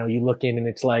this. You look in, and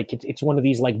it's like it's one of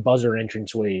these like buzzer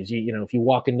entranceways. If you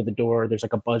walk into the door, there's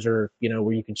like a buzzer,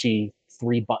 where you can see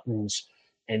 3 buttons,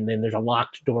 and then there's a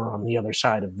locked door on the other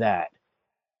side of that.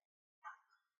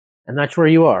 And that's where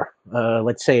you are.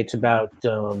 Let's say it's about I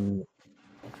don't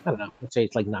know. Let's say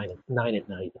it's like 9 at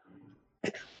night.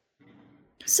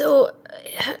 So,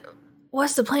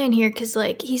 what's the plan here? Because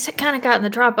like he's kind of gotten the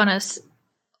drop on us,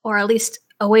 or at least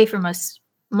away from us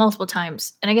multiple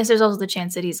times. And I guess there's also the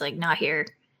chance that he's like not here.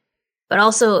 But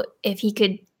also, if he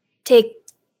could take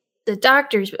the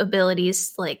doctor's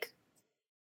abilities, like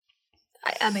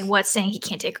I mean, what's saying he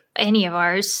can't take any of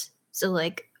ours? So,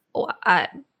 like,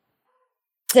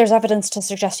 There's evidence to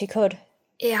suggest he could,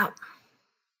 yeah.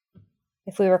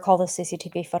 if we recall the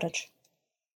CCTV footage.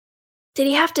 Did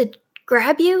he have to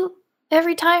grab you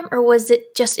every time, or was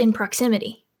it just in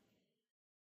proximity?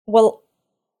 Well,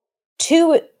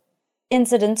 2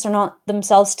 incidents are not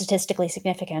themselves statistically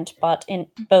significant, but in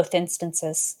both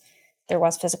instances, there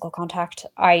was physical contact.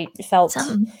 I felt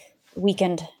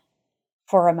weakened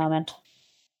for a moment.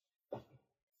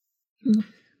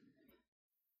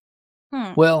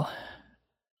 Well,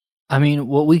 I mean,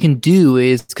 what we can do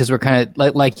is, because we're kind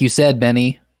of like you said,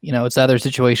 Benny. You know, it's either a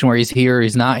situation where he's here or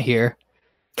he's not here.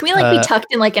 Can we like be tucked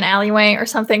in like an alleyway or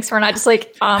something, so we're not just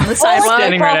like on the sidewalk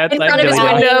standing right in outside front of his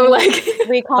Billy. window, like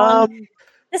Recon.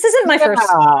 This isn't my first.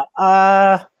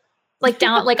 like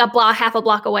down like half a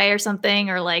block away or something,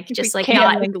 or like just like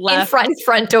not like, in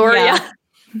front door. Yeah.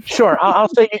 Sure, I'll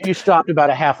say you stopped about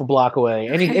a half a block away.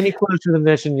 Any closer than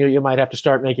this, and you might have to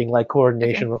start making like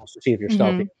coordination rolls to see if you're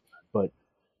stealthy. But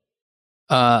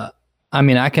I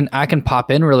mean, I can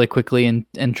pop in really quickly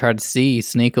and try to see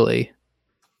sneakily.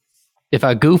 If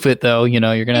I goof it, though, you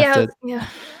know, you're gonna have to. Yeah.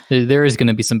 There is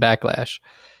gonna be some backlash.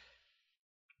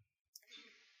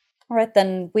 All right,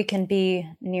 then we can be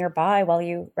nearby while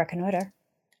you reconnoiter.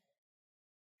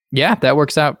 Yeah, that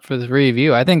works out for the 3 of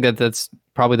you. I think that's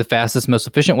probably the fastest, most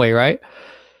efficient way, right?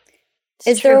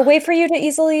 Is there a way for you to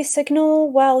easily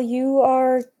signal while you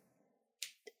are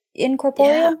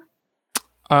incorporeal?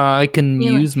 I can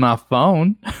use my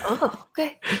phone. Oh,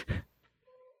 okay.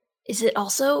 Is it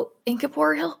also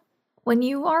incorporeal when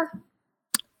you are?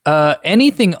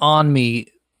 Anything on me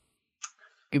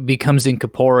becomes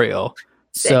incorporeal.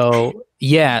 Sick. So,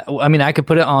 yeah, I mean, I could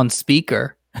put it on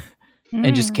speaker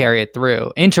and just carry it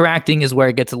through. Interacting is where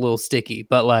it gets a little sticky,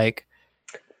 but like...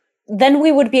 Then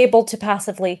we would be able to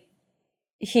passively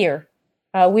hear.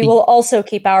 We will also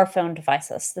keep our phone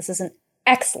devices. This is an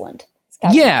excellent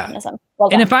scouting mechanism. Well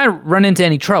done. And if I run into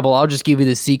any trouble, I'll just give you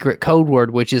the secret code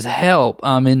word, which is help.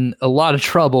 I'm in a lot of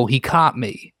trouble. He caught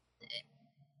me.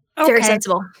 Very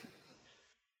sensible.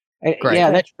 Great. Yeah,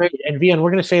 that's great. And Vian,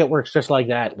 we're going to say it works just like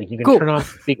that. Like you can turn on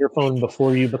speakerphone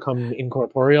before you become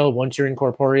incorporeal. Once you're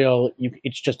incorporeal,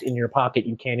 it's just in your pocket.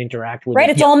 You can't interact with it.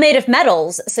 Right, it's all made of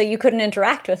metals, so you couldn't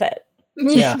interact with it.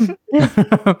 Yeah.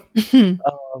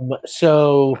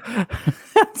 So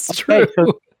that's true.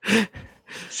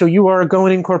 So you are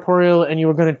going incorporeal, and you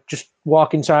were going to just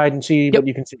walk inside and see what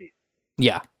you can see.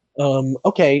 Yeah.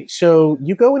 Okay, so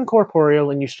you go incorporeal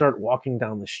and you start walking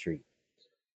down the street.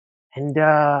 And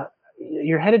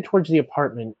you're headed towards the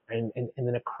apartment, and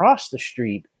then across the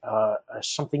street,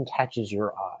 something catches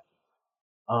your eye.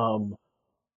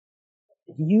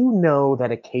 You know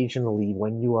that occasionally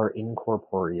when you are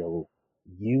incorporeal,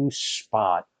 you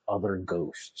spot other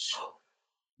ghosts.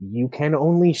 You can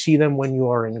only see them when you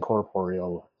are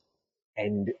incorporeal,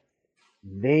 and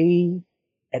they,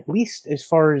 at least as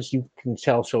far as you can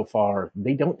tell so far,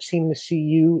 they don't seem to see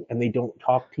you, and they don't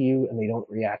talk to you, and they don't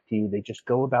react to you. They just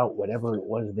go about whatever it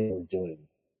was they were doing.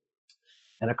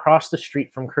 And across the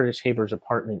street from Curtis Haber's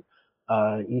apartment,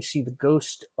 you see the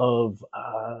ghost of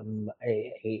a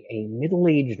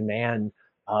middle-aged man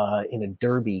in a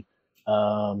derby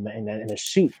and a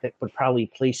suit that would probably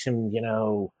place him, I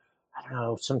don't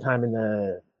know, sometime in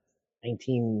the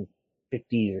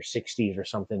 1950s or 60s or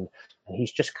something. And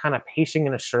he's just kind of pacing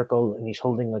in a circle, and he's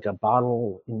holding like a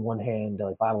bottle in one hand,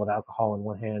 a bottle of alcohol in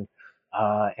one hand,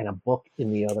 and a book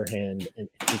in the other hand. And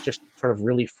he's just sort of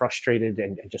really frustrated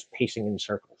and just pacing in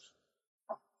circles.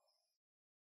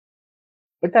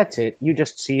 But that's it. You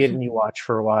just see it and you watch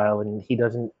for a while, and he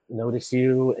doesn't notice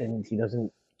you, and he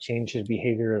doesn't change his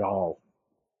behavior at all.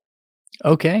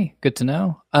 Okay, good to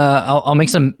know. I'll make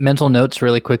some mental notes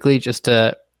really quickly just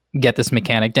to get this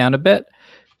mechanic down a bit.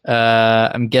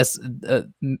 I'm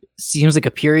seems like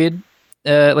a period,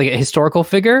 like a historical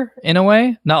figure in a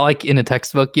way, not like in a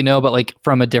textbook, but like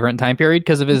from a different time period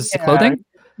because of his clothing.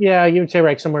 Yeah, you would say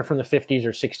right somewhere from the 50s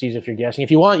or 60s if you're guessing.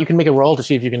 If you want, you can make a roll to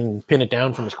see if you can pin it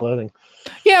down from his clothing.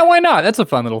 Yeah, why not? That's a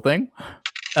fun little thing.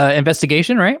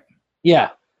 Investigation, right? Yeah.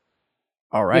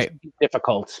 All right. It's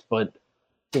difficult, but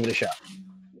give it a shot.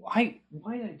 Why did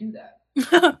I do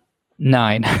that?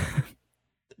 9.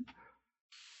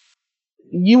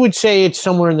 You would say it's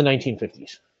somewhere in the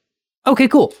 1950s. Okay,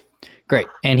 cool. Great.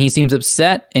 And he seems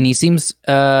upset, and he seems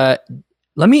this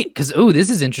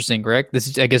is interesting, Greg. This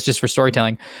is, I guess, just for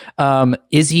storytelling.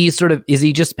 Is he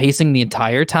just pacing the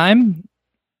entire time?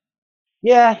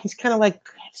 Yeah, he's kind of like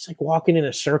walking in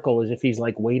a circle as if he's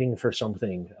like waiting for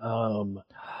something.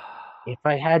 If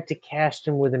I had to cast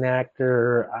him with an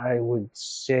actor, I would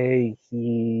say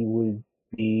he would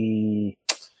be,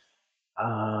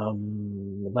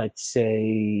 let's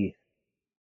say,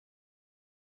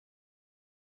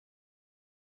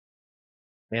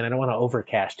 man, I don't want to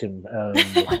overcast him.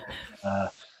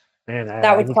 Man,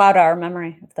 That would cloud our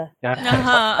memory of the.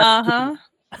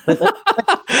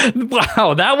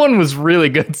 Wow, that one was really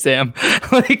good, Sam.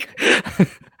 Like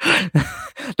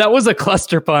that was a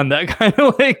cluster pun that kind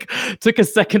of like took a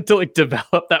second to like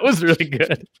develop. That was really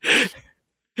good.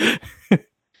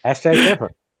 Hashtag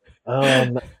Pepper.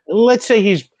 Let's say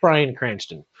he's Bryan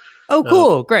Cranston. Oh,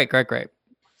 cool. Great.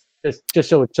 Just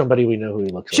so it's somebody we know who he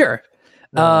looks Sure.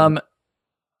 like.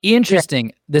 Interesting.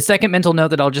 Yeah. The second mental note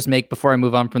that I'll just make before I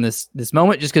move on from this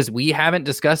moment, just because we haven't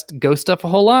discussed ghost stuff a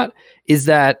whole lot, is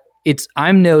that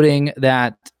I'm noting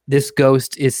that this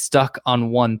ghost is stuck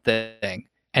on one thing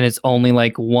and it's only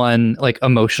like one like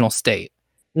emotional state.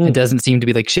 It doesn't seem to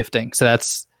be like shifting. So I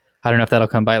don't know if that'll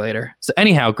come by later. So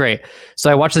anyhow, great. So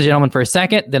I watched the gentleman for a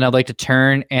second, then I'd like to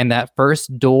turn, and that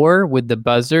first door with the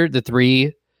buzzer, the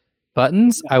 3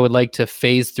 buttons, I would like to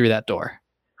phase through that door.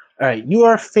 All right, you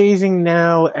are phasing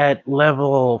now at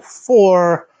level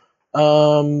 4.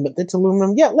 That's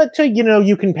aluminum. Yeah, let's say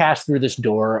you can pass through this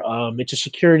door. It's a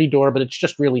security door, but it's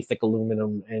just really thick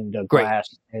aluminum and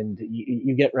glass, and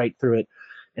you get right through it.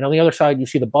 And on the other side, you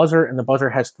see the buzzer, and the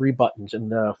buzzer has 3 buttons.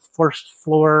 And the first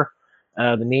floor,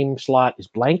 the name slot is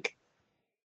blank.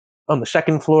 On the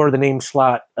second floor, the name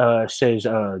slot says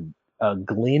Glynn, M,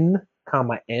 Glynn,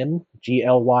 comma M,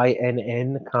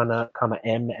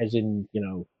 as in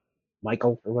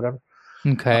Michael or whatever.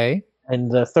 Okay.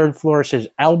 And the third floor says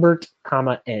Albert,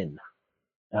 N,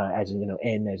 as in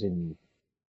N as in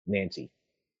Nancy.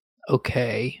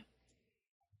 Okay.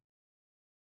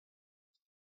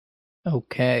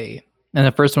 And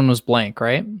the first one was blank,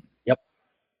 right? Yep.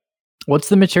 What's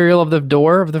the material of the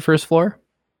door of the first floor?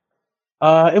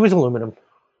 It was aluminum.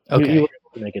 Okay. You were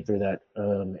able to make it through that.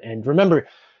 And remember,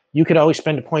 you could always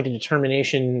spend a point of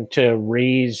determination to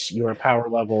raise your power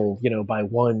level, by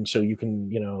 1. So you can,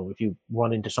 if you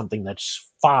run into something that's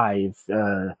 5,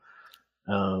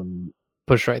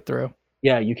 push right through.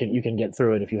 Yeah, you can get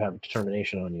through it if you have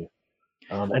determination on you.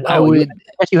 And I would. I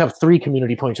guess you have 3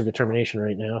 community points of determination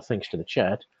right now, thanks to the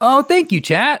chat. Oh, thank you,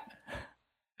 chat.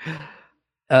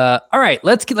 All right,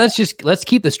 let's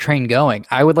keep this train going.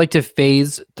 I would like to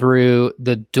phase through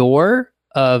the door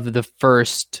of the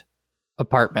first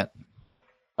apartment.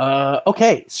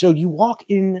 Okay, so you walk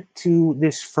into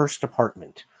this first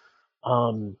apartment,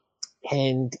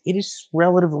 and it is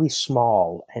relatively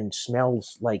small and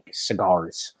smells like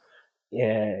cigars.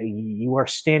 You are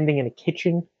standing in a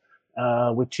kitchen,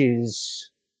 which is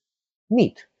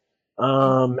neat.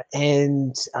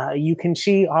 And you can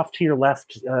see off to your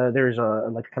left, there's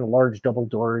a kind of large double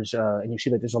doors, and you see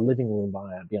that there's a living room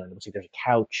behind it. Looks like there's a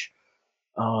couch,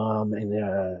 and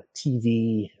a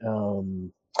TV,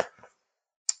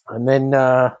 and then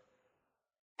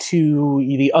to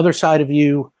the other side of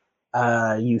you,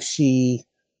 you see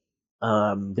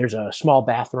there's a small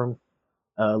bathroom.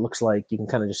 Looks like you can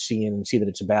kind of just see in and see that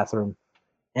it's a bathroom.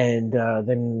 And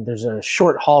then there's a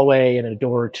short hallway and a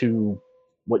door to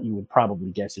what you would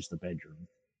probably guess is the bedroom.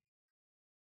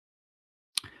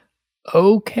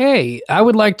 Okay. I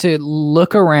would like to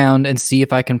look around and see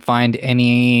if I can find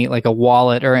any, like a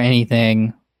wallet or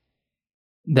anything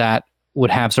that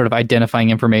would have sort of identifying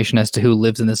information as to who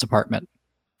lives in this apartment.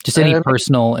 Just any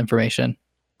personal information.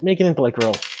 Make an intellect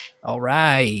roll. All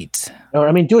right.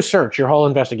 Or, do a search, your whole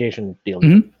investigation deal.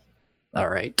 Mm-hmm. All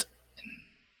right.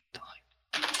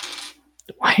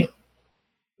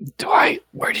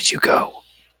 Where did you go?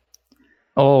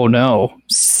 Oh no,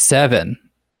 7.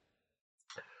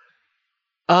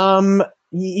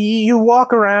 You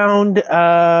walk around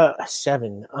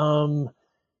 7.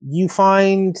 You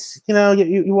find,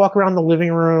 you walk around the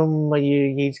living room.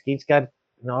 He's got a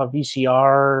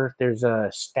VCR. There's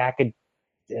a stack of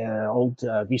old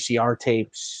VCR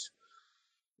tapes.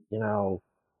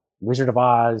 Wizard of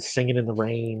Oz, Singing in the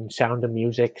Rain, Sound of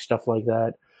Music, stuff like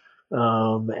that.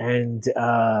 And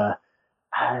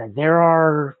there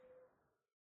are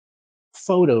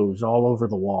photos all over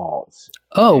the walls.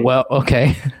 Oh, well,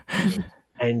 okay.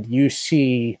 And you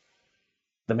see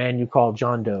the man you call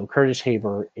John Doe, Curtis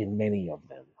Haber, in many of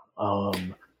them.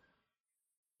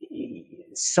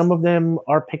 Some of them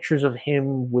are pictures of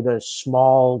him with a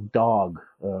small dog,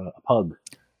 a pug.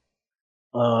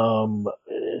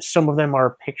 Some of them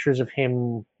are pictures of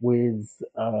him with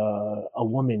a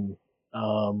woman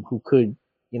who could,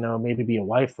 maybe be a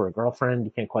wife or a girlfriend.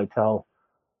 You can't quite tell.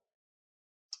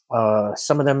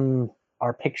 Some of them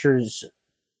are pictures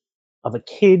of a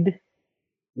kid.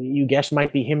 You guess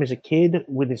might be him as a kid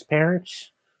with his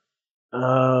parents.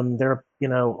 They're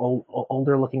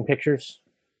older looking pictures.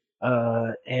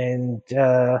 And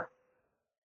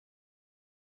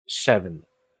 7.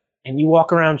 And you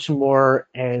walk around some more,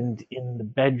 and in the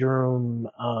bedroom,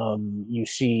 you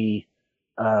see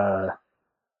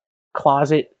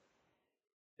closet,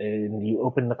 and you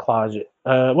open the closet.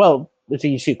 Let's see,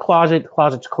 you see a closet. The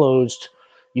closet's closed.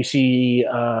 You see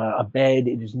a bed.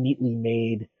 It is neatly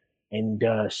made, and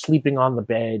sleeping on the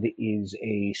bed is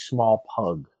a small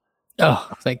pug. Oh,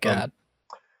 thank God.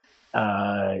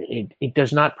 It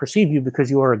does not perceive you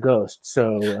because you are a ghost.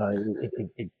 So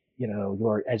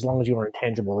you're, as long as you are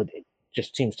intangible, it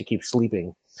just seems to keep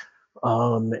sleeping.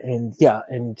 And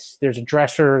there's a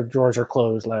dresser. Drawers are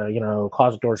closed.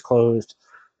 Closet doors closed.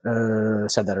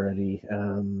 Said that already.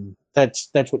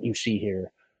 That's what you see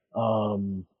here.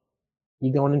 You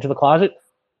going into the closet?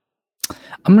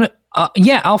 I'm gonna.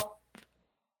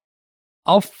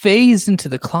 I'll phase into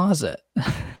the closet.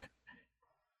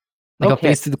 I'll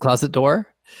phase through the closet door.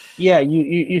 Yeah,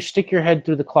 you stick your head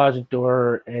through the closet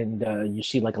door, and you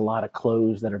see like a lot of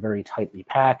clothes that are very tightly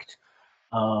packed.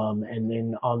 And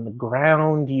then on the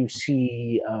ground, you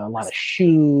see a lot of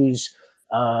shoes,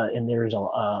 and there's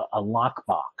a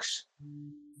lockbox.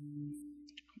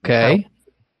 Okay.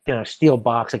 Steel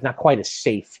box, like not quite as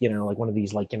safe, like one of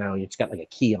these, like, it's got like a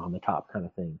key on the top kind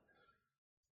of thing.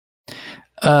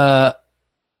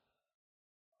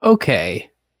 Okay.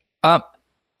 I'm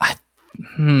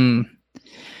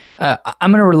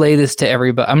going to relay this to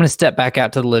everybody. I'm going to step back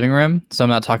out to the living room, so I'm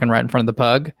not talking right in front of the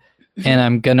pug, and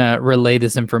I'm going to relay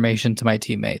this information to my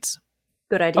teammates.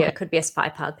 Good idea. Okay. It could be a spy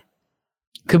pug.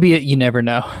 Could be you never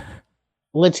know.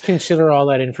 Let's consider all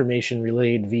that information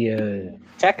relayed via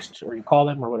text, or you call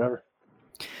them, or whatever.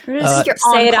 You're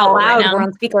Say it out loud. Now. We're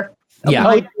on speaker. Yeah.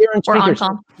 Oh, you're on We're on speaker.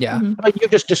 call. Yeah. Mhm. But you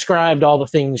just described all the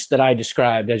things that I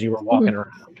described as you were walking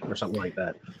around, or something like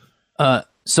that.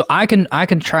 So I can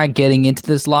try getting into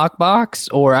this lockbox,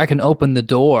 or I can open the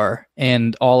door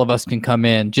and all of us can come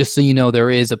in. Just so you know, there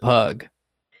is a pug.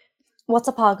 What's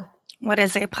a pug? What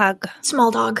is a pug?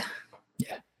 Small dog.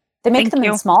 They make Thank them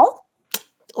you. in small?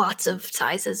 Lots of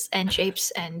sizes and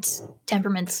shapes and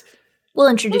temperaments. We'll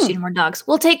introduce you to more dogs.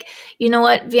 We'll take, you know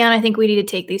what, Vian, I think we need to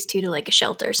take these 2 to like a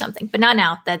shelter or something, but not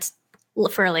now. That's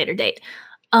for a later date.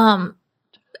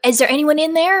 Is there anyone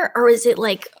in there, or is it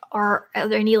like, are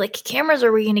there any like cameras, or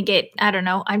are we going to get, I don't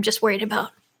know. I'm just worried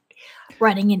about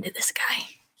running into this guy.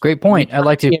 Great point. I'd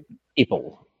like to.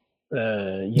 People.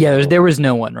 There was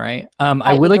no one, right?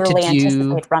 I would like to literally do,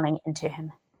 anticipate running into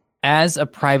him. as a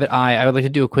private eye, I would like to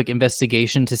do a quick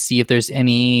investigation to see if there's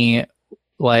any,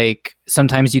 like,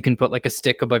 sometimes you can put like a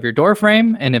stick above your door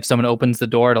frame, and if someone opens the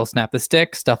door, it'll snap the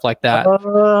stick, stuff like that.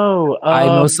 I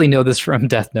mostly know this from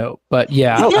Death Note, but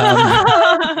yeah.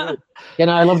 I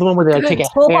love the one where they take a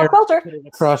Pull hair back filter.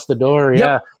 across the door.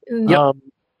 Yep. Yeah.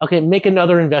 Okay, make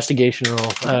another investigation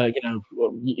roll.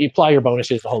 You apply your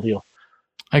bonuses, the whole deal.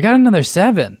 I got another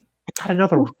 7. Got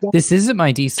another one. This isn't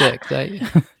my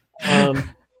D6.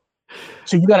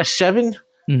 So you got a 7.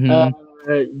 Mhm.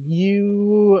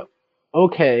 You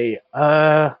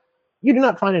do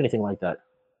not find anything like that.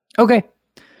 Okay.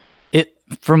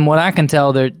 From what I can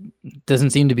tell, there doesn't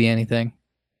seem to be anything.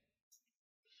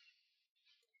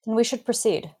 Then we should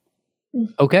proceed.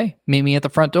 Okay, meet me at the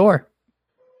front door.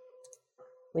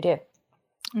 We do.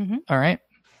 All right.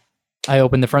 I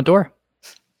open the front door.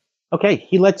 Okay,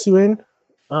 he lets you in.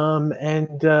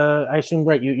 And I assume,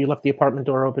 right, you left the apartment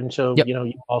door open, so Yep.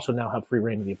 you also now have free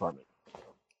reign of the apartment.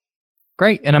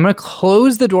 Great. And I'm going to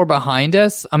close the door behind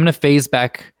us. I'm going to phase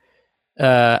back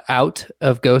out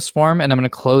of ghost form, and I'm going to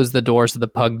close the door so the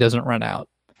pug doesn't run out.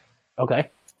 Okay.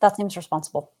 That seems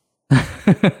responsible.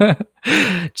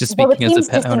 Just Well, it speaking as seems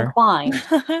a pet owner. disinclined.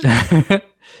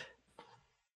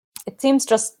 It seems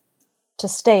just to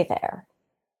stay there.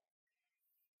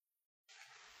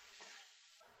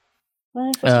 What an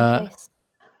interesting place.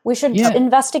 We should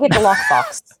investigate the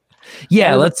lockbox.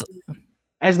 Yeah, let's.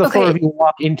 As the four Okay. of you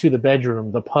walk into the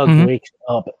bedroom, the pug Mhm. wakes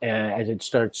up as it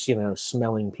starts,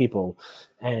 smelling people,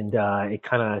 and it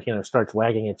kind of, starts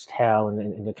wagging its tail,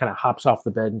 and it kind of hops off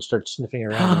the bed and starts sniffing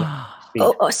around.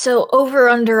 So over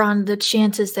under on the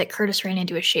chances that Curtis ran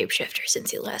into a shapeshifter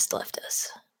since he last left us.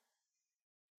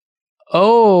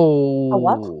 Oh. A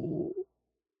what?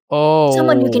 Oh.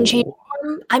 Someone who can change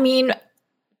form. I mean,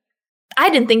 I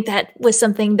didn't think that was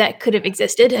something that could have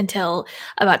existed until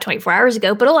about 24 hours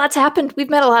ago, but a lot's happened. We've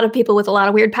met a lot of people with a lot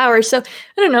of weird powers. So I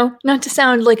don't know, not to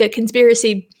sound like a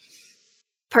conspiracy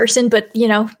person, but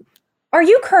Are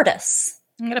you Curtis?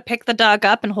 I'm gonna pick the dog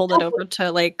up and hold it over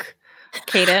to like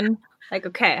Kaden. Like,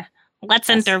 okay, let's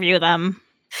interview them.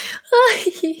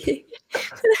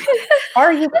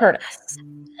 Are you Curtis?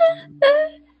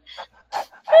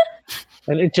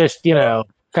 And it just,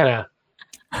 kind of.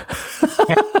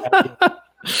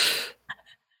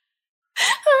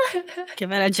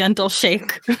 Give it a gentle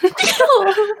shake.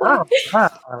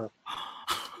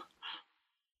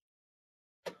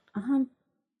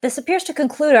 This appears to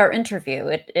conclude our interview.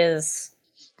 It is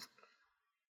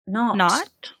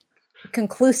not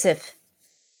conclusive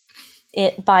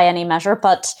by any measure,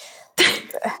 but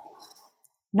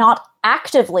not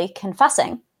actively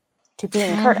confessing to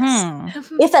being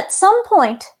Curtis. If at some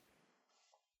point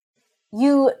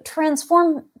you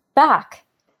transform back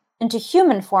into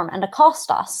human form and accost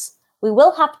us, we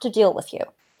will have to deal with you.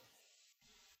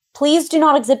 Please do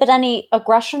not exhibit any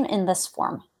aggression in this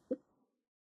form.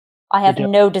 I have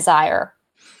no desire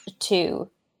to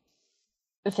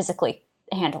physically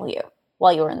handle you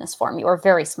while you are in this form. You are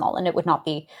very small, and it would not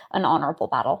be an honorable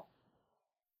battle.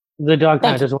 The dog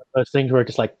kind of does one of those things where it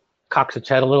just like cocks its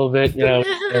head a little bit,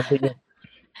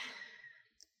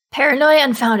 Paranoia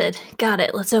unfounded. Got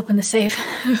it. Let's open the safe.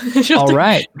 All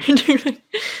right.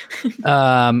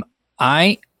 I'm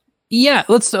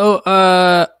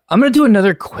going to do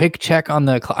another quick check on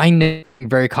the I know I'm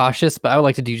very cautious, but I would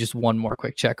like to do just one more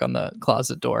quick check on the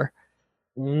closet door.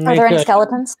 Are there any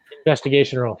skeletons?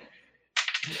 Investigation roll.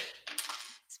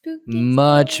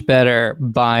 Much better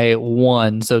by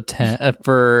 1, so 10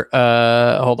 for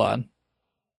hold on.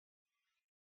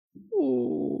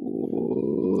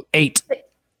 8.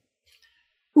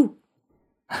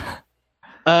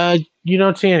 You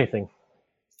don't see anything.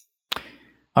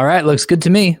 All right, looks good to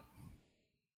me.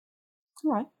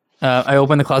 All right. I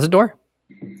open the closet door.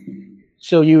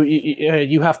 So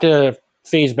you have to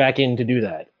phase back in to do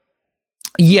that.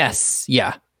 Yes.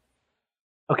 Yeah.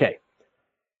 Okay.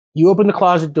 You open the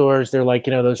closet doors. They're like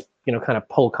those kind of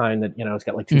pull kind that it's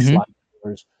got like 2 slide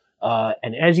doors.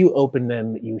 And as you open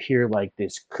them, you hear like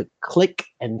this click,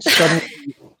 and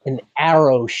suddenly an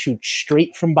arrow shoots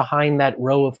straight from behind that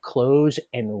row of clothes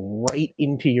and right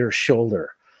into your shoulder.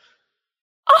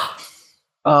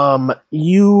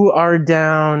 You are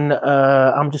down.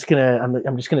 I'm just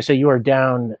gonna say you are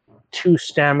down 2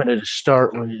 stamina to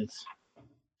start with.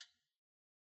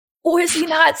 Or is he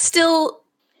not still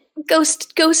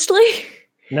ghostly?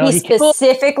 No, he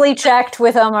specifically checked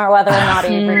with him or whether or not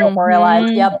he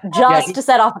realized. Yep, just to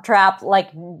set off a trap,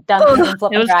 like Dungeons and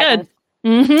Flippin' Dragons.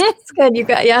 It's good. You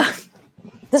got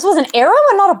This was an arrow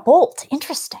and not a bolt.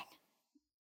 Interesting.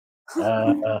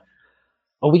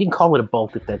 We can call it a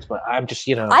bolt if that's. But I'm just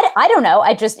I don't know.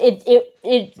 I just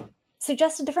it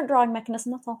suggests a different drawing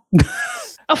mechanism. That's all.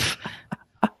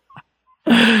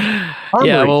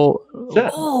 Yeah.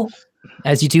 Well.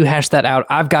 As you do hash that out,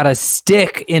 I've got a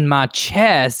stick in my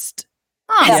chest.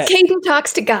 As Caden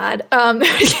talks to God.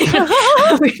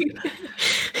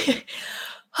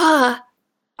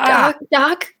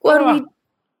 Doc, what do we?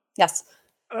 Yes.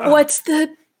 What's the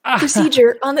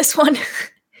procedure on this one?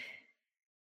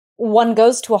 One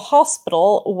goes to a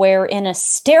hospital where, in a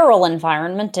sterile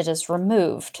environment, it is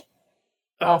removed.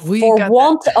 For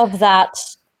want of that,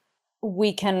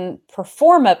 we can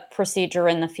perform a procedure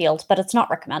in the field, but it's not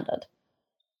recommended.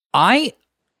 I'm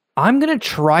gonna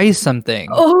try something.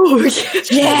 Oh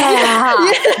yeah.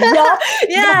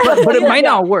 But it might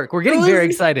not work. We're getting very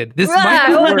excited. This might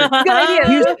not work. Good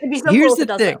idea. Here's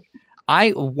the thing.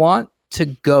 I want to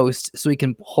ghost so we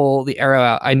can pull the arrow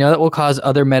out. I know that will cause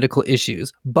other medical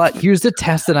issues, but here's the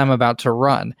test that I'm about to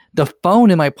run. The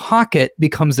phone in my pocket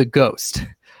becomes a ghost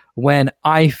when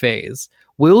I phase.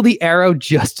 Will the arrow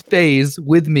just phase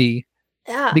with me?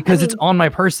 Yeah, because it's on my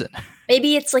person.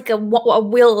 Maybe it's like a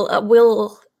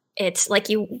will. It's like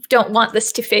you don't want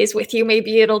this to phase with you.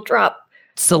 Maybe it'll drop.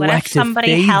 Selective what if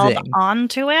somebody phasing. held on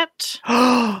to it?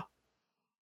 Oh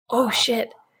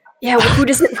shit! Yeah, well, who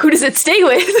does it stay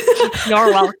with? You're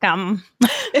welcome.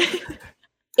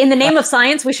 In the name of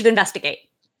science, we should investigate.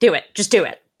 Do it. Just do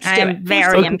it. I'm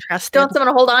very interested. Don't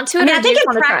someone hold on to it? I mean, I think in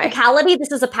practicality,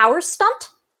 this is a power stunt.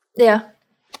 Yeah.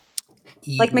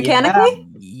 Like mechanically?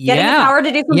 Getting the power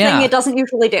to do something it doesn't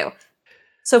usually do.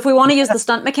 So if we want to use the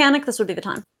stunt mechanic, this would be the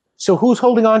time. So who's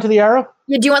holding on to the arrow?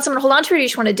 Yeah, do you want someone to hold on to it, or do you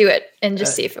just want to do it and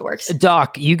just see if it works?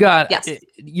 Doc, you got... Yes.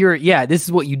 This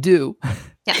is what you do.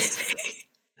 Yes.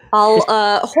 I'll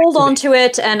hold on to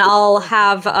it, and I'll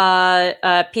have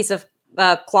a piece of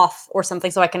cloth or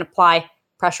something so I can apply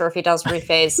pressure if he does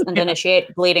rephase and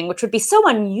initiate bleeding, which would be so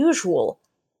unusual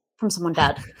from someone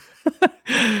dead.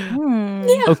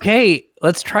 Yeah. Okay,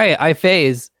 let's try it. I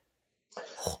phase.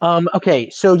 Okay,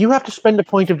 so you have to spend a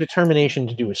point of determination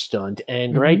to do a stunt,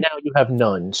 and right now you have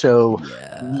none. So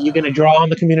you're going to draw on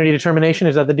the community determination?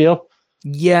 Is that the deal?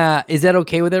 Yeah, is that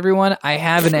okay with everyone? I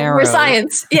have an arrow. We're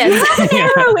science. Yes.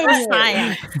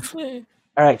 Science.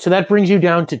 All right, so that brings you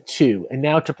down to 2. And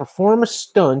now to perform a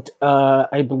stunt,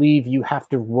 I believe you have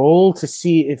to roll to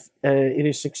see if it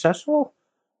is successful.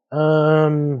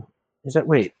 Is that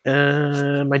wait?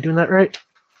 Am I doing that right?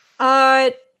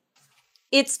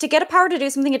 It's to get a power to do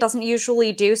something it doesn't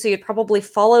usually do, so you'd probably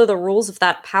follow the rules of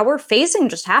that power. Phasing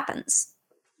just happens.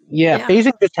 Yeah,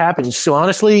 phasing just happens. So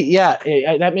honestly, yeah,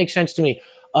 that makes sense to me.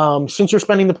 Since you're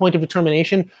spending the point of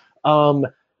determination,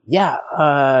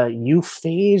 you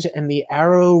phase and the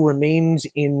arrow remains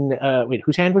in. Wait,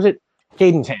 whose hand was it?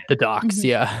 Caden's hand. The docks,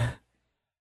 yeah.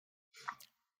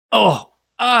 Oh,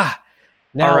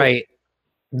 Now, all right.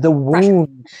 The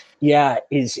wound,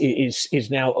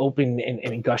 is now open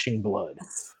and gushing blood.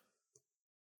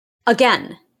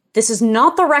 Again, this is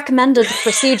not the recommended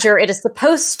procedure. It is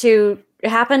supposed to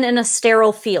happen in a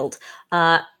sterile field.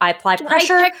 I applied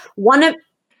pressure. One of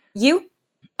you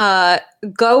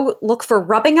go look for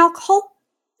rubbing alcohol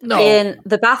in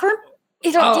the bathroom.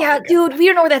 Yeah, dude, we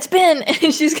don't know where that's been.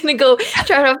 And she's gonna go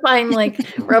try to find like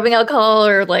rubbing alcohol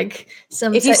or like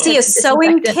some. If you see a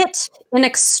sewing kit in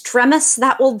extremis,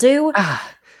 that will do.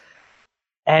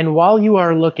 And while you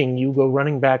are looking, you go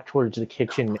running back towards the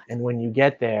kitchen. And when you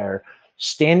get there,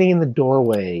 standing in the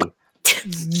doorway,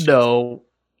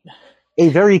 a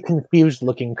very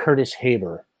confused-looking Curtis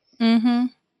Haber. Mm-hmm.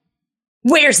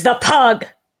 Where's the pug?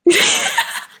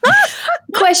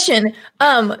 Question.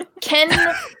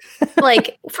 Can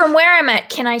like from where I'm at,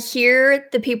 can I hear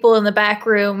the people in the back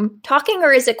room talking,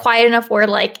 or is it quiet enough where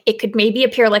like it could maybe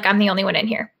appear like I'm the only one in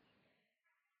here?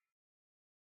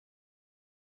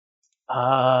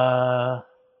 How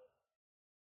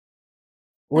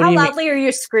loudly are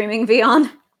you screaming, Vion?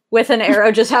 With an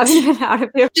arrow just having been out of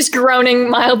you? Just groaning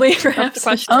mildly, perhaps.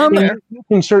 You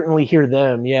can certainly hear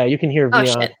them. Yeah, you can hear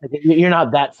Vion. You're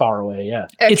not that far away. Yeah,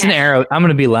 Okay. It's an arrow. I'm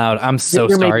gonna be loud. I'm so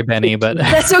sorry, Benny, but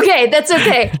That's okay. That's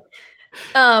okay.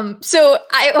 So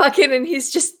I walk in and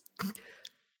he's just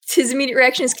his immediate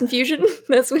reaction is confusion.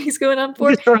 That's what he's going on for.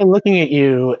 He's just sort of looking at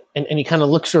you, and he kind of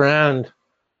looks around.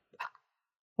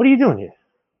 What are you doing here?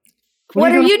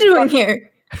 What are you doing here?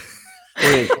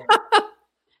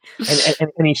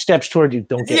 And he steps toward you.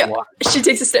 Don't get wise. She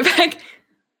takes a step back.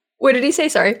 What did he say?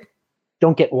 Sorry.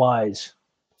 Don't get wise.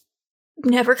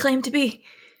 Never claimed to be.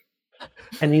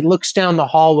 And he looks down the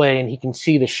hallway, and he can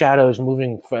see the shadows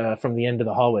moving from the end of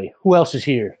the hallway. Who else is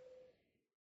here?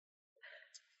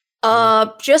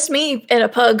 Just me and a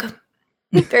pug.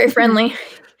 Very friendly.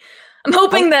 I'm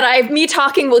hoping that me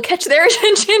talking will catch their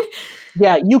attention.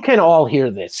 Yeah, you can all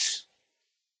hear this.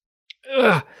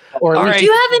 Or at least Do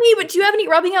you have any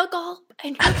rubbing alcohol?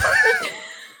 And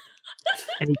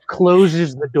he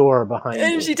closes the door behind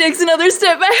you. she takes another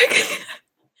step back.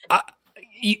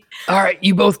 all right,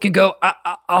 you both can go.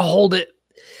 I'll hold it.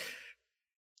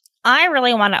 I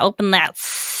really want to open that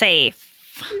safe.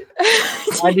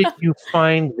 How did you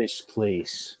find this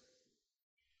place?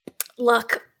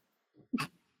 Luck.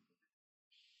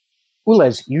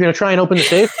 Ulez, you gonna try and open the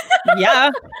safe?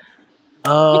 Yeah.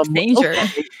 Danger.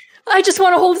 Okay. I just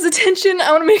want to hold his attention.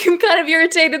 I want to make him kind of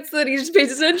irritated so that he just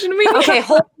pays attention to me. Okay,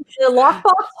 hold the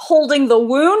lockbox, holding the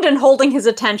wound, and holding his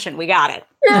attention. We got it.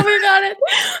 Yeah, we got it.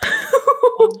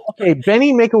 Okay,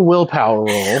 Benny, make a willpower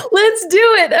roll. Let's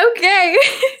do it. Okay.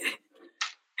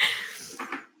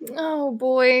 Oh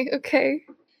boy. Okay.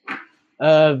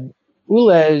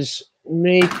 Ulez,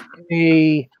 make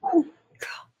a.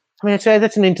 I mean,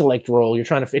 that's an intellect roll. You're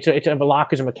trying to. A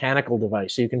lock is a mechanical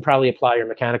device, so you can probably apply your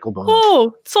mechanical bonus.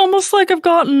 Oh, it's almost like I've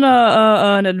gotten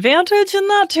an advantage in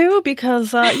that too,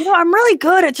 because I'm really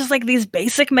good at just like these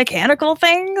basic mechanical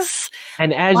things.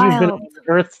 And as you've been on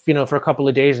Earth, for a couple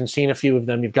of days and seen a few of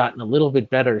them, you've gotten a little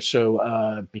bit better.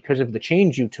 So, because of the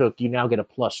change you took, you now get a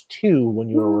 +2 when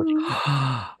you are working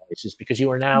on devices, because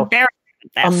you are now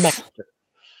a master.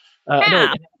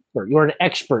 You're an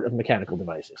expert of mechanical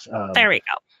devices. There we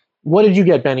go. What did you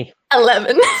get, Benny?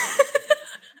 11.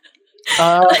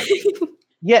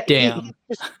 Yeah. Damn.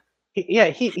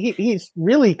 He's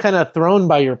really kind of thrown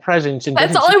by your presence. And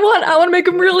That's all I want. I want to make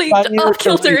him really off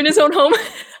kilter in his own home.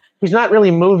 He's not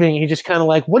really moving. He's just kind of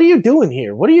like, "What are you doing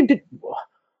here? What do you do?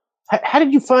 How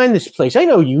did you find this place? I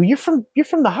know you. You're from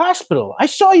the hospital. I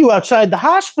saw you outside the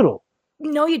hospital."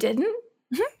 No, you didn't.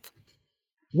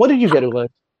 What did you get, Ula?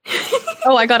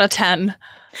 Oh, I got a 10.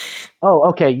 Oh,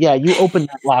 okay. Yeah, you opened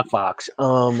that lockbox.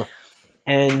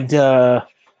 And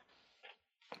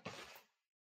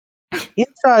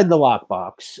inside the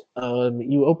lockbox,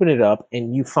 you open it up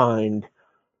and you find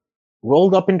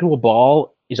rolled up into a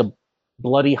ball is a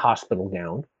bloody hospital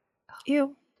gown.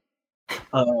 Ew.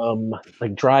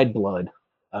 like dried blood.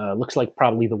 Looks like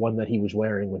probably the one that he was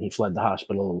wearing when he fled the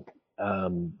hospital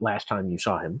last time you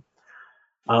saw him.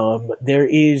 There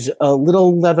is a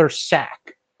little leather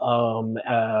sack,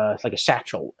 it's like a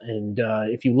satchel, and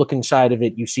if you look inside of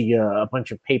it, you see a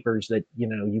bunch of papers that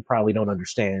you probably don't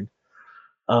understand.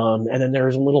 And then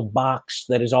there's a little box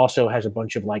that also has a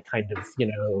bunch of like kind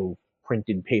of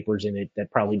printed papers in it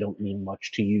that probably don't mean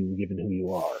much to you given who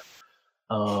you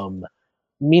are.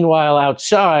 Meanwhile,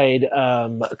 outside,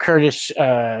 Curtis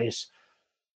is,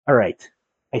 all right,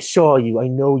 I saw you. I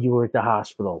know you were at the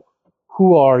hospital.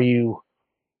 Who are you?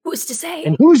 Who's to say?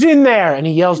 And who's in there? And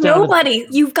he yells down. Nobody.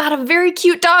 You've got a very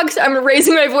cute dog. I'm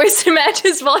raising my voice to match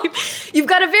his volume. You've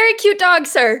got a very cute dog,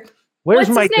 sir. Where's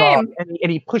What's my his dog? name?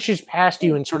 And he pushes past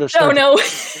you and sort of Oh, no.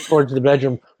 towards the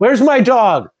bedroom. Where's my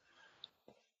dog?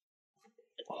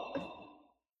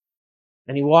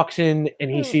 And he walks in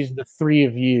and he sees the three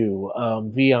of you,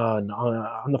 Vion,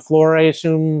 on the floor, I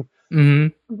assume.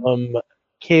 Mm-hmm.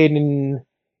 Kid, and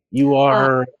you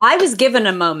are. I was given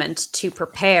a moment to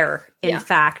prepare, in Yeah.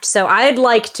 fact. So I'd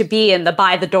like to be in the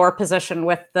by the door position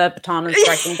with the baton and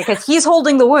striking because he's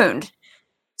holding the wound.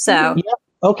 So Yeah.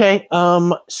 Okay.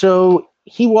 So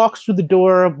he walks through the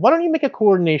door. Why don't you make a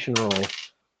coordination roll?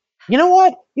 You know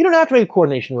what? You don't have to make a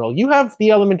coordination roll. You have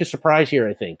the element of surprise here,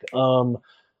 I think.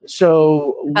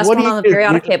 So best what one do you on the do?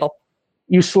 periodic table.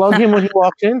 You slug him when he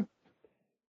walks in?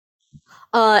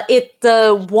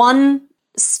 The one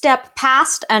step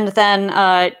past, and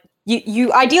then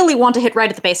you ideally want to hit right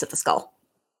at the base of the skull.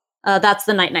 That's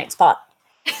the night spot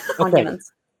on Okay.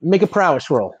 humans. Make a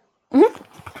prowess roll.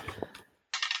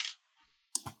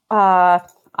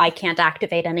 I can't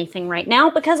activate anything right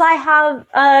now because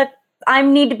I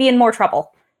need to be in more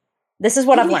trouble. This is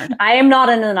what I've learned. I am not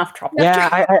in enough trouble.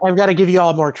 Yeah, I've got to give you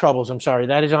all more troubles. I'm sorry.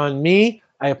 That is on me.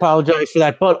 I apologize for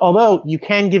that. But although you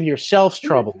can give yourselves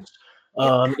troubles.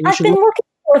 And you I've should been look- looking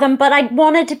for them, but I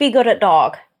wanted to be good at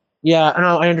dog. Yeah,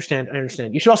 no, I understand.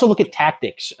 You should also look at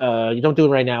tactics. You don't do it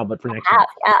right now, but for next time.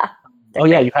 Yeah. Oh,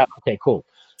 yeah, you have. Okay, cool.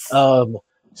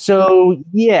 So,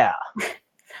 yeah.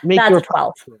 Make That's your a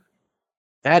 12.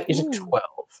 That is a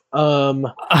 12.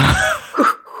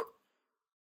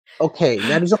 Okay,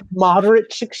 that is a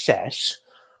moderate success.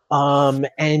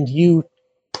 And you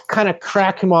kind of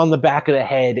crack him on the back of the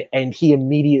head, and he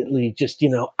immediately just,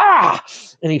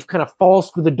 and he kind of falls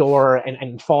through the door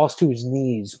and falls to his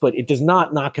knees, but it does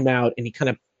not knock him out, and he kind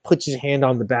of puts his hand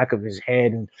on the back of his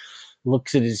head and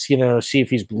looks at his, see if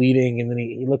he's bleeding, and then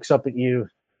he looks up at you.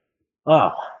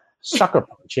 Oh, sucker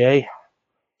punch, eh?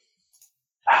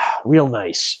 Real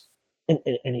nice. And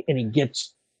he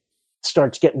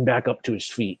starts getting back up to his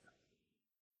feet.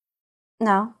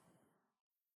 No.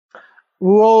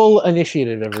 Roll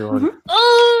initiative, everyone.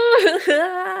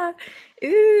 Oh!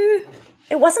 Ooh.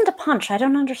 It wasn't a punch. I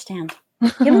don't understand.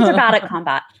 Humans are bad at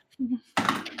combat.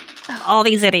 All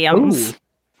these idioms. Ooh.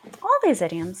 All these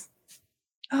idioms.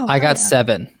 Oh, I got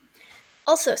 7.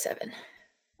 Also 7.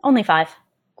 Only 5.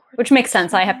 Which makes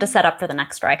sense. I have to set up for the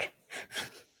next strike.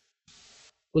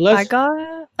 Well, I let's,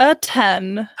 got a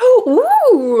 10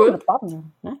 Ooh!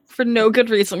 for no good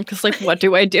reason. Because, like, what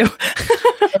do I do?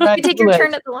 You take your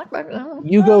turn at the lockbox.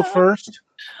 You go first.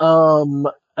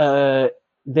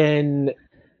 Then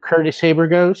Curtis Haber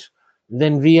goes.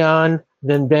 Then Vion.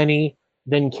 Then Benny.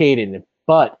 Then Caden.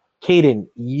 But Caden,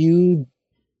 you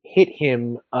hit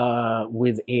him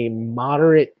with a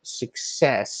moderate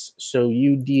success. So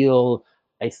you deal,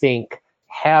 I think,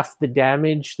 half the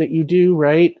damage that you do,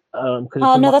 right?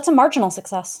 No, that's a marginal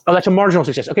success. Oh, that's a marginal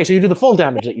success. Okay, so you do the full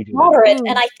damage that you do. Moderate,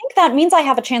 and I think that means I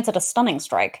have a chance at a stunning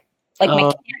strike, like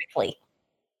mechanically.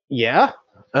 Yeah.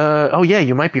 Oh, yeah.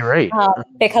 You might be right.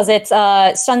 Because it's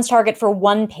stuns target for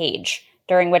 1 page,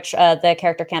 during which the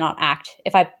character cannot act.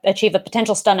 If I achieve a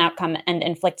potential stun outcome and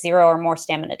inflict 0 or more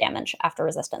stamina damage after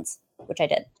resistance, which I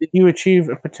did. Did you achieve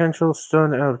a potential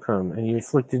stun outcome and you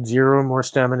inflicted 0 more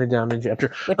stamina damage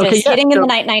after? Which is hitting in the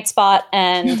night spot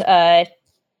and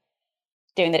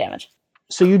doing the damage.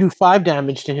 So you do 5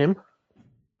 damage to him,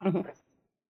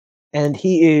 and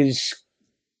he is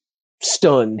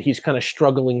stunned. He's kind of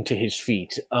struggling to his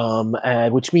feet,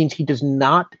 which means he does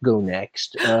not go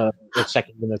next, the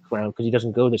second in the round, because he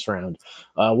doesn't go this round.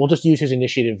 We'll just use his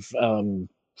initiative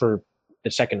for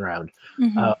the second round.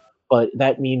 But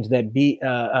that means that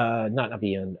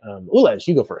Ulez,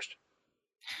 you go first.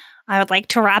 I would like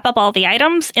to wrap up all the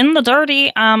items in the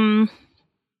dirty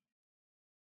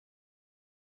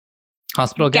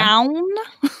Hospital gown? gown.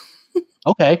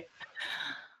 Okay.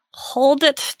 Hold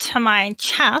it to my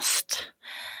chest,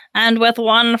 and with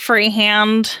one free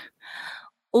hand,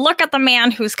 look at the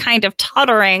man who's kind of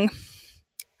tottering.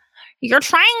 You're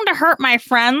trying to hurt my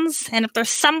friends, and if there's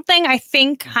something I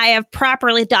think I have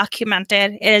properly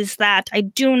documented is that I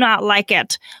do not like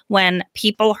it when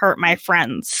people hurt my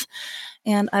friends.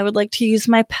 And I would like to use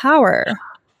my power.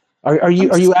 Are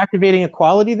you activating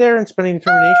equality there and spending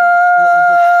determination?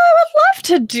 I would love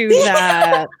to do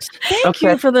that. Thank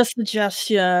you for the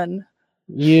suggestion.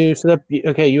 You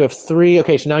have 3.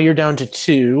 Okay, so now you're down to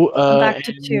 2. Back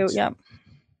to 2. Yeah.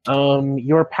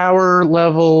 Your power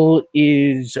level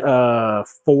is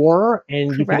 4,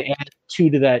 and you can add 2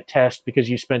 to that test because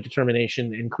you spent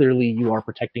determination, and clearly you are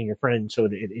protecting your friend, so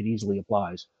it easily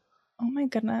applies. Oh my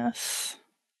goodness.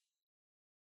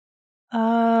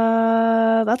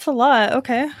 That's a lot.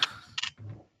 Okay.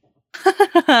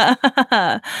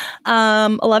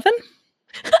 11.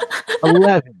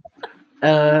 11.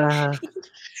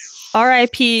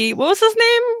 R.I.P. What was his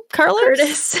name?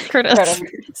 Carlos? Curtis.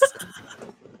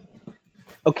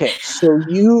 Okay, so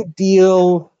you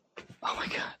deal. Oh my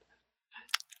god.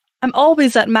 I'm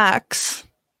always at max.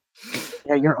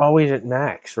 Yeah, you're always at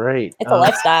max, right? It's a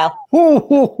lifestyle.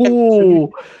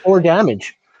 4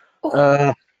 damage.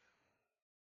 Well,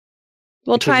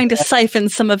 trying to siphon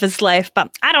some of his life, but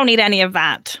I don't need any of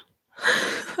that.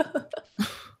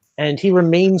 And he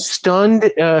remains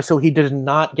stunned, so he does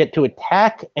not get to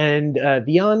attack. And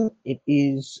Vion, it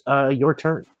is your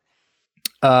turn.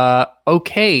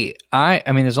 Okay. I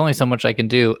mean, there's only so much I can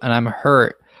do, and I'm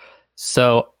hurt.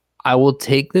 So I will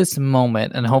take this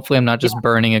moment, and hopefully I'm not just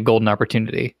burning a golden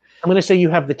opportunity. I'm going to say you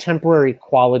have the temporary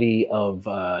quality of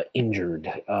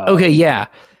injured. Okay, yeah.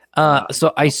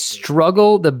 So I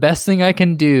struggle. The best thing I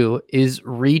can do is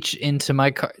reach into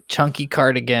my chunky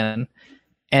cardigan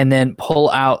and then pull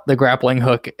out the grappling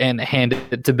hook and hand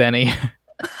it to Benny.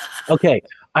 Okay.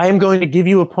 I am going to give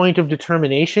you a point of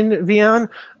determination, Vion.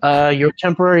 Your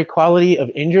temporary quality of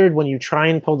injured, when you try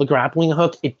and pull the grappling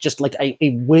hook, it just like a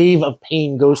wave of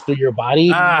pain goes through your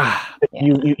body.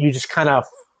 You just kind of,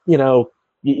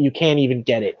 you can't even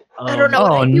get it. I don't know.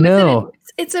 Oh, no.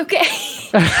 It's okay.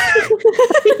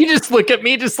 You just look at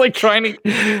me just like trying to...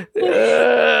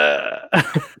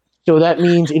 So that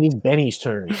means it is Benny's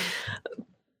turn.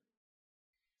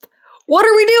 What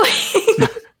are we doing?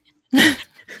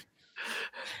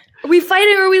 Are we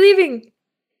fighting or are we leaving?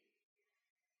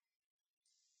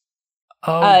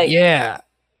 Oh, yeah.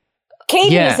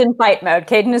 Caden is in fight mode.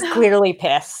 Caden is clearly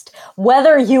pissed.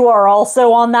 Whether you are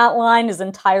also on that line is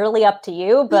entirely up to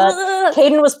you, but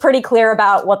Caden was pretty clear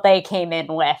about what they came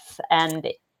in with, and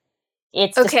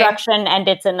it's destruction, and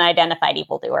it's an identified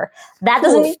evildoer. That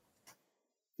doesn't...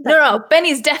 No,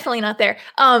 Benny's definitely not there.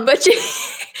 But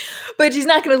she's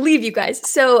not going to leave you guys.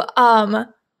 So,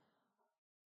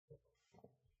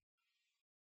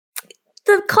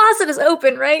 the closet is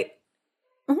open, right?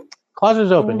 Mm-hmm. Closet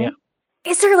is open, yeah.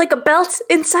 Is there like a belt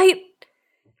in sight?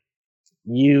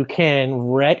 You can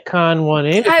retcon one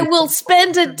in. I will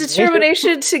spend a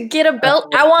determination to get a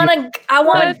belt. I want to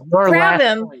grab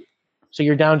him. Point. So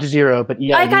you're down to 0, but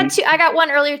yeah. I got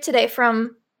 1 earlier today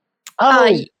from.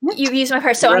 You used my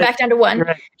part, so I'm back down to 1. You're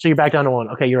right. So you're back down to 1.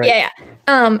 Okay, you're right.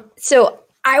 Yeah. So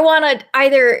I want to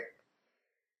either,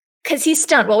 because he's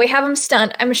stunned. Well, we have him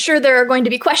stunned. I'm sure there are going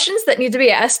to be questions that need to be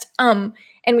asked. And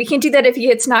we can't do that if he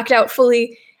gets knocked out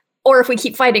fully, or if we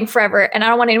keep fighting forever. And I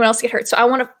don't want anyone else to get hurt. So I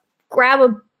want to grab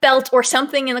a belt or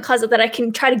something in the closet that I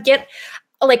can try to get,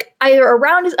 like either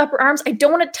around his upper arms. I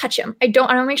don't want to touch him. I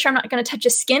want to make sure I'm not going to touch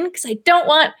his skin because I don't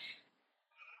want.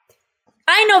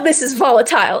 I know this is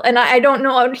volatile, and I don't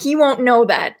know. He won't know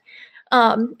that.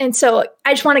 And so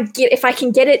I just want to get, if I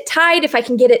can get it tied, if I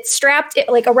can get it strapped,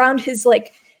 like around his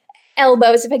like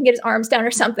elbows, if I can get his arms down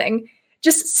or something,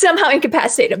 just somehow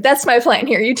incapacitate him. That's my plan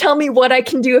here. You tell me what I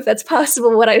can do if that's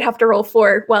possible, what I'd have to roll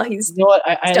for while he's. You know what?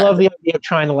 I love the idea of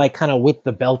trying to like kind of whip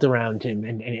the belt around him,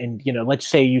 and let's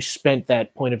say you spent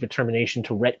that point of determination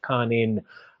to retcon in.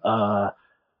 Ron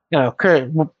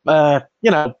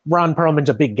Perlman's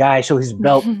a big guy, so his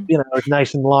belt, is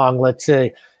nice and long, let's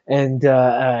say. And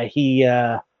he's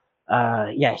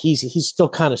still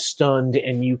kind of stunned,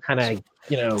 and you kind of,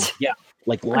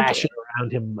 lash it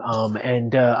around him.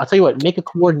 And I'll tell you what, make a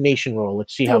coordination roll.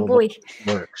 Let's see how it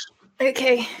works.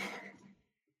 Okay.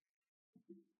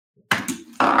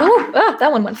 Oh, that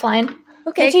one went flying.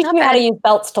 Okay. They teach you how to use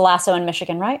belts to lasso in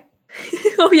Michigan, right?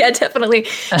 Oh yeah, definitely.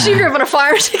 She grew up on a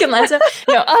farm. She can lasso.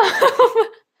 No.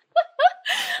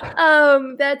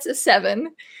 That's a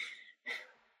 7.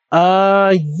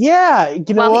 Yeah. You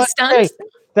know While what? he's stunned?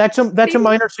 That's a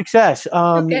minor success.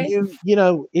 Okay.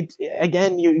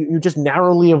 You just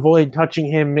narrowly avoid touching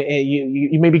him.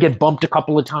 You maybe get bumped a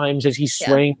couple of times as he's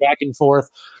swaying back and forth,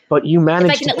 but you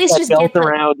manage can to at get least that just belt get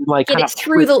around and Get it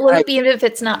through the loop, even if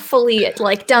it's not fully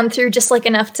done through, just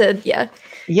enough to Yeah,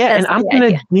 That's and I'm the gonna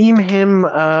idea. deem him.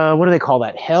 What do they call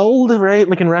that? Held, right?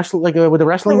 Like in wrestling, with a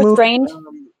wrestling move. Restrained.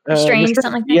 Restrained,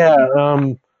 something like that.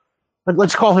 Yeah.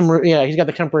 Let's call him. Yeah, he's got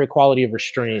the temporary quality of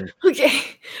restrained. Okay,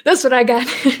 that's what I got.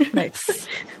 Nice.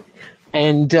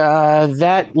 And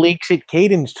that leaks it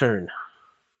Caden's turn.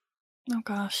 Oh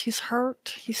gosh, he's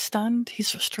hurt. He's stunned.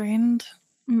 He's restrained.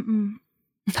 Mm-mm.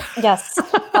 Yes.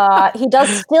 He does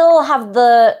still have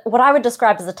what I would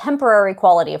describe as a temporary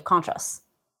quality of conscious.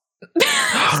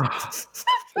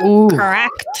 Ooh.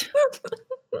 Correct.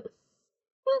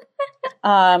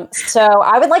 So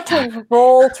I would like to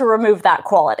roll to remove that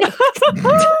quality.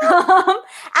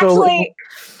 Actually,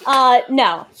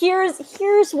 no.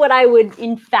 Here's what I would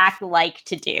in fact like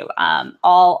to do.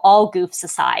 All goofs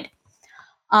aside,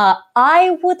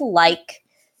 I would like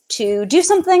to do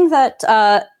something that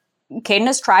Caden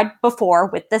has tried before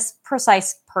with this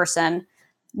precise person,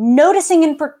 noticing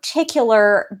in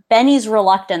particular Benny's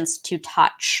reluctance to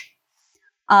touch.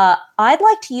 I'd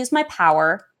like to use my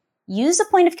power. Use a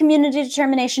point of community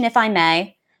determination, if I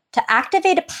may, to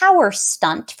activate a power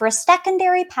stunt for a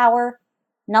secondary power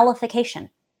nullification.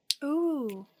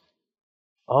 Ooh.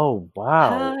 Oh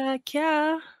wow. Heck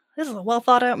yeah. This is a well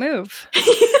thought out move.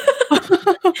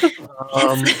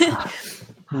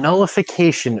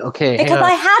 Nullification. Okay. Because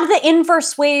I had the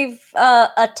inverse wave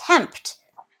attempt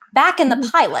back in the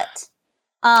pilot.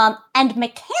 And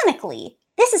mechanically,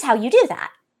 this is how you do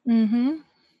that. Mm-hmm.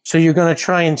 So you're going to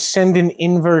try and send an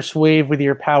inverse wave with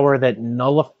your power that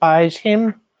nullifies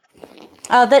him?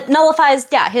 That nullifies,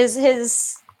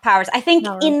 his powers. I think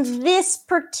in this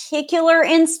particular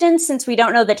instance, since we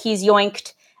don't know that he's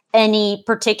yoinked any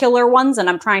particular ones, and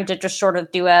I'm trying to just sort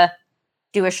of do a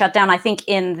shutdown, I think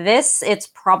in this, it's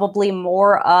probably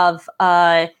more of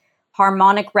a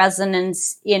harmonic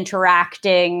resonance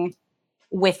interacting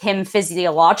with him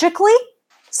physiologically,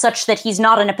 such that he's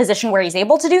not in a position where he's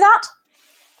able to do that.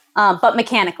 But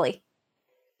mechanically,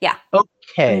 yeah.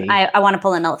 Okay. I want to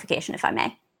pull a nullification, if I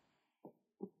may.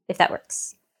 If that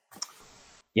works.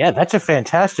 Yeah, that's a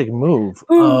fantastic move.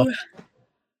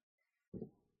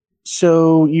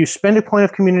 So you spend a point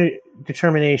of community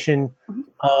determination,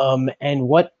 and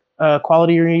what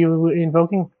quality are you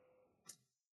invoking?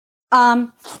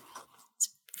 For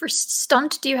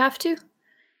stunt, do you have to?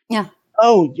 Yeah.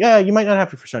 Oh, yeah, you might not have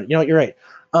to for stunt. You know what, you're right.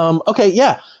 Okay,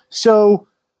 yeah. So...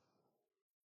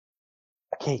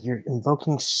 Okay, you're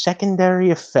invoking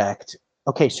secondary effect.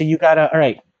 Okay, so you gotta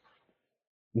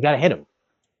hit him.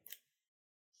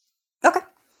 Okay.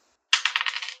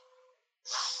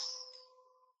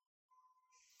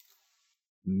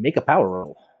 Make a power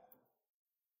roll.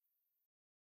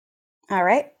 All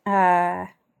right.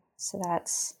 So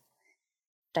that's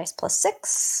dice plus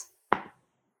 6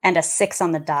 and a 6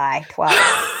 on the die. 12.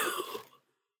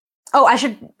 Oh, I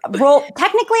should roll.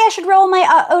 Technically, I should roll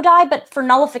my O die, but for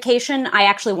nullification, I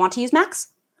actually want to use max.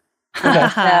 Okay.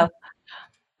 So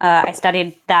I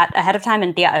studied that ahead of time,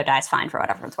 and the O die is fine for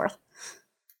whatever it's worth.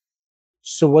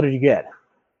 So what did you get?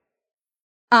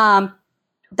 That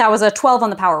was a 12 on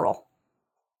the power roll.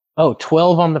 Oh,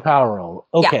 12 on the power roll.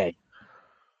 Okay.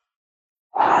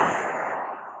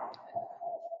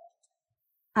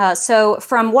 So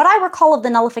from what I recall of the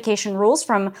nullification rules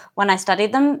from when I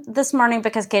studied them this morning,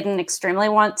 because Caden extremely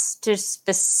wants to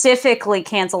specifically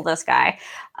cancel this guy,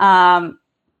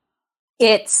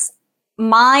 it's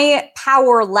my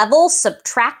power level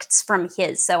subtracts from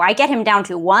his. So I get him down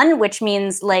to 1, which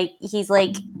means he's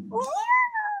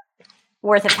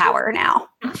worth of power now.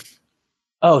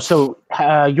 Oh, so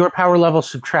your power level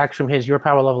subtracts from his. Your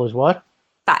power level is what?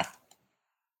 5.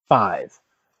 5.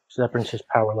 So that brings his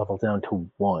power level down to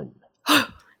 1.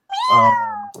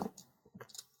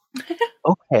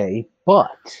 Okay,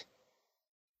 but...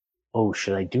 Oh,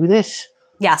 should I do this?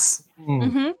 Yes.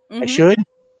 I should?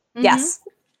 Yes.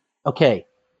 Okay.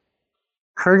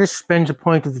 Curtis spends a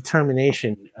point of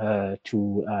determination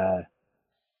to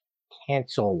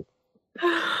cancel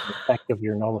the effect of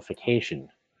your nullification.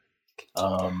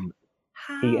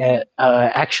 He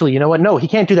actually, you know what? No, he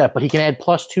can't do that, but he can add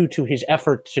 +2 to his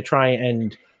effort to try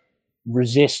and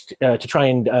resist, to try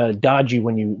and dodge you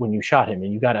when you shot him.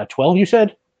 And you got a 12, you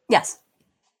said? Yes.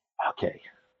 Okay.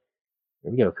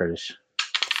 Here we go, Curtis.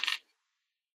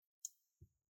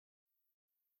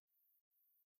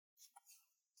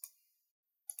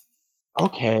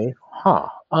 Okay. Huh.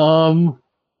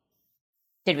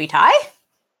 Did we tie?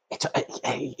 It's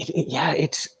yeah.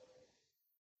 It's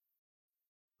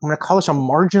going to call this a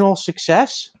marginal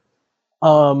success.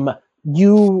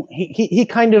 He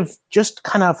kind of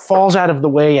falls out of the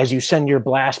way as you send your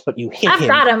blast, but you hit him. I've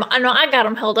got him. I know I got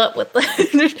him held up with the.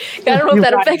 I don't know if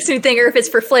that affects anything or if it's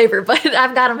for flavor, but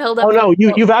I've got him held up. Oh no,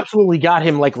 you've absolutely got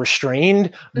him like restrained,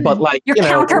 but like You're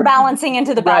counterbalancing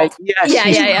into the belt. Right,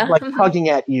 yes, yeah. Like tugging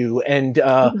at you, and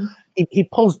he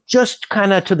pulls just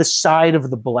kind of to the side of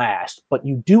the blast, but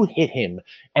you do hit him,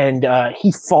 and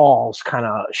he falls kind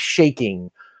of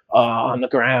shaking on the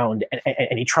ground,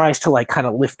 and he tries to like kind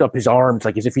of lift up his arms,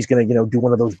 like as if he's gonna do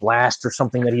one of those blasts or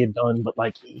something that he had done, but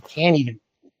like he can't even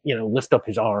lift up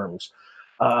his arms,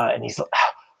 and he's like,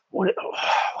 what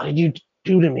did you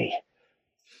do to me?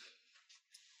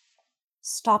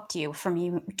 Stopped you from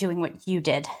you doing what you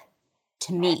did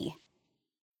to me.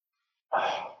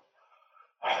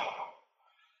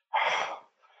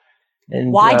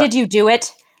 And why did you do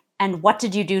it, and what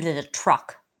did you do to the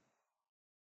truck?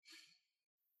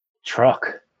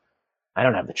 Truck? I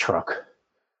don't have the truck.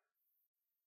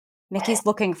 Mickey's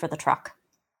looking for the truck.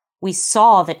 We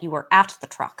saw that you were at the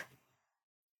truck.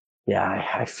 Yeah,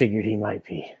 I figured he might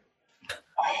be.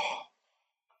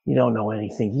 You don't know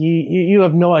anything. You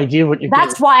have no idea what you're doing.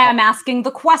 That's why I'm asking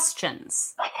the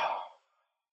questions.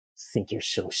 Think you're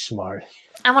so smart.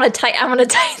 I want to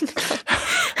tighten.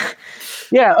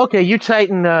 Yeah, okay, you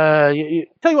tighten. Tell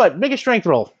you what, make a strength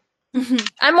roll.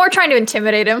 I'm more trying to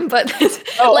intimidate him, but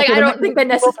I don't think that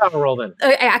necessarily. Roll then.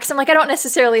 I'm like, I don't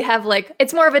necessarily have like.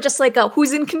 It's more of a just like a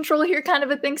who's in control here kind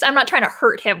of a thing. So I'm not trying to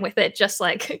hurt him with it. Just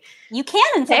like you can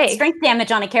inflict strength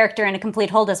damage on a character in a complete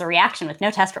hold as a reaction with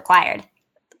no test required.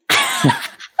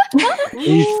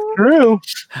 It's true.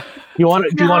 You want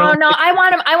to? No.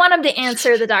 I want him to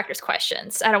answer the doctor's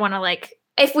questions. I don't want to like.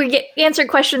 If we get answered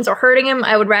questions or hurting him,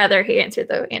 I would rather he answer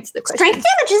the questions. Strength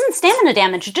damage isn't stamina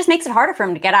damage. It just makes it harder for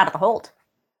him to get out of the hold.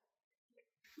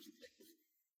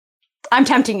 I'm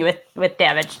tempting you with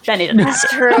damage. Benny doesn't. That's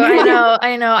true.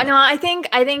 I know. I think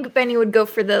Benny would go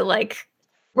for the like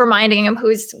reminding him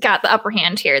who's got the upper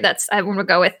hand here. I'm gonna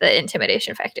go with the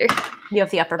intimidation factor. You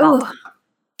have the upper belt.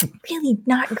 Really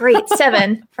not great.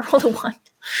 7. I rolled a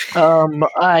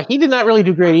 1. He did not really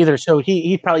do great either. So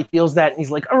he probably feels that, and he's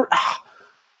like,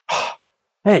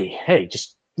 Hey,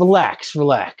 just relax.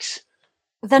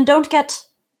 Then don't get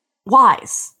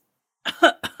wise.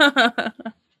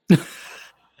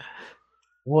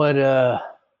 What do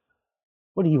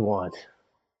you want?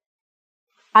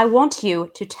 I want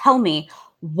you to tell me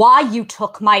why you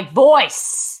took my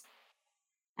voice.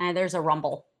 And there's a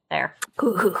rumble there.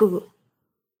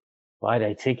 Why'd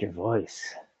I take your voice?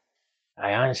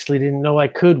 I honestly didn't know I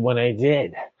could when I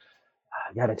did.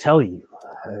 I gotta tell you,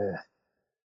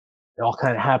 it all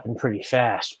kind of happened pretty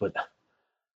fast, but I'm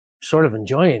sort of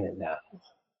enjoying it now.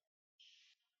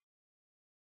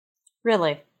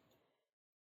 Really?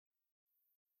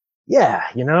 Yeah,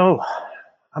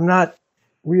 I'm not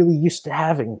really used to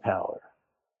having power.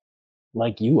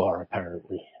 Like you are,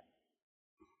 apparently.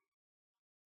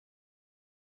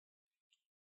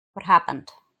 What happened?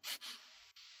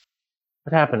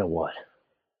 What happened to what?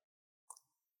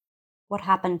 What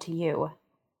happened to you?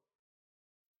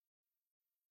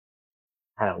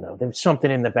 I don't know. There was something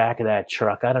in the back of that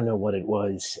truck. I don't know what it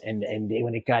was. And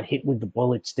when it got hit with the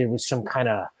bullets, there was some kind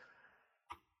of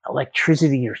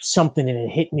electricity or something, and it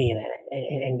hit me, and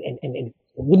it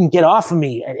wouldn't get off of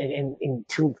me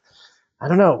until, I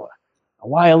don't know, a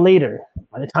while later.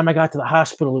 By the time I got to the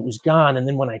hospital, it was gone. And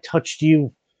then when I touched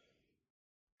you,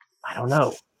 I don't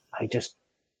know. I just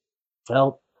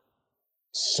felt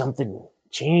something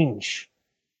change.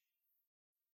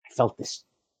 I felt this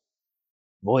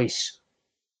voice.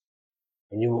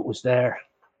 I knew it was there,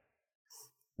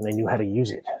 and I knew how to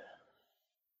use it.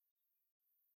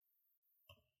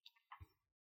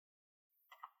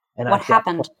 And what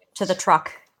happened to the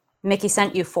truck? Mickey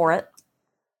sent you for it?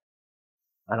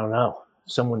 I don't know.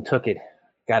 Someone took it.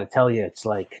 Gotta tell you, it's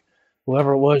like,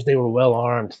 whoever it was, they were well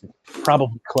armed.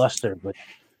 Probably Cluster, but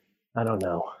I don't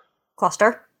know.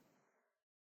 Cluster?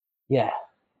 Yeah.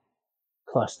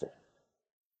 Cluster.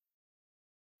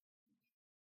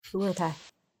 Who are they?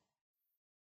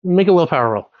 Make a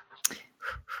willpower roll.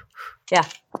 Yeah.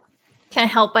 Can't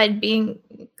help by being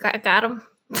got him.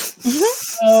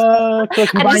 I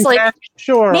just like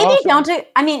sure. Maybe also. don't do.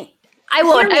 I mean, I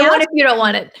won't if you don't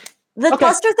want it. The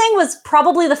cluster thing was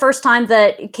probably the first time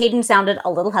that Caden sounded a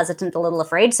little hesitant, a little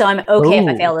afraid. So I'm okay if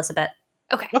I fail this a bit.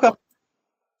 Okay.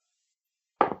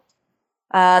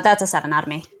 That's a 7 out of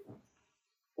me.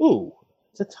 Ooh,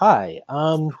 it's a tie.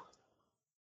 Why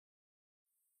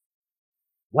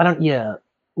don't you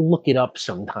look it up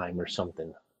sometime or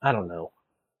something? I don't know.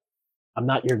 I'm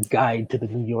not your guide to the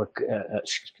New York.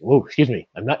 Excuse me.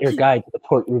 I'm not your guide to the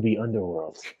Port Ruby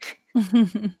underworld.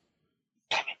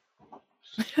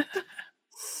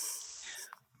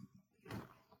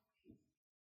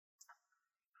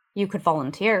 You could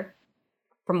volunteer.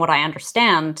 From what I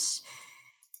understand,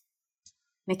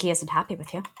 Mickey isn't happy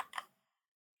with you.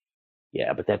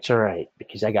 Yeah, but that's all right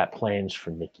because I got plans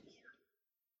for Mickey.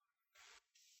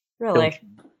 Really?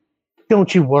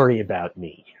 Don't you worry about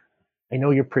me. I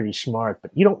know you're pretty smart,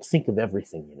 but you don't think of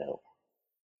everything, you know.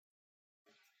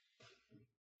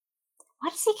 Why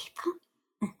does he keep coming?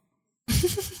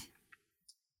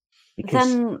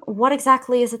 Because Then what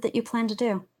exactly is it that you plan to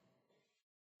do?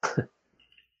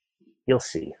 you'll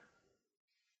see.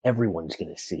 Everyone's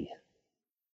gonna see.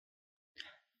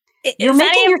 You're Is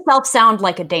making any of- yourself sound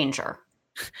like a danger.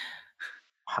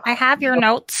 I have your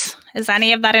notes. Is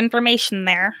any of that information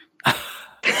there? All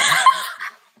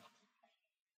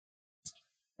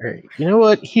right. You know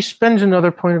what? He spends another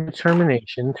point of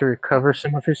determination to recover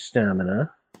some of his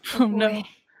stamina. Oh no.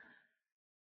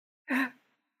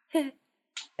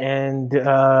 And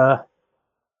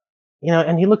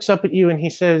and he looks up at you and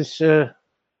he says, you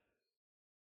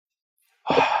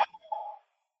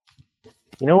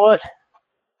know what?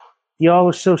 Y'all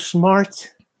are so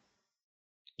smart.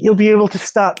 You'll be able to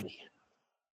stop me.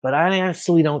 But I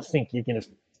honestly don't think you're going to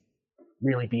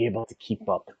really be able to keep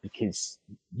up because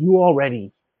you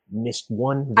already missed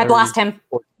one. I blast him.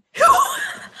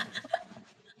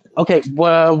 Okay,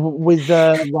 well, with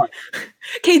what?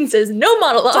 Caden says, no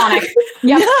monologue. Sonic.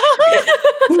 Yep.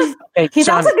 Okay, He's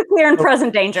Sonic, also declare and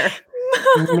present danger.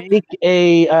 make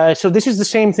a. So this is the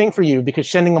same thing for you because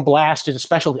sending a blast is a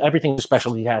special. Everything's a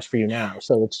specialty task for you now.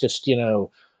 So it's just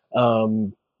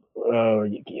or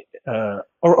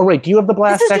wait, do you have the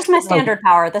blast? This is just my section? standard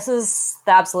power. This is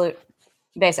the absolute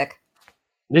basic.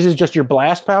 This is just your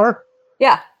blast power.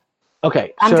 Yeah.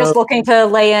 Okay, I'm just looking to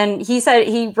lay in. He said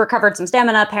he recovered some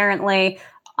stamina, apparently.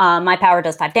 My power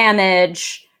does 5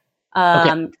 damage.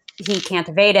 He can't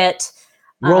evade it.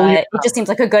 It just seems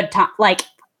like a good time. Like,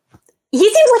 he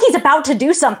seems like he's about to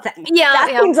do something. Yeah,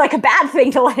 that seems like a bad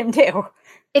thing to let him do.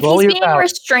 If Roll he's your being power.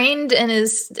 restrained and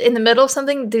is in the middle of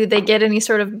something, do they get any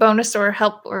sort of bonus or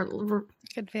help or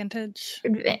Advantage.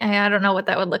 I don't know what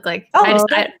that would look like. Oh,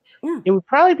 It would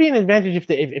probably be an advantage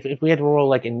if we had to roll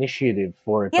like initiative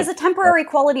for it. He has a temporary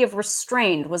quality of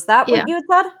restrained. Was that what Yeah. you had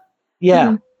said? Yeah.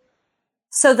 Mhm.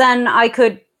 So then I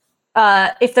could,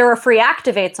 if there were free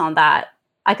activates on that,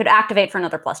 I could activate for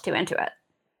another +2 into it.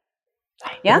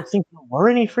 I Yeah? don't think there were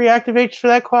any free activates for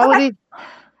that quality.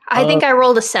 I think I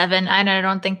rolled a 7, and I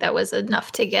don't think that was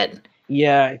enough to get.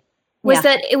 Yeah. Was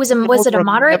it a I moderate don't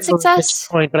remember at this success?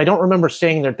 point, but I don't remember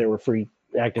saying that there were free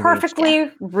activates.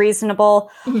 Perfectly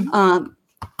reasonable. Mhm.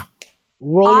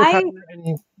 Roll your I- power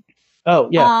and- Oh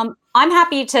yeah. I'm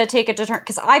happy to take a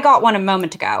because I got one a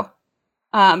moment ago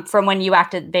from when you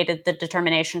activated the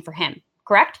determination for him,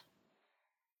 correct?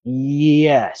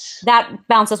 Yes. That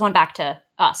bounces one back to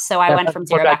us, so I went from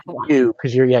 0 back to 1. You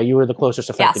because you were the closest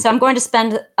Yeah, affected. so I'm going to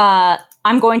spend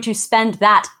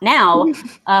that now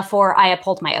for I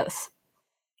uphold my oath.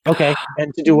 Okay,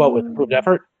 and to do what with improved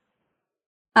effort?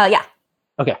 Yeah.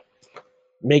 Okay,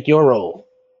 make your roll.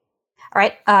 All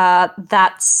right.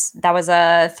 That was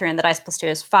a 3 on the dice +2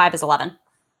 is 5 is 11.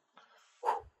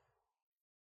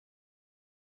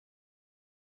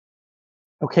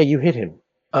 Okay, you hit him.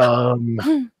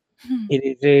 It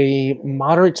is a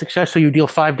moderate success, so you deal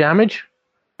 5 damage.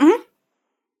 Mhm.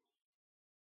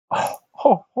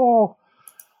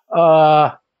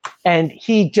 And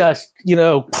he just,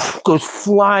 goes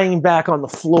flying back on the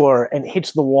floor and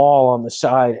hits the wall on the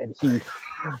side, and he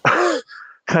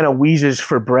kind of wheezes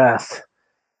for breath.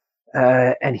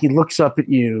 And he looks up at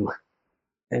you,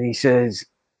 and he says,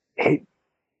 "Hey,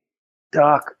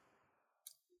 Doc,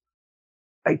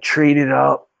 I traded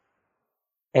up."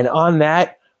 And on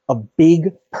that, a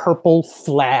big purple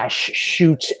flash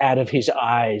shoots out of his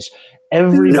eyes.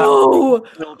 Everybody No!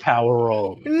 power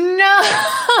roll.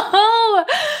 No!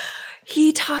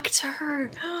 He talked to her.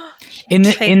 In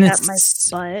Take that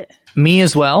this, my butt. me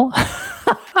as well.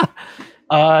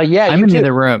 Yeah, I'm you in too. the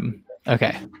other room.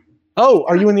 Okay. Oh,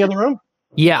 are you in the other room?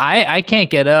 Yeah, I can't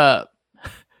get up.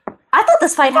 I thought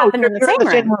this fight happened in the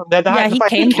You're same room. Yeah, he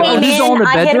came He came this is in, all in the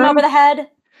I hit him bedroom? over the head.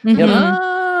 Yep.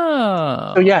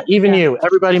 Oh. So yeah, even you.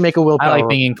 Everybody make a I willpower. like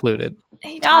being included.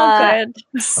 Good.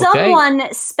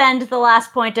 Someone spend the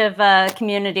last point of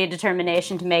community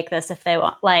determination to make this if they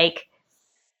want. Like,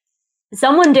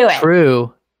 someone do it.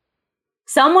 True.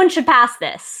 Someone should pass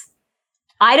this.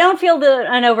 I don't feel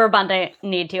an overabundant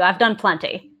need to. I've done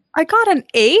plenty. I got an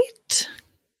 8.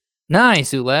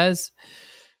 Nice, Ulez.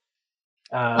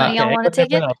 Y'all wanna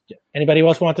take it? Anybody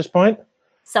else want this point?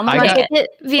 Someone I You take wanna got- take it?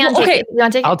 Vion, take Okay. it. You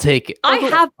want to take it? I'll take it. I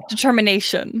have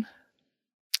determination.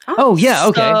 Oh yeah,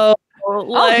 okay. So, Oh,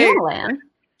 like, Himalayan.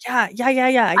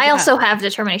 yeah. I also have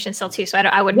determination still too, so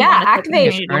I wouldn't Yeah, want to activate.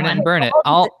 activate burn it one. and burn it.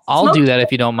 I'll do that if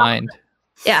you don't mind.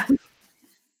 Yeah.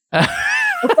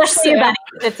 Especially Benny.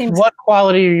 It seems What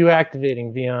quality are you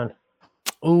activating, Vion?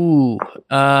 Ooh.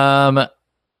 I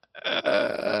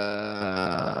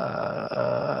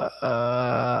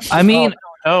mean,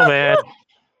 Oh man.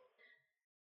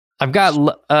 I've got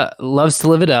loves to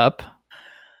live it up.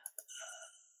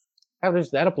 How does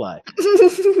that apply?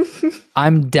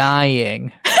 I'm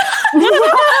dying.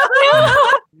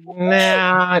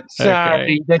 Nah, sorry.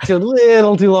 Okay. That's a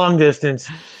little too long distance.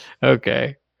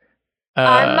 Okay.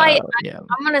 Yeah. Yeah.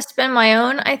 I'm gonna spend my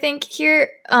own, I think, here.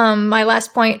 My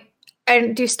last point. I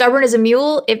do stubborn as a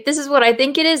mule. If this is what I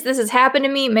think it is, this has happened to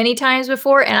me many times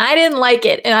before, and I didn't like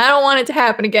it, and I don't want it to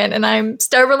happen again. And I'm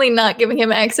stubbornly not giving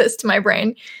him access to my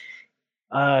brain.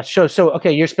 So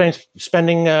okay, you're spending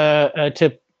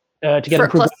to get For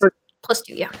improved.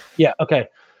 +2, yeah. Yeah. Okay.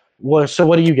 Well, so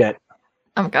what do you get?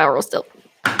 I'm gonna roll still.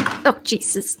 Oh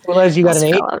Jesus! Well, as you got an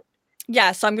 8. Fell out.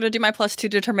 Yeah, so I'm gonna do my +2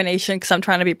 determination because I'm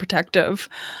trying to be protective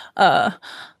of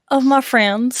my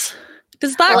friends.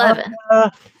 Does that 11.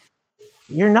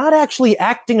 You're not actually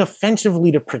acting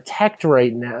offensively to protect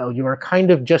right now. You are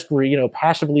kind of just,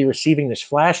 passively receiving this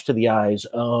flash to the eyes.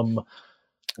 What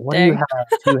do you Dang. have?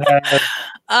 Do you have?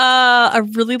 I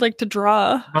really like to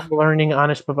draw. I'm learning,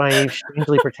 honest, but my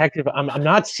strangely protective. I'm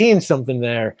not seeing something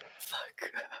there.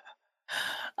 Fuck.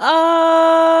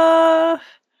 I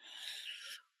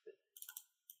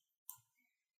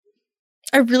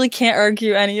really can't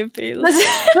argue any of these.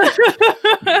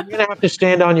 You're gonna have to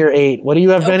stand on your 8. What do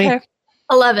you have, Benny? Okay.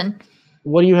 11.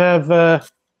 What do you have,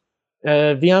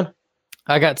 Vion?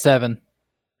 I got 7.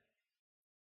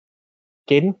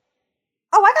 Caden?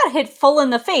 Oh, I got hit full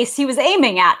in the face. He was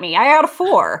aiming at me. I got a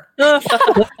 4.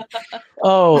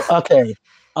 Oh, okay.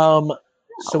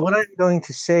 So what I'm going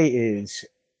to say is,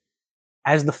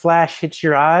 as the flash hits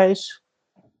your eyes,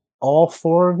 all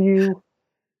 4 of you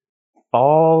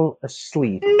fall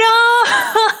asleep.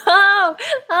 No!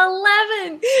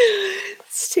 11!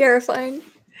 It's terrifying.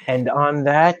 And on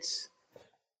that,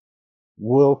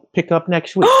 we'll pick up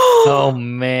next week. Oh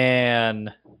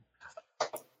man.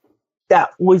 That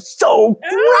was so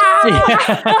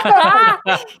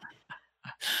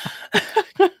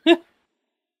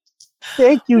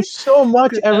Thank you so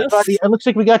much, everybody. It looks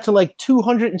like we got to like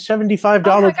 $275.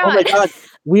 Oh my Oh my god.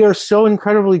 We are so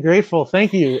incredibly grateful.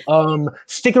 Thank you.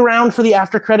 Stick around for the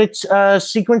after credits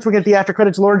sequence. We're gonna get the after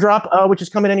credits lore drop, which is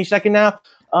coming any second now.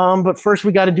 But first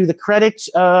we got to do the credits.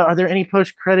 Are there any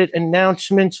post-credit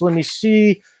announcements? Let me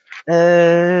see.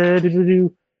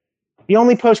 The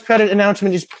only post-credit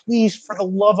announcement is, please, for the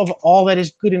love of all that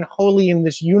is good and holy in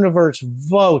this universe,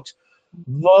 vote.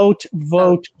 Vote,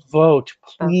 vote, vote.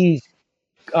 Please.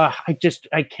 I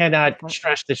cannot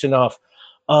stress this enough.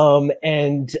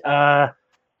 And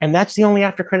that's the only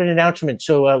after credit announcement.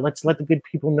 So let's let the good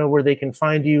people know where they can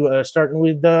find you, starting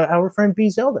with our friend B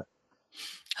Zelda.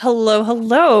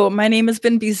 Hello. My name has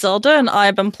been B Zelda, and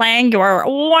I've been playing your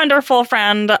wonderful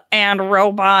friend and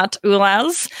robot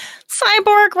Ulaz.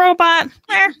 Cyborg robot.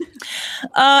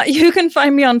 You can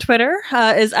find me on Twitter,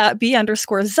 is at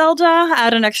B_Zelda.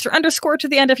 Add an extra underscore to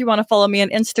the end if you want to follow me on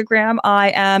Instagram.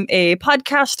 I am a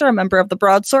podcaster, a member of the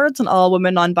Broadswords, an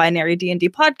all-women non-binary D&D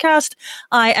podcast.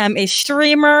 I am a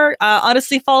streamer.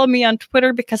 Honestly, follow me on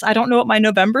Twitter because I don't know what my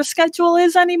November schedule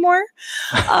is anymore.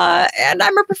 And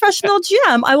I'm a professional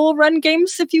GM. I will run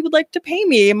games if you would like to pay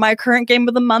me. My current game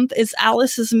of the month is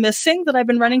Alice is Missing that I've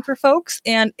been running for folks,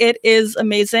 and it is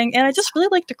amazing. And I just really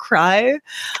like to cry.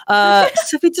 So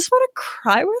if you just want to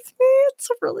cry with me, it's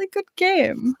a really good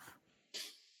game.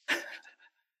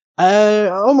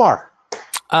 Omar.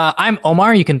 I'm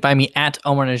Omar. You can find me at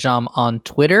Omar Najam on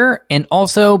Twitter. And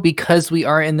also, because we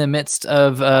are in the midst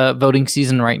of voting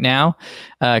season right now,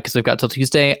 because we've got till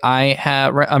Tuesday,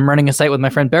 I'm running a site with my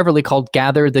friend Beverly called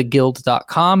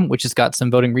GatherTheGuild.com, which has got some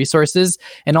voting resources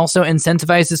and also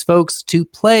incentivizes folks to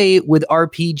play with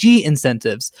RPG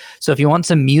incentives. So if you want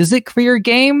some music for your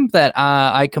game that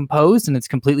I composed and it's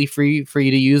completely free for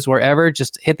you to use wherever,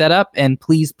 just hit that up and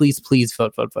please, please, please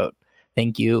vote.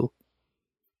 Thank you.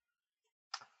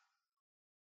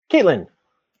 Caitlin.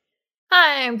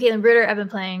 Hi, I'm Caitlin Bruder. I've been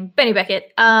playing Benny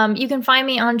Beckett. You can find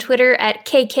me on Twitter at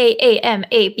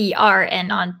KKAMABR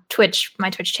and on Twitch, my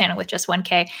Twitch channel with just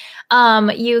 1K.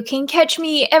 You can catch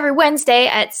me every Wednesday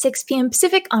at 6 p.m.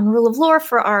 Pacific on Rule of Lore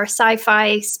for our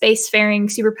sci-fi, spacefaring,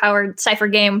 superpowered cipher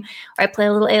game where I play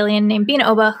a little alien named Bina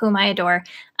Oba, whom I adore.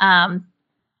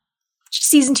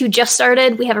 season 2 just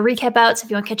started. We have a recap out, so if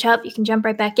you want to catch up, you can jump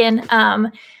right back in.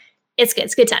 It's good.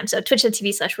 It's a good time. So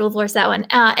twitch.tv/ruleflores, that one.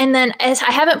 And then as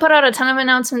I haven't put out a ton of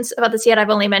announcements about this yet, I've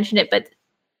only mentioned it, but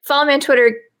follow me on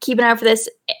Twitter. Keep an eye out for this.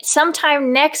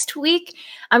 Sometime next week,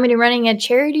 I'm going to be running a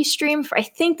charity stream for, I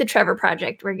think, the Trevor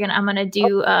Project. I'm going to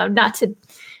do,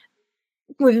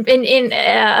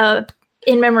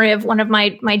 in memory of one of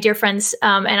my dear friends,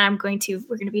 and we're going to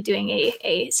be doing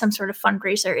some sort of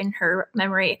fundraiser in her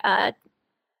memory. I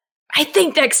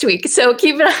think next week. So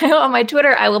keep an eye out on my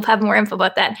Twitter. I will have more info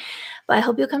about that. But I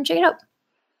hope you'll come check it out.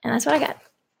 And that's what I got.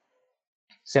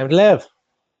 Sam Lev.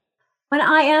 When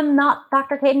I am not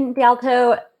Dr. Caden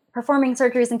D'Alto performing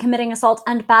surgeries and committing assault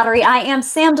and battery, I am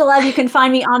Sam DeLev. You can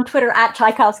find me on Twitter at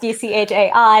Tchaikovsky,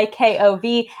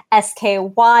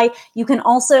 ChaiKovsky. You can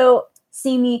also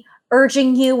see me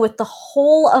urging you with the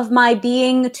whole of my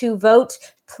being to vote.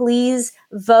 Please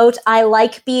vote. I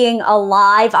like being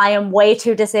alive. I am way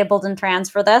too disabled and trans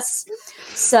for this.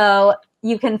 So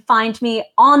you can find me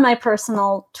on my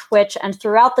personal Twitch and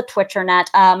throughout the Twitchernet.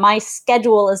 My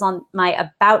schedule is on my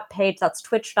About page. That's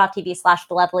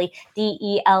twitch.tv/Delevely,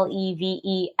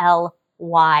 DELEVELY.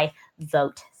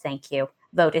 Vote. Thank you.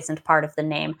 Vote isn't part of the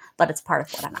name, but it's part of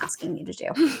what I'm asking you to do.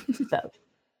 Vote.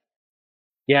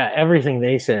 Yeah, everything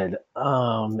they said.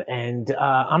 I'm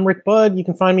Rick Budd. You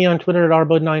can find me on Twitter at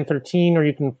rbud913, or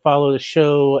you can follow the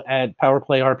show at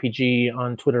PowerPlay RPG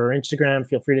on Twitter or Instagram.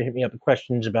 Feel free to hit me up with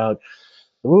questions about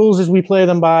the rules as we play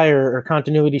them by, or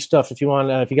continuity stuff if you want.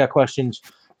 If you got questions.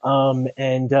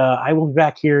 I will be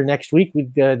back here next week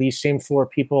with these same 4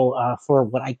 people for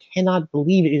what I cannot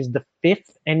believe is the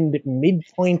 5th and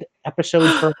midpoint episode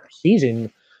for our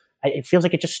season. It feels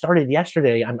like it just started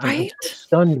yesterday. I'm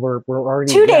stunned. We're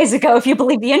already 2 days ago, if you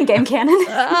believe the in-game canon.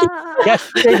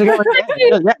 Yes, 2 days ago.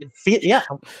 Yeah.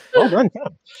 Well done,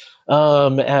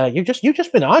 Tom. You've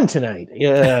just been on tonight.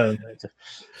 Yeah.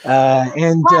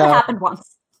 That happened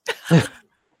once.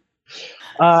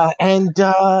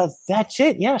 That's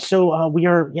it. Yeah. So we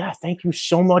are. Yeah. Thank you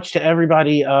so much to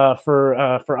everybody for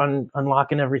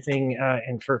unlocking everything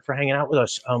and for hanging out with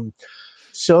us.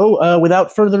 So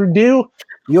without further ado,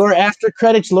 your after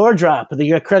credits lore drop.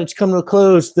 The credits come to a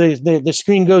close. The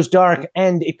screen goes dark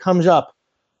and it comes up.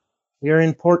 We are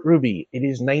in Port Ruby. It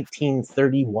is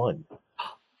 1931.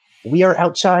 We are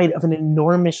outside of an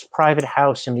enormous private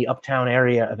house in the uptown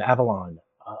area of Avalon.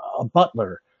 A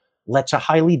butler lets a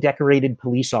highly decorated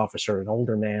police officer, an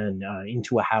older man,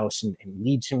 into a house and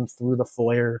leads him through the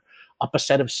foyer, up a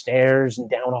set of stairs and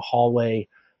down a hallway.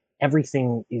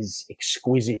 Everything is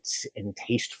exquisite and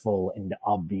tasteful and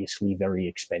obviously very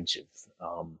expensive.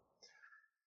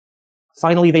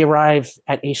 Finally, they arrive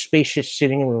at a spacious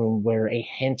sitting room where a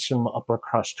handsome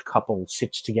upper-crust couple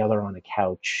sits together on a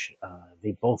couch.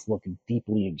 They both look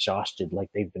deeply exhausted, like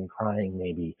they've been crying,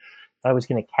 maybe. If I was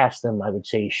going to cast them, I would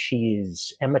say she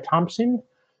is Emma Thompson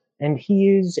and he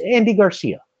is Andy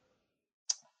Garcia.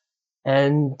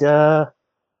 And the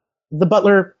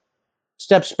butler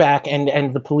steps back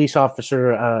and the police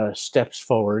officer steps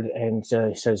forward and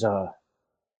says,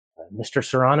 Mr.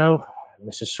 Serrano,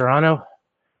 Mrs. Serrano,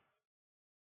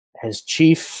 as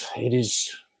chief, it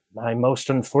is my most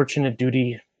unfortunate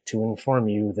duty to inform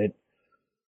you that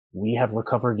we have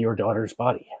recovered your daughter's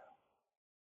body.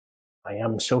 I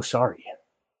am so sorry.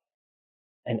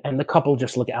 And the couple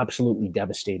just look absolutely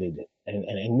devastated.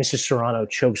 And Mrs. Serrano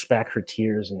chokes back her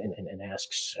tears and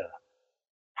asks,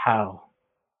 how?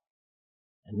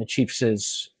 And the chief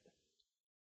says,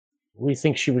 we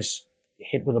think she was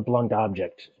hit with a blunt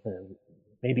object,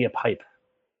 maybe a pipe.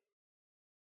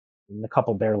 And the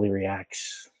couple barely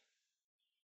reacts.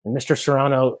 And Mr.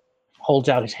 Serrano holds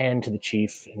out his hand to the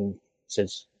chief and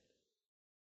says,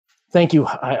 thank you.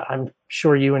 I'm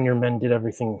sure you and your men did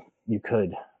everything you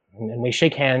could. And they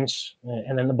shake hands,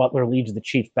 and then the butler leads the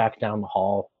chief back down the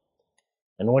hall.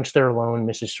 And once they're alone,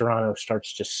 Mrs. Serrano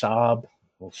starts to sob.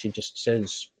 And she just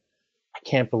says, I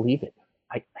can't believe it.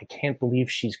 I can't believe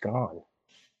she's gone.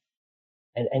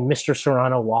 And Mr.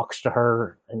 Serrano walks to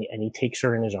her, and he takes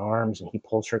her in his arms, and he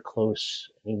pulls her close,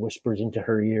 and he whispers into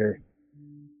her ear,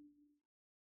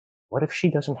 what if she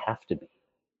doesn't have to be?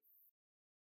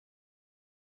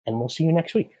 And we'll see you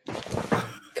next week.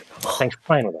 Thanks for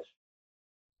playing with us.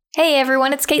 Hey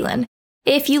everyone, it's Caitlin.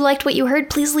 If you liked what you heard,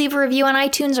 please leave a review on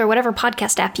iTunes or whatever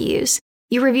podcast app you use.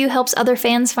 Your review helps other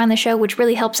fans find the show, which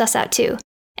really helps us out too.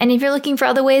 And if you're looking for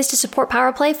other ways to support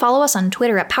PowerPlay, follow us on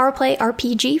Twitter at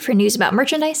PowerPlayRPG for news about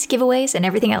merchandise, giveaways, and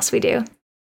everything else we do.